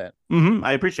shit in it. Mm-hmm.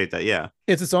 I appreciate that. Yeah,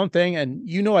 it's its own thing,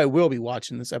 and I will be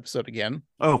watching this episode again.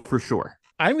 Oh, for sure.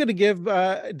 I'm going to give,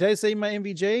 did I say my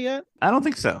MVJ yet? I don't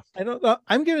think so. I don't know.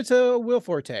 I'm giving it to Will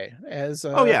Forte as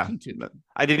I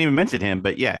didn't even mention him,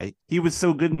 but yeah, he was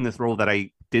so good in this role that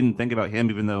I didn't think about him,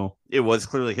 even though it was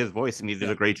clearly his voice and he did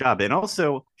a great job. And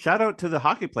also, shout out to the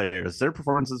hockey players. Their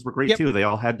performances were great too. They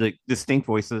all had distinct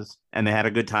voices and they had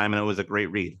a good time, and it was a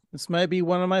great read. This might be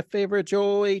one of my favorite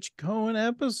Joel H. Cohen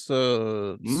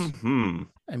episodes. Mm-hmm.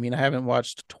 I mean, I haven't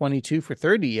watched 22 for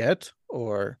 30 yet,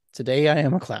 or Today I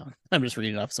Am a Clown. I'm just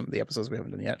reading off some of the episodes we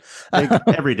haven't done yet. Like,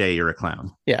 every day you're a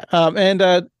clown. Yeah.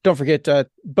 And don't forget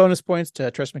bonus points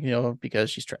to Tress McNeil because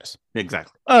she's Tress.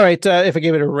 Exactly. All right. If I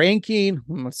give it a ranking,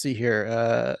 let's see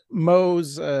here.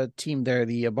 Moe's team there,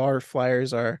 the Bar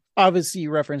Flyers, are obviously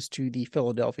referenced to the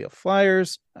Philadelphia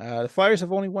Flyers. The Flyers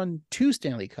have only won 2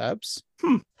 Stanley Cups.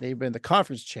 They've been the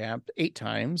conference champ 8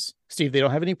 times. Steve, they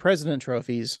don't have any president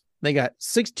trophies. They got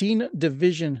 16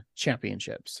 division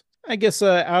championships. I guess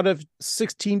out of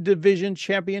 16 division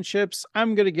championships,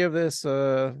 I'm going to give this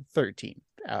 13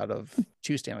 out of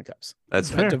 2 Stanley Cups. That's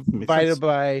fair. Divided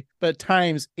by, but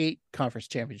times 8 conference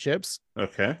championships.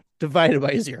 Okay. Divided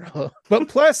by 0. But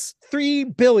plus 3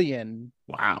 billion.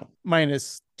 Wow.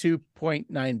 Minus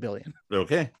 2.9 billion.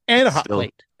 Okay. And a hot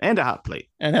plate. And a hot plate.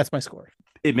 And that's my score.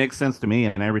 It makes sense to me,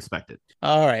 and I respect it.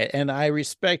 All right. And I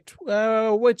respect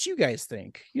what you guys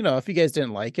think. If you guys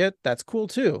didn't like it, that's cool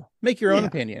too. Make your own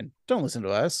opinion. Don't listen to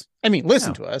us. I mean,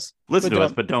 listen to us. Listen to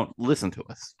us, but don't listen to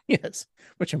us. Yes.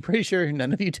 Which I'm pretty sure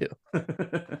none of you do.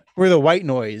 We're the white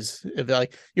noise.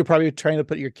 Like, you're probably trying to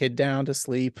put your kid down to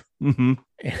sleep. Mm-hmm.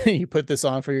 And you put this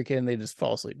on for your kid and they just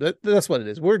fall asleep. That's what it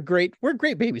is. We're great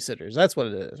babysitters. That's what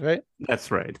it is, right? That's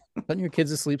right. Putting your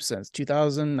kids to sleep since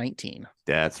 2019.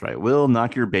 That's right. We'll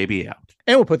knock your baby out.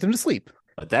 And we'll put them to sleep.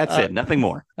 But that's it. Nothing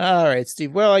more. All right,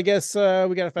 Steve. Well, I guess we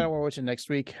got to find out what we're watching next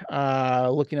week.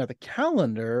 Looking at the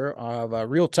calendar of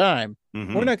real time,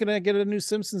 we're not going to get a new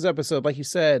Simpsons episode. Like you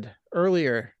said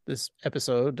earlier, this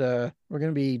episode, we're going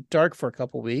to be dark for a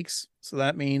couple weeks. So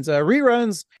that means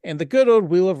reruns, and the good old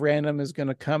Wheel of Random is going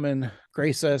to come and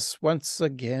grace us once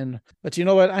again. But you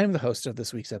know what? I'm the host of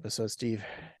this week's episode, Steve.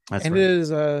 That's and right. It is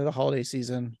the holiday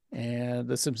season, and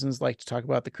the Simpsons like to talk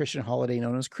about the Christian holiday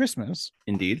known as Christmas.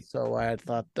 Indeed. So I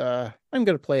thought I'm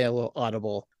going to play a little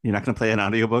audible. You're not going to play an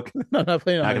audiobook? No, I'm not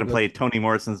playing an Not audiobook. going to play Toni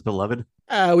Morrison's Beloved?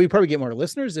 We'd probably get more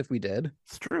listeners if we did.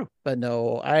 It's true. But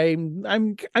no,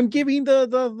 I'm giving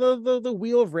the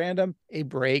Wheel of Random a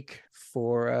break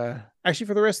for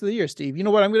for the rest of the year, Steve. You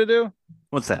know what I'm going to do?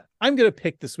 What's that? I'm going to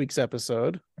pick this week's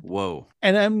episode. Whoa.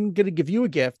 And I'm going to give you a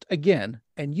gift again,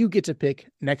 and you get to pick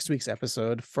next week's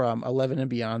episode from 11 and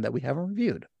beyond that we haven't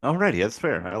reviewed. Alrighty, that's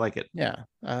fair. I like it. Yeah.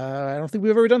 I don't think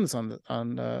we've ever done this on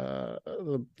the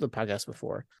podcast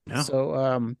before. No.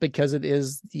 So because it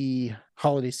is the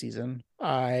holiday season,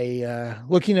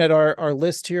 looking at our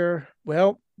list here,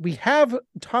 well, we have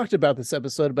talked about this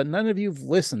episode, but none of you have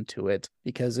listened to it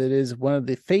because it is one of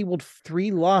the fabled 3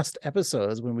 lost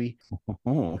episodes when we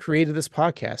created this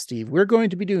podcast, Steve. We're going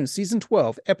to be doing season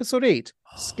 12, episode 8,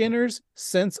 Skinner's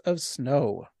Sense of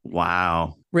Snow.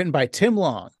 Wow. Written by Tim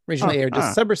Long. Originally aired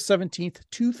December 17th,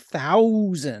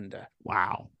 2000.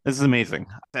 Wow. This is amazing.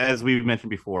 As we mentioned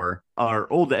before,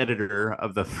 our old editor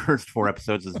of the first 4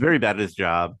 episodes is very bad at his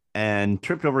job and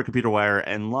tripped over a computer wire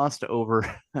and lost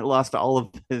all of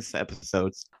his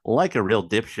episodes like a real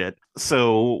dipshit.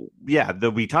 So yeah,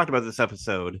 we talked about this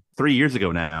episode 3 years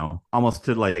ago now, almost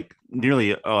to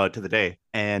nearly to the day.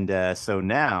 And so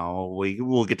now we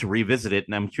will get to revisit it,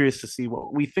 and I'm curious to see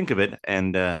what we think of it.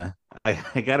 And I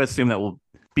got to assume that we'll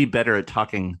be better at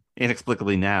talking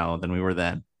inexplicably now than we were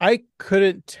then. I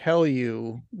couldn't tell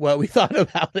you what we thought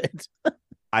about it.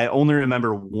 I only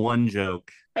remember one joke.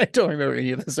 I don't remember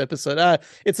any of this episode.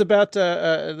 It's about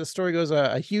the story goes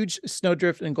a huge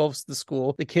snowdrift engulfs the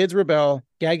school. The kids rebel,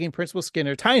 gagging Principal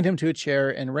Skinner, tying him to a chair,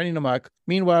 and running amok.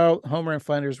 Meanwhile, Homer and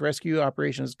Flanders' rescue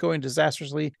operation is going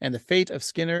disastrously, and the fate of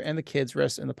Skinner and the kids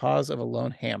rests in the paws of a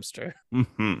lone hamster.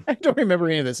 Mm-hmm. I don't remember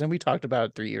any of this, and we talked about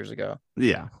it 3 years ago.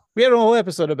 Yeah. We had a whole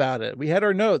episode about it. We had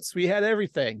our notes. We had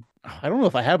everything. I don't know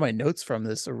if I have my notes from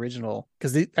this original,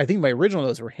 because I think my original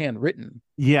notes were handwritten.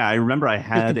 Yeah, I remember I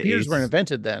had computers weren't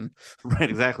invented then. Right,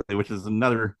 exactly, which is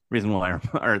another reason why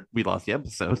we lost the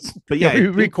episodes. But yeah, we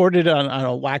recorded on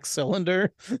a wax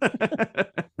cylinder.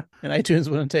 And iTunes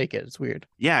wouldn't take it. It's weird.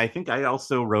 Yeah, I think I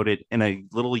also wrote it in a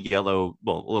little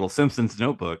little Simpsons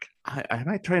notebook. I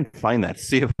might try and find that,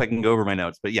 see if I can go over my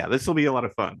notes. But yeah, this will be a lot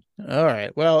of fun. All right.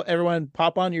 Well, everyone,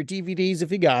 pop on your DVDs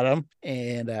if you got them.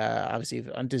 And obviously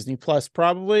on Disney Plus,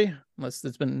 probably, unless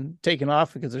it's been taken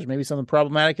off because there's maybe something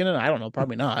problematic in it. I don't know.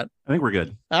 Probably not. I think we're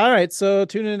good. All right. So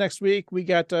tune in next week. We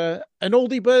got an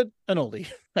oldie, but an oldie.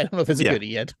 I don't know if it's a goodie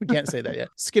yet. We can't say that yet.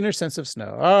 Skinner's Sense of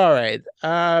Snow. All right.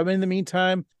 In the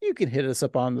meantime, you can hit us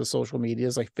up on the social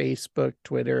medias like Facebook,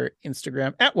 Twitter,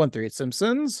 Instagram at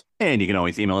 138Simpsons. And you can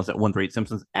always email us at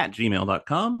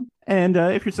 138simpsons@gmail.com. And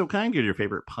if you're so kind, go to your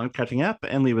favorite podcatching app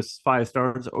and leave us 5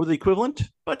 stars or the equivalent.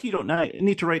 But you don't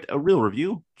need to write a real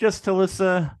review. Just tell us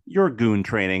your Goon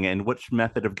training and which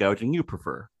method of gouging you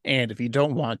prefer. And if you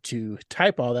don't want to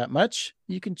type all that much,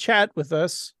 you can chat with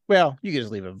us. Well, you can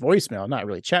just leave a voicemail, not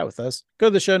really chat with us. Go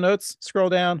to the show notes, scroll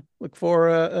down, look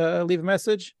for leave a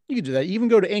message. You can do that. You even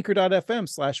go to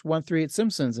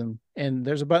anchor.fm/138Simpsons and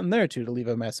there's a button there too to leave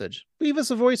a message. Leave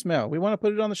us a voicemail. We want to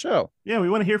put it on the show. Yeah, we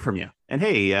want to hear from you. And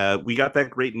hey, we got that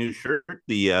great new shirt,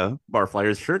 the Bar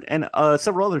Flyers shirt, and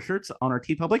several other shirts on our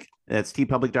TeePublic. That's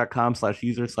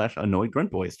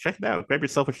teepublic.com/user/annoyedgruntboys. Check it out. Grab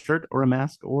yourself a shirt or a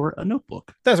mask or a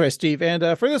notebook. That's right, Steve.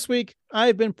 And for this week,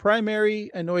 I've been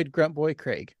primary annoyed grunt boy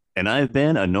Craig. And I've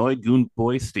been annoyed goon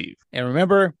boy Steve. And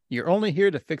remember, you're only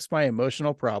here to fix my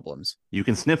emotional problems. You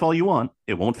can sniff all you want.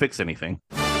 It won't fix anything.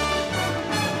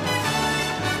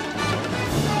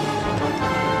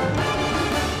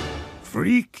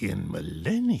 Freaking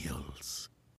millennials.